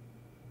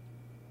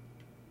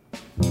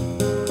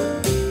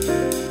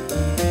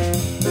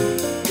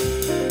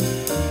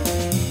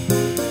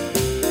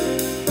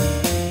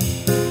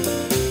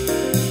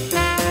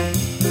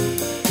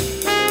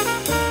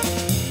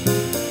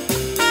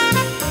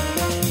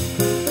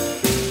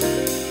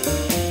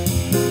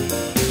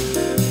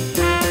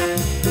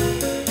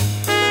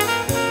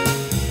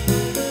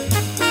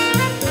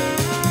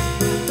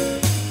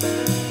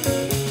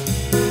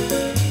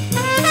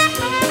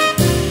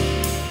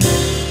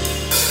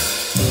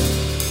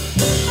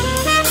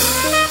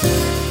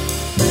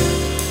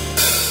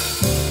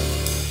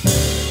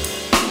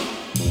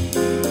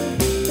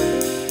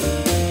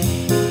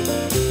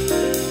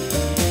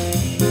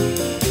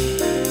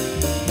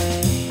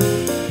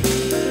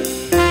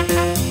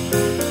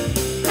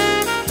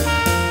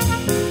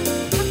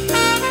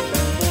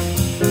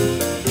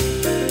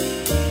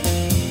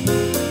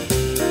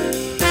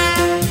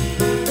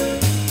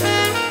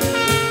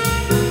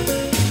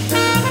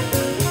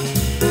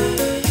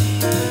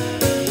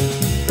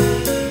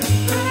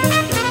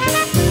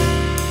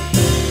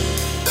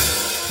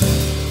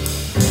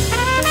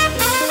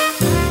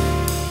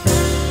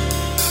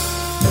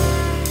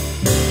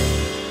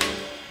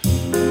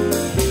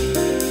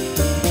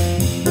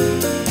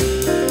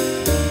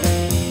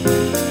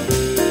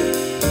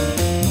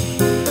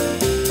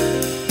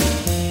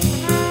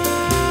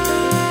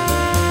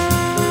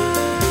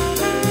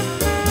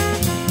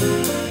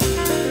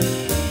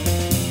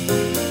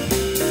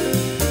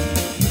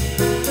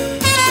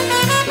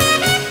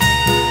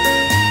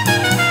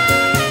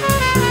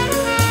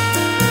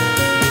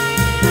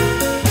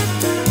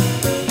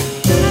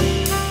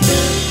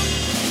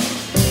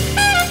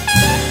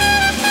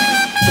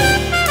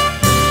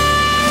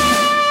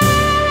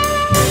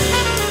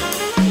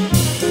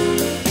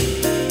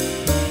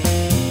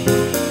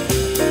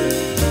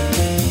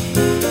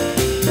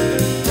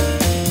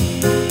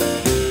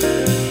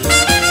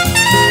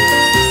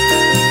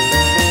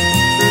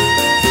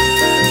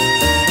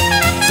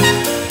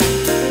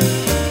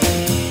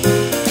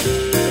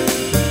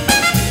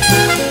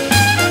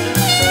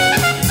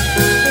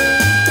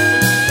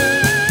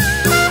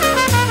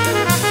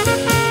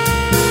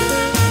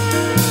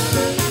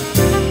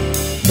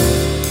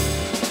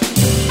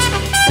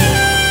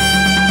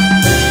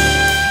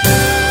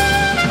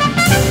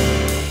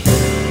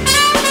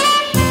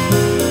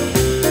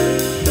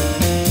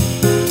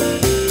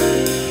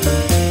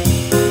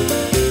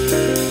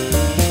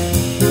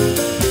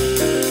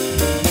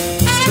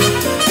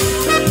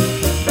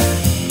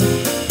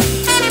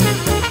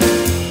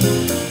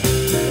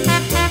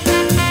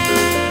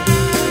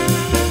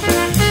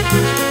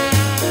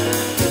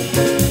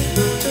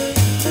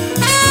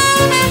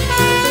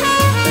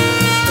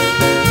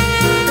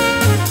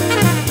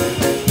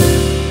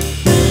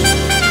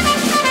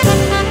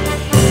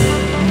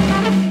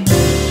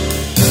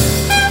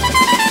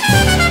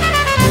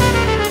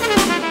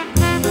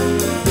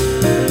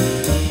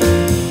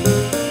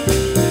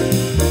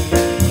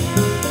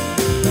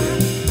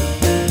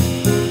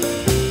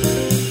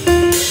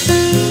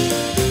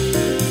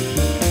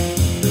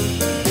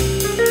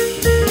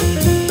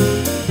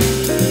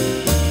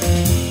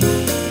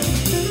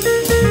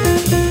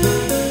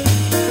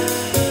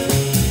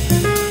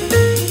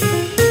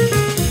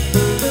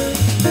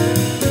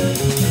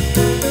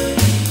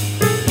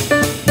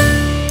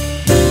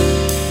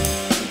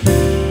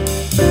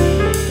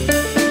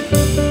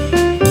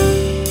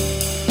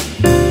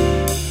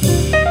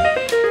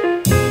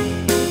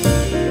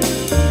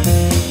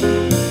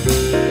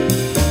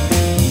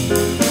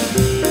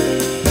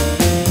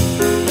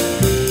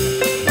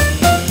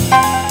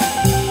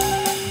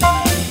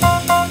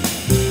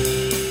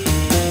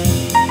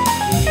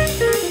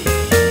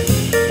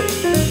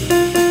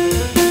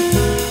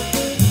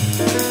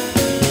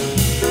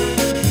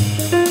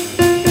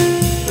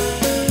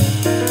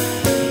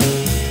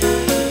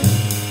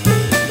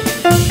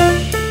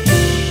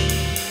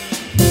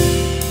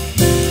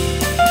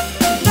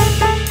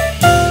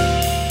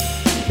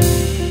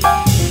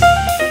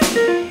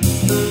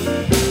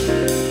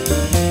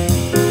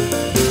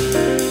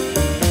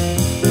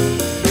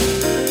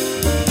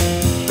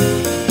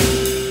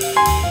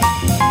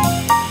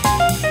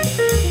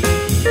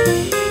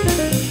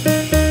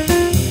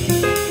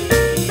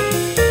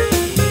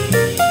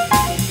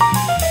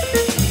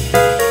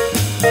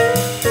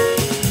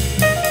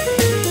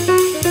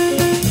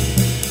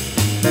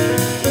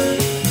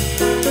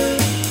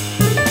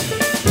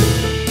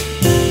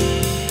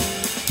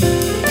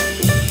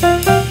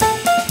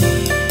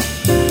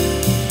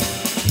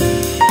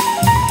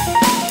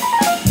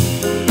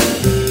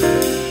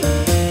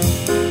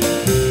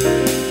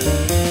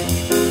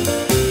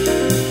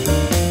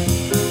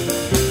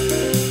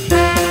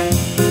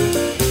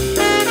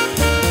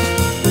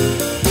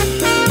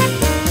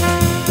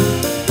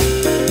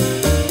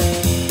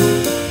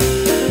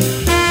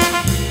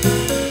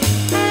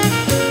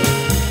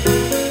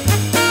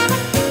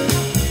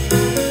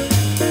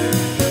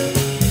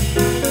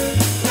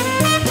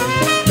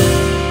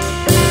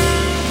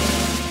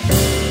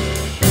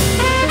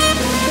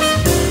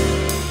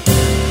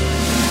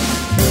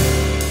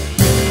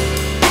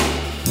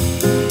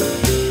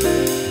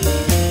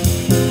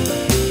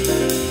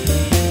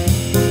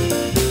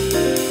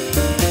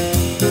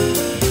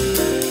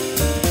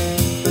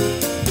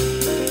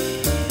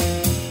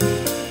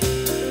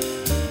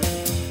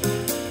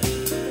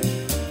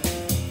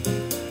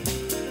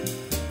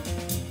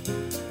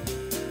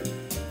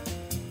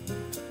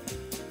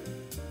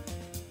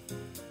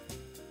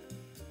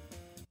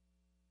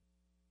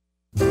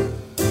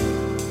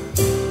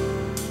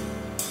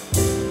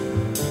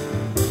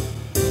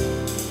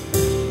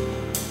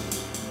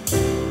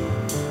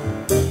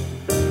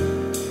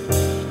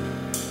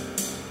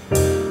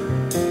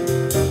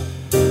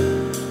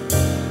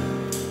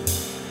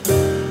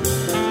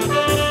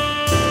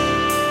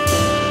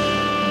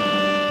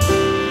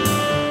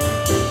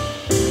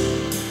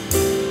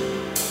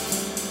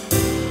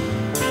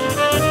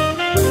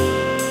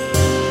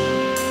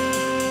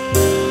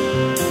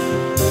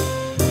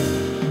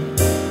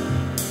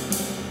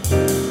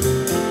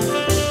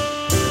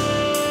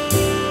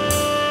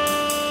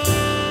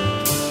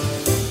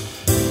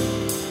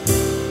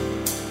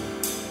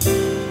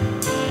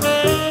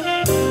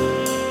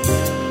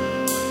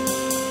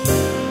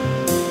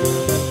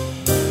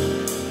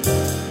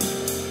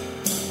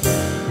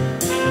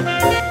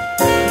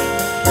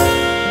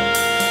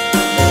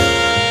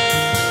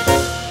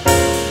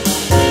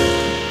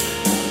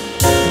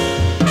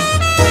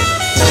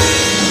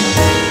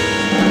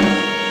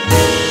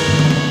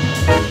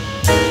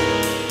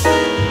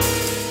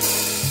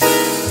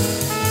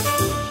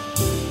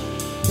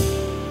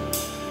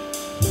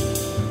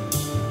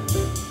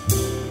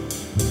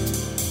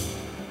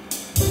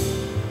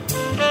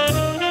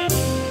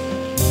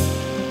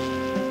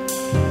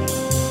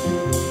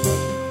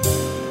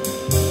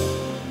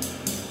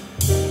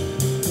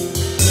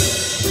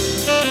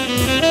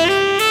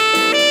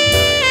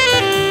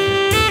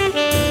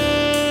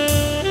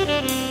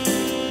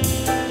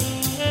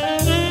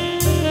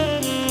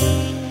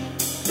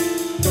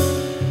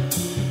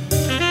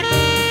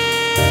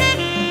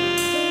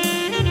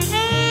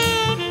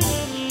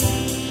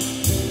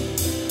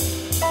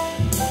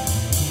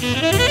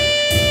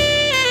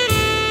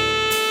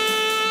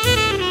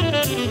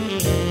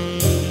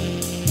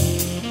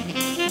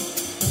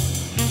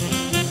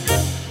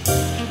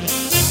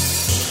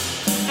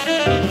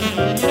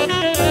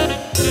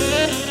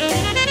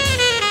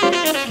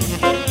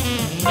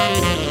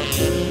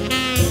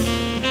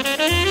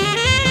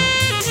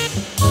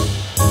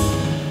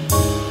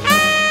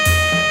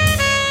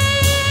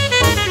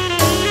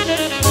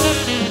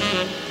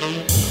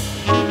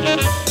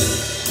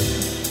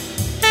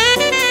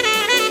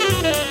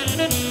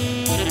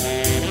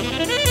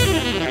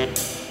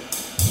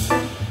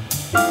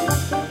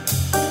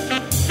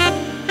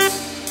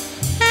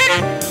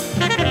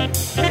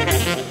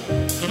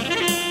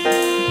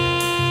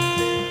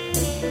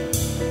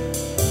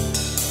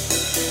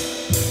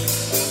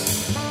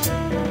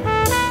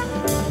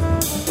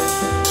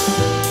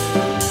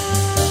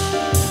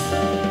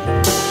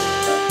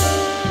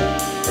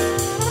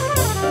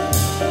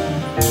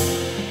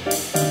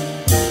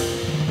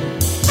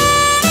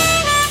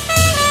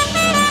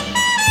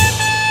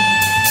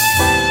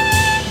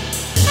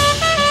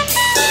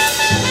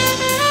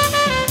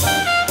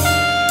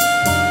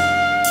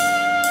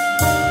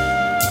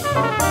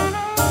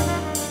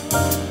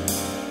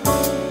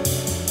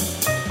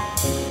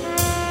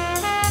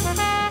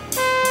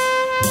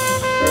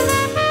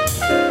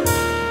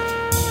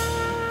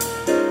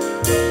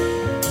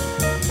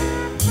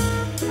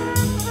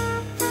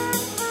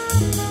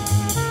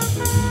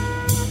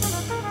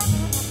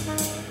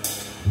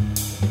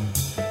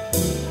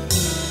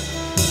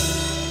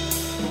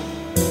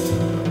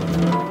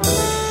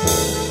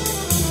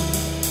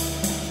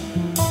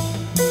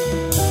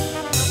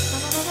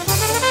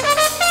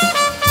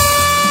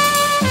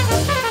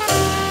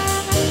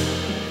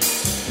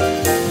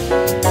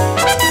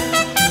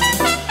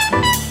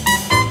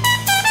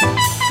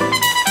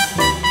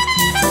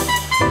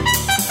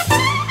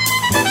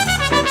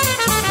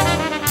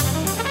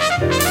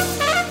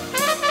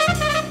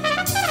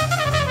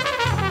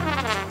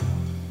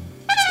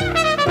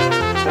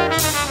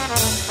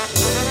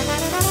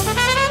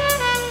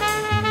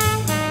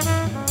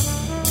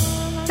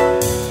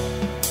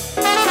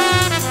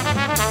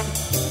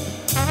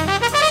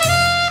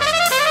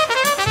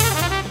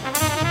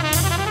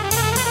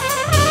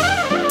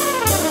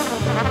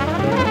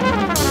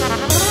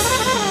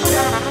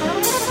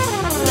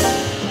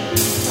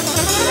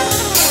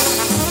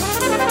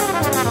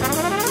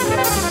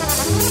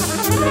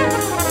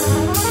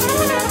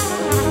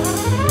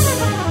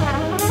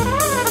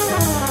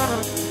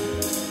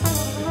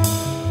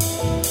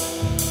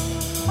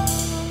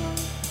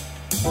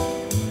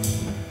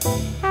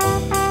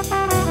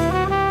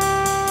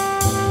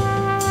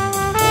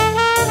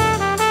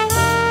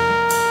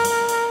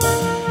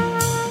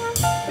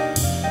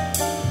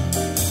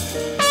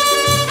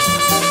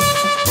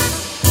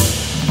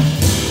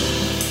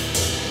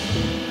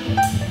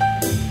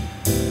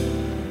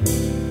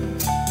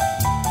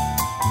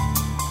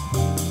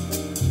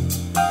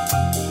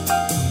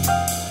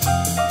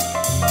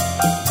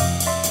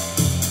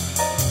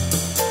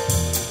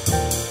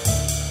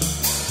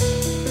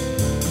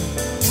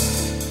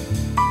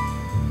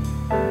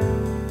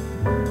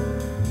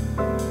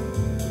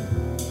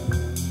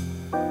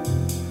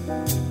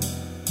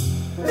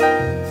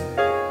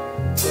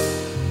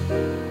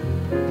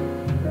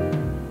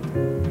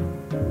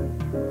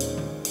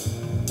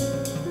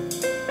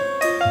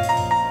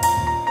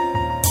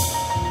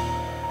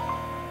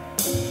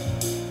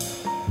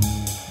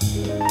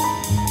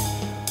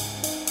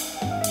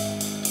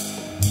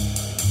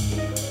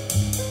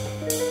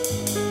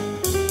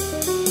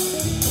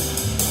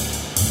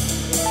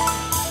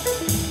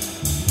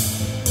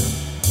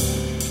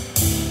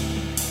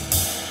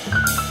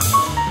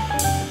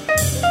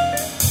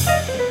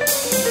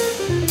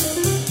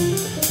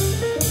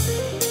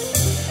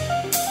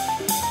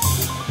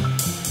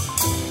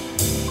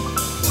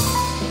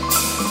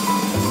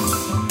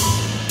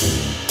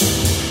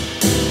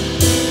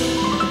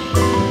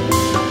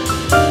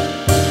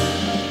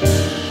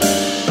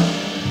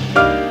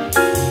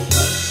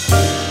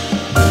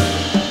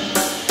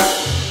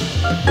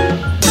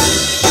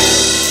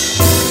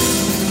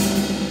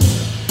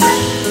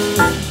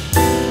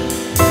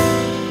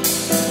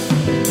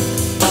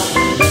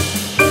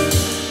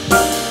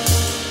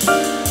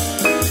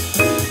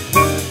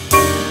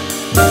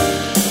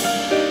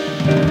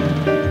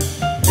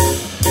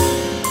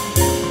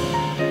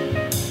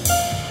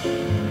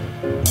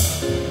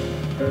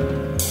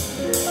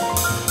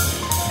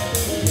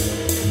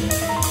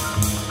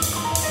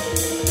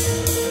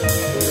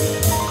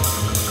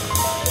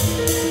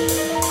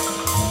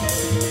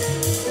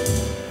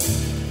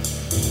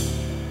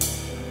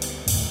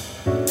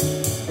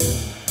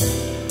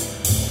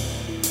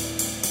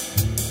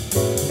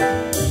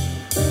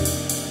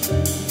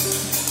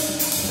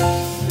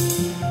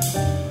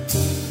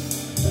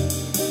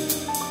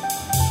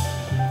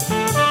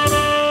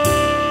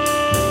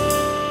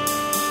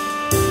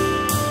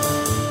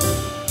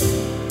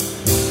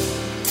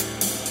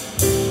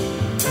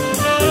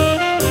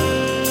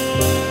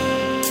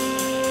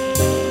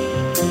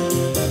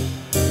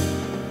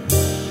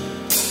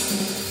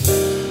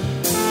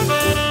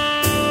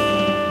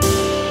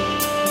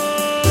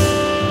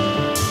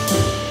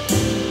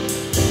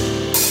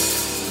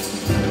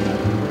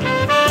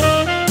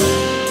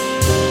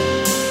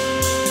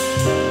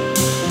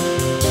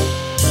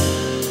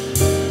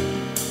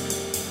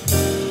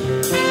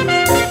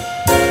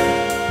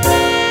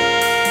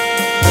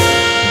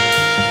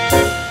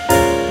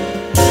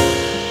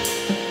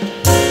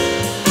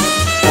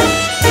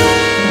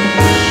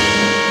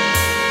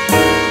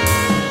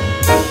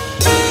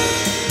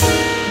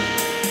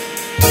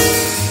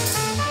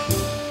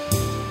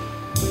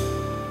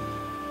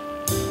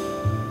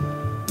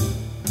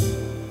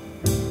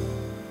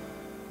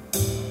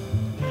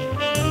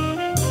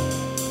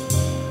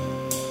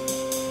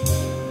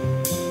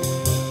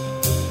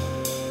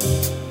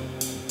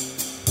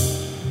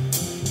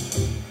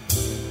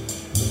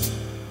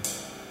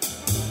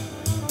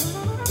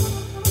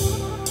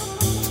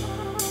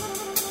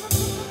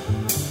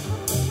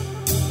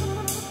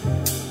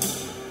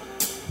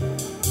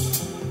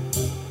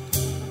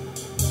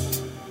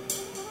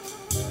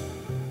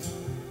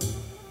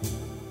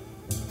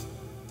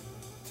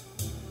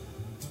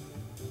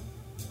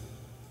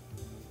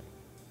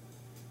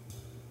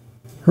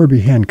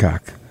 Herbie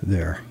Hancock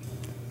there.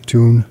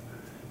 Tune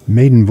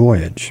Maiden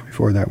Voyage.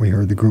 Before that we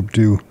heard the group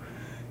do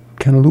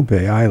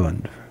Guadalupe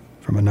Island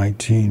from a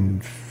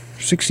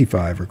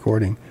 1965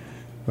 recording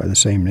by the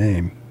same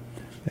name.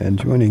 And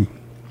joining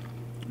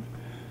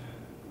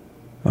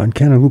on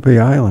Guadalupe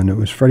Island, it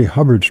was Freddie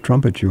Hubbard's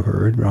trumpet you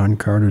heard, Ron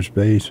Carter's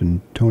bass,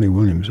 and Tony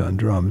Williams on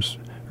drums,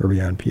 Herbie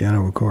on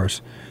piano, of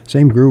course.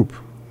 Same group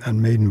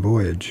on Maiden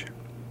Voyage.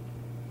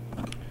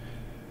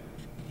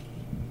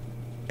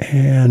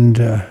 And,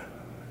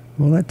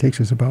 well, that takes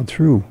us about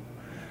through.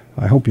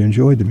 I hope you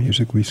enjoyed the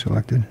music we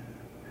selected.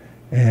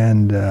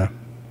 And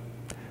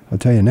I'll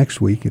tell you,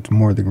 next week it's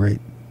more of the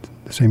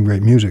same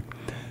great music.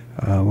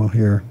 We'll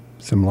hear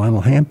some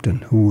Lionel Hampton,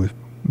 who was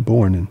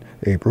born in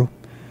April,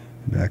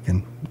 back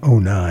in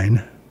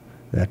 09.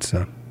 That's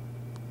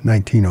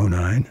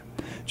 1909.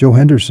 Joe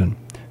Henderson,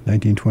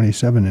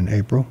 1927 in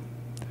April.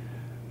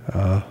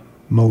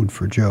 Mode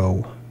for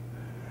Joe.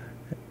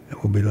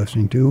 We'll be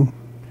listening to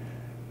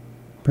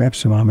perhaps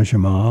some Ahmad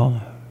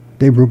Jamal.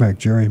 Dave Brubeck,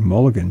 Jerry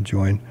Mulligan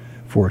join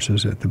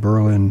forces at the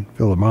Berlin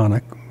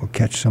Philharmonic. We'll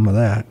catch some of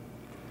that.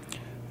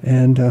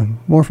 And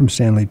more from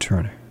Stanley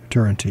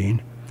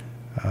Turrentine.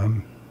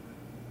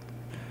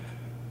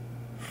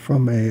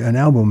 From an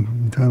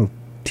album entitled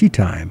Tea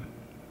Time.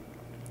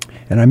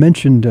 And I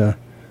mentioned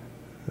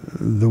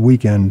the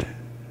weekend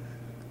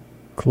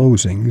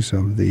closings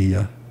of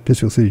the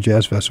Pittsfield City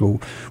Jazz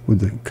Festival with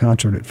the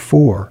concert at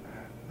 4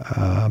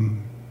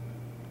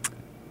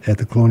 at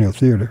the Colonial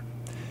Theater.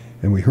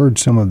 And we heard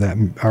some of that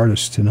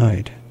artist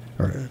tonight,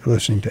 or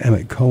listening to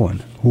Emmett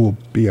Cohen, who will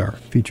be our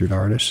featured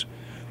artist.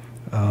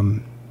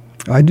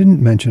 I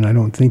didn't mention, I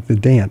don't think, the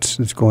dance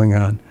that's going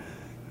on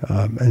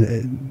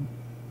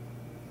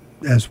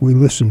as we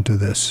listen to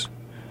this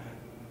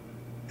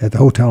at the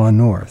Hotel on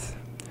North.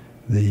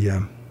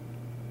 The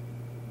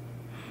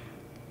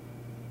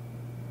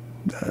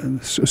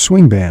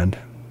swing band,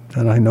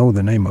 and I know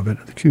the name of it,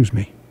 excuse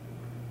me.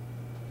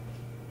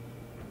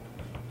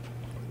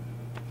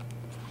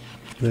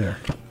 There.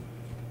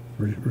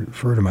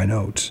 Refer to my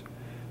notes.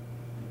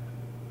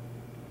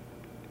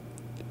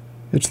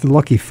 It's the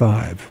Lucky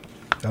Five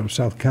out of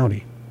South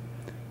County.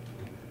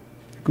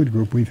 Good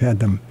group. We've had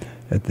them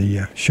at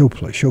the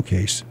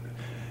showcase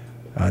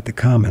at the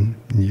Common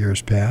in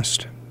years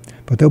past.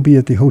 But they'll be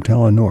at the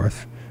Hotel on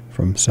North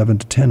from 7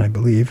 to 10, I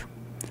believe.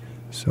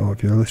 So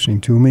if you're listening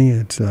to me,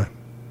 it's you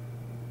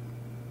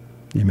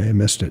may have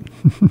missed it.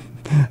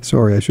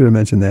 Sorry, I should have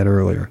mentioned that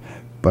earlier.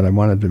 But I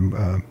wanted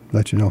to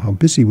let you know how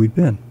busy we've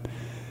been.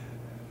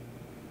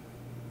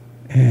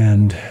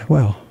 And,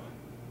 well,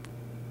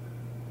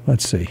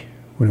 let's see.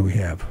 What do we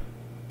have?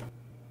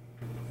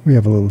 We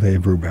have a little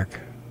Dave Brubeck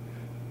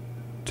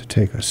to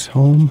take us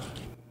home.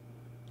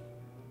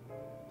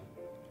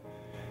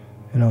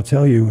 And I'll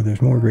tell you,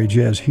 there's more great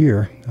jazz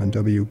here on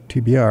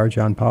WTBR.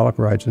 John Pollock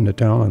rides into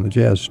town on the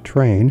jazz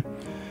train.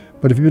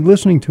 But if you've been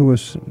listening to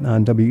us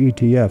on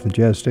WETF, the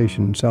jazz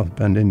station in South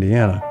Bend,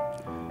 Indiana,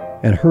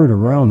 and heard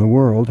around the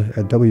world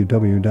at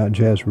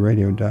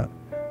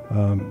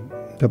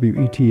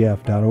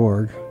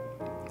www.jazzradio.wetf.org.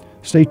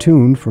 Stay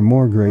tuned for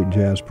more great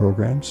jazz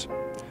programs.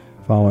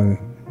 Following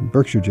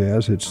Berkshire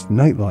Jazz, it's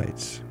Night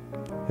Lights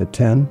at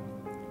 10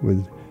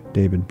 with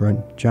David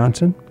Brent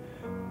Johnson,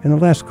 and The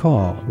Last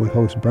Call with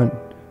host Brent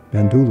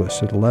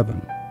Bandulis at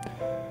 11.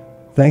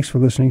 Thanks for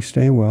listening.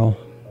 Stay well,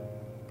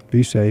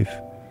 be safe,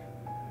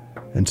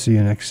 and see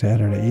you next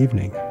Saturday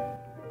evening.